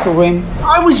rehearsal room.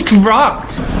 I was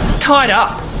drugged, tied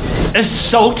up,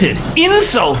 assaulted,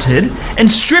 insulted, and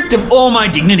stripped of all my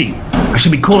dignity. I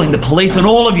should be calling the police on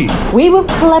all of you. We were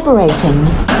collaborating.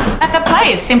 And the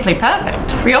play is simply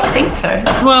perfect. We all think so.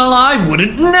 Well, I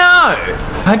wouldn't know.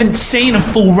 I haven't seen a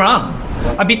full run.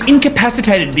 I've been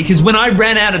incapacitated because when I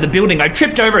ran out of the building, I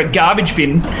tripped over a garbage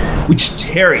bin, which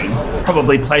Terry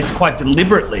probably placed quite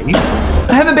deliberately.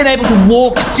 I haven't been able to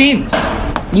walk since.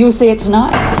 You'll see it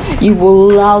tonight. You will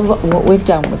love what we've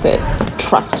done with it.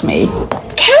 Trust me.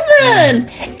 Cameron,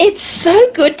 it's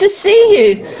so good to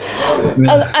see you.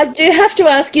 I do have to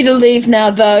ask you to leave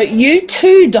now, though. You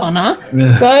too, Donna.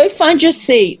 Go find your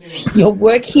seats. Your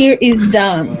work here is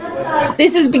done.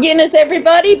 This is beginners,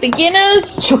 everybody.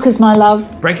 Beginners. Chookers, my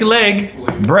love. Break a leg.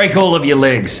 Break all of your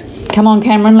legs. Come on,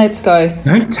 Cameron, let's go.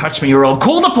 Don't touch me or I'll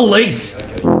call the police.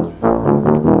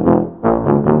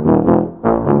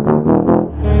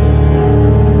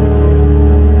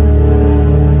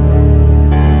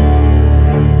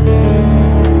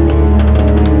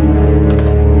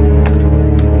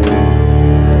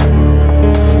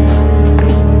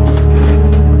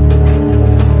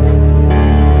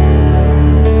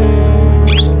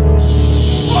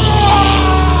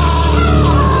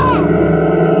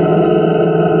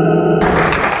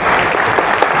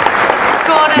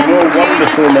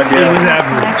 My dear.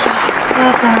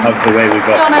 Well done. Of the way we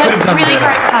got. Donna, really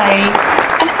great play.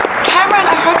 And Cameron,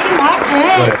 I hope you liked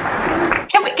it.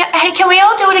 Can we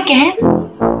all do it again?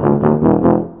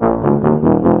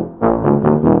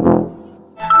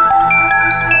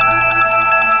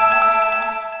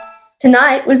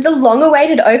 Tonight was the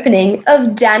long-awaited opening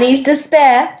of Danny's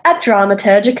Despair at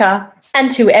Dramaturgica.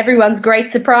 And to everyone's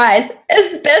great surprise,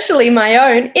 especially my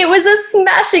own, it was a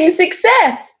smashing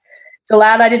success.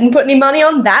 Glad I didn't put any money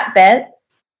on that bet.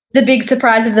 The big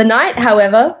surprise of the night,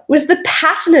 however, was the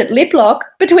passionate lip lock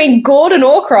between Gordon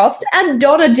Orcroft and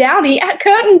Donna Downey at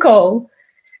curtain call.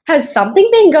 Has something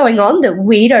been going on that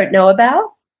we don't know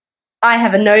about? I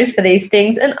have a nose for these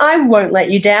things and I won't let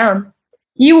you down.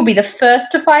 You will be the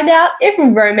first to find out if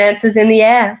romance is in the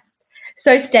air.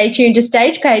 So stay tuned to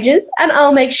Stage Pages and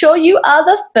I'll make sure you are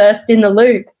the first in the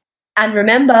loop. And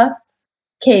remember,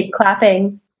 keep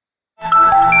clapping.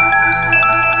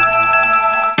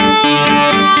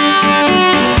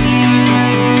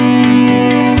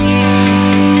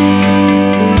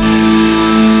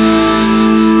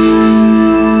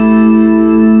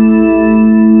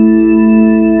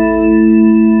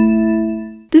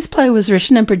 This play was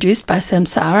written and produced by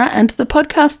Samsara, and the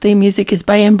podcast theme music is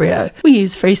by Embryo. We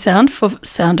use Freesound for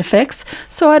sound effects,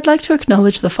 so I'd like to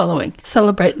acknowledge the following: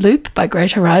 Celebrate Loop by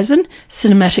Great Horizon,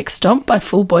 Cinematic Stomp by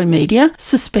Fullboy Media,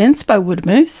 Suspense by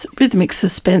Woodmoose, Rhythmic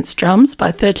Suspense Drums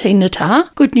by 13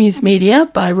 Natar, Good News Media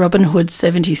by Robin Hood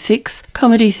 76,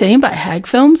 Comedy Theme by Hag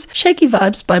Films, Shaky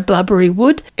Vibes by Blubbery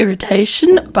Wood,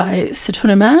 Irritation by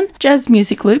Satunaman, Jazz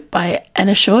Music Loop by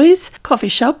Anna Shoys, Coffee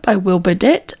Shop by Will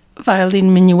Burdett,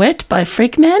 Violin Minuet by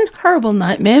Freakman, Horrible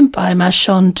Nightmare by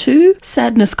Marchon 2,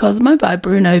 Sadness Cosmo by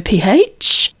Bruno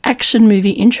PH, Action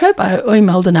Movie Intro by Oi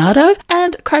Maldonado,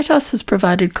 and Kratos has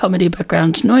provided comedy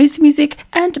background noise music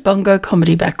and bongo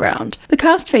comedy background. The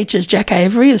cast features Jack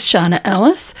Avery as Shana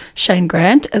Alice, Shane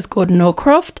Grant as Gordon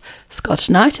Norcroft,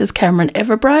 Scott Knight as Cameron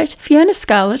Everbright, Fiona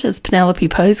Scarlett as Penelope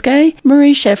Posgay,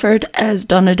 Marie Shefford as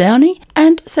Donna Downey,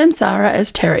 and Samsara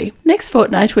as Terry. Next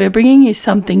fortnight we're bringing you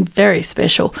something very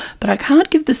special, but I can't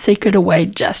give the secret away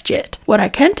just yet. What I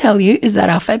can tell you is that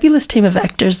our fabulous team of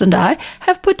actors and I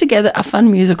have put together a fun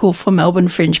musical for Melbourne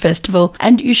Fringe Festival,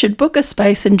 and you should book a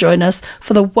space and join us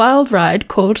for the wild ride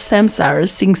called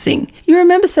Samsara's Sing Sing. You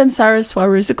remember Samsara's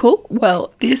Swarusical?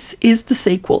 Well, this is the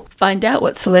sequel. Find out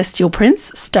what Celestial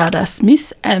Prince, Stardust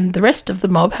Miss, and the rest of the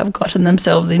mob have gotten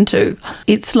themselves into.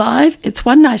 It's live, it's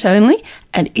one night only,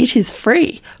 and it is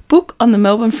free. Book on the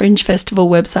Melbourne Fringe Festival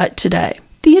website today.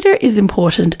 Theatre is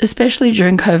important, especially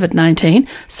during COVID-19.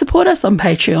 Support us on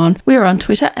Patreon. We're on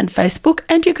Twitter and Facebook,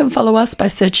 and you can follow us by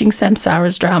searching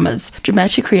Samsara's Dramas.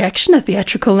 Dramatic Reaction, a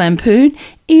theatrical lampoon,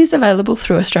 is available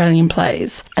through Australian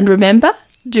Plays. And remember,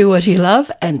 do what you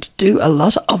love and do a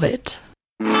lot of it.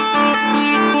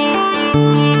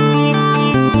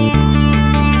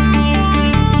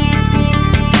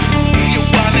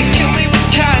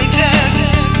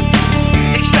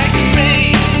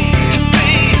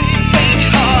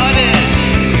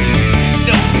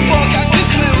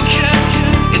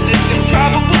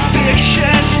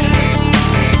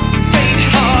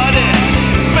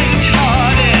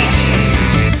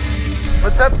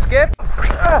 What's up, Skip?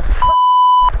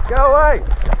 Go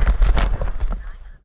away!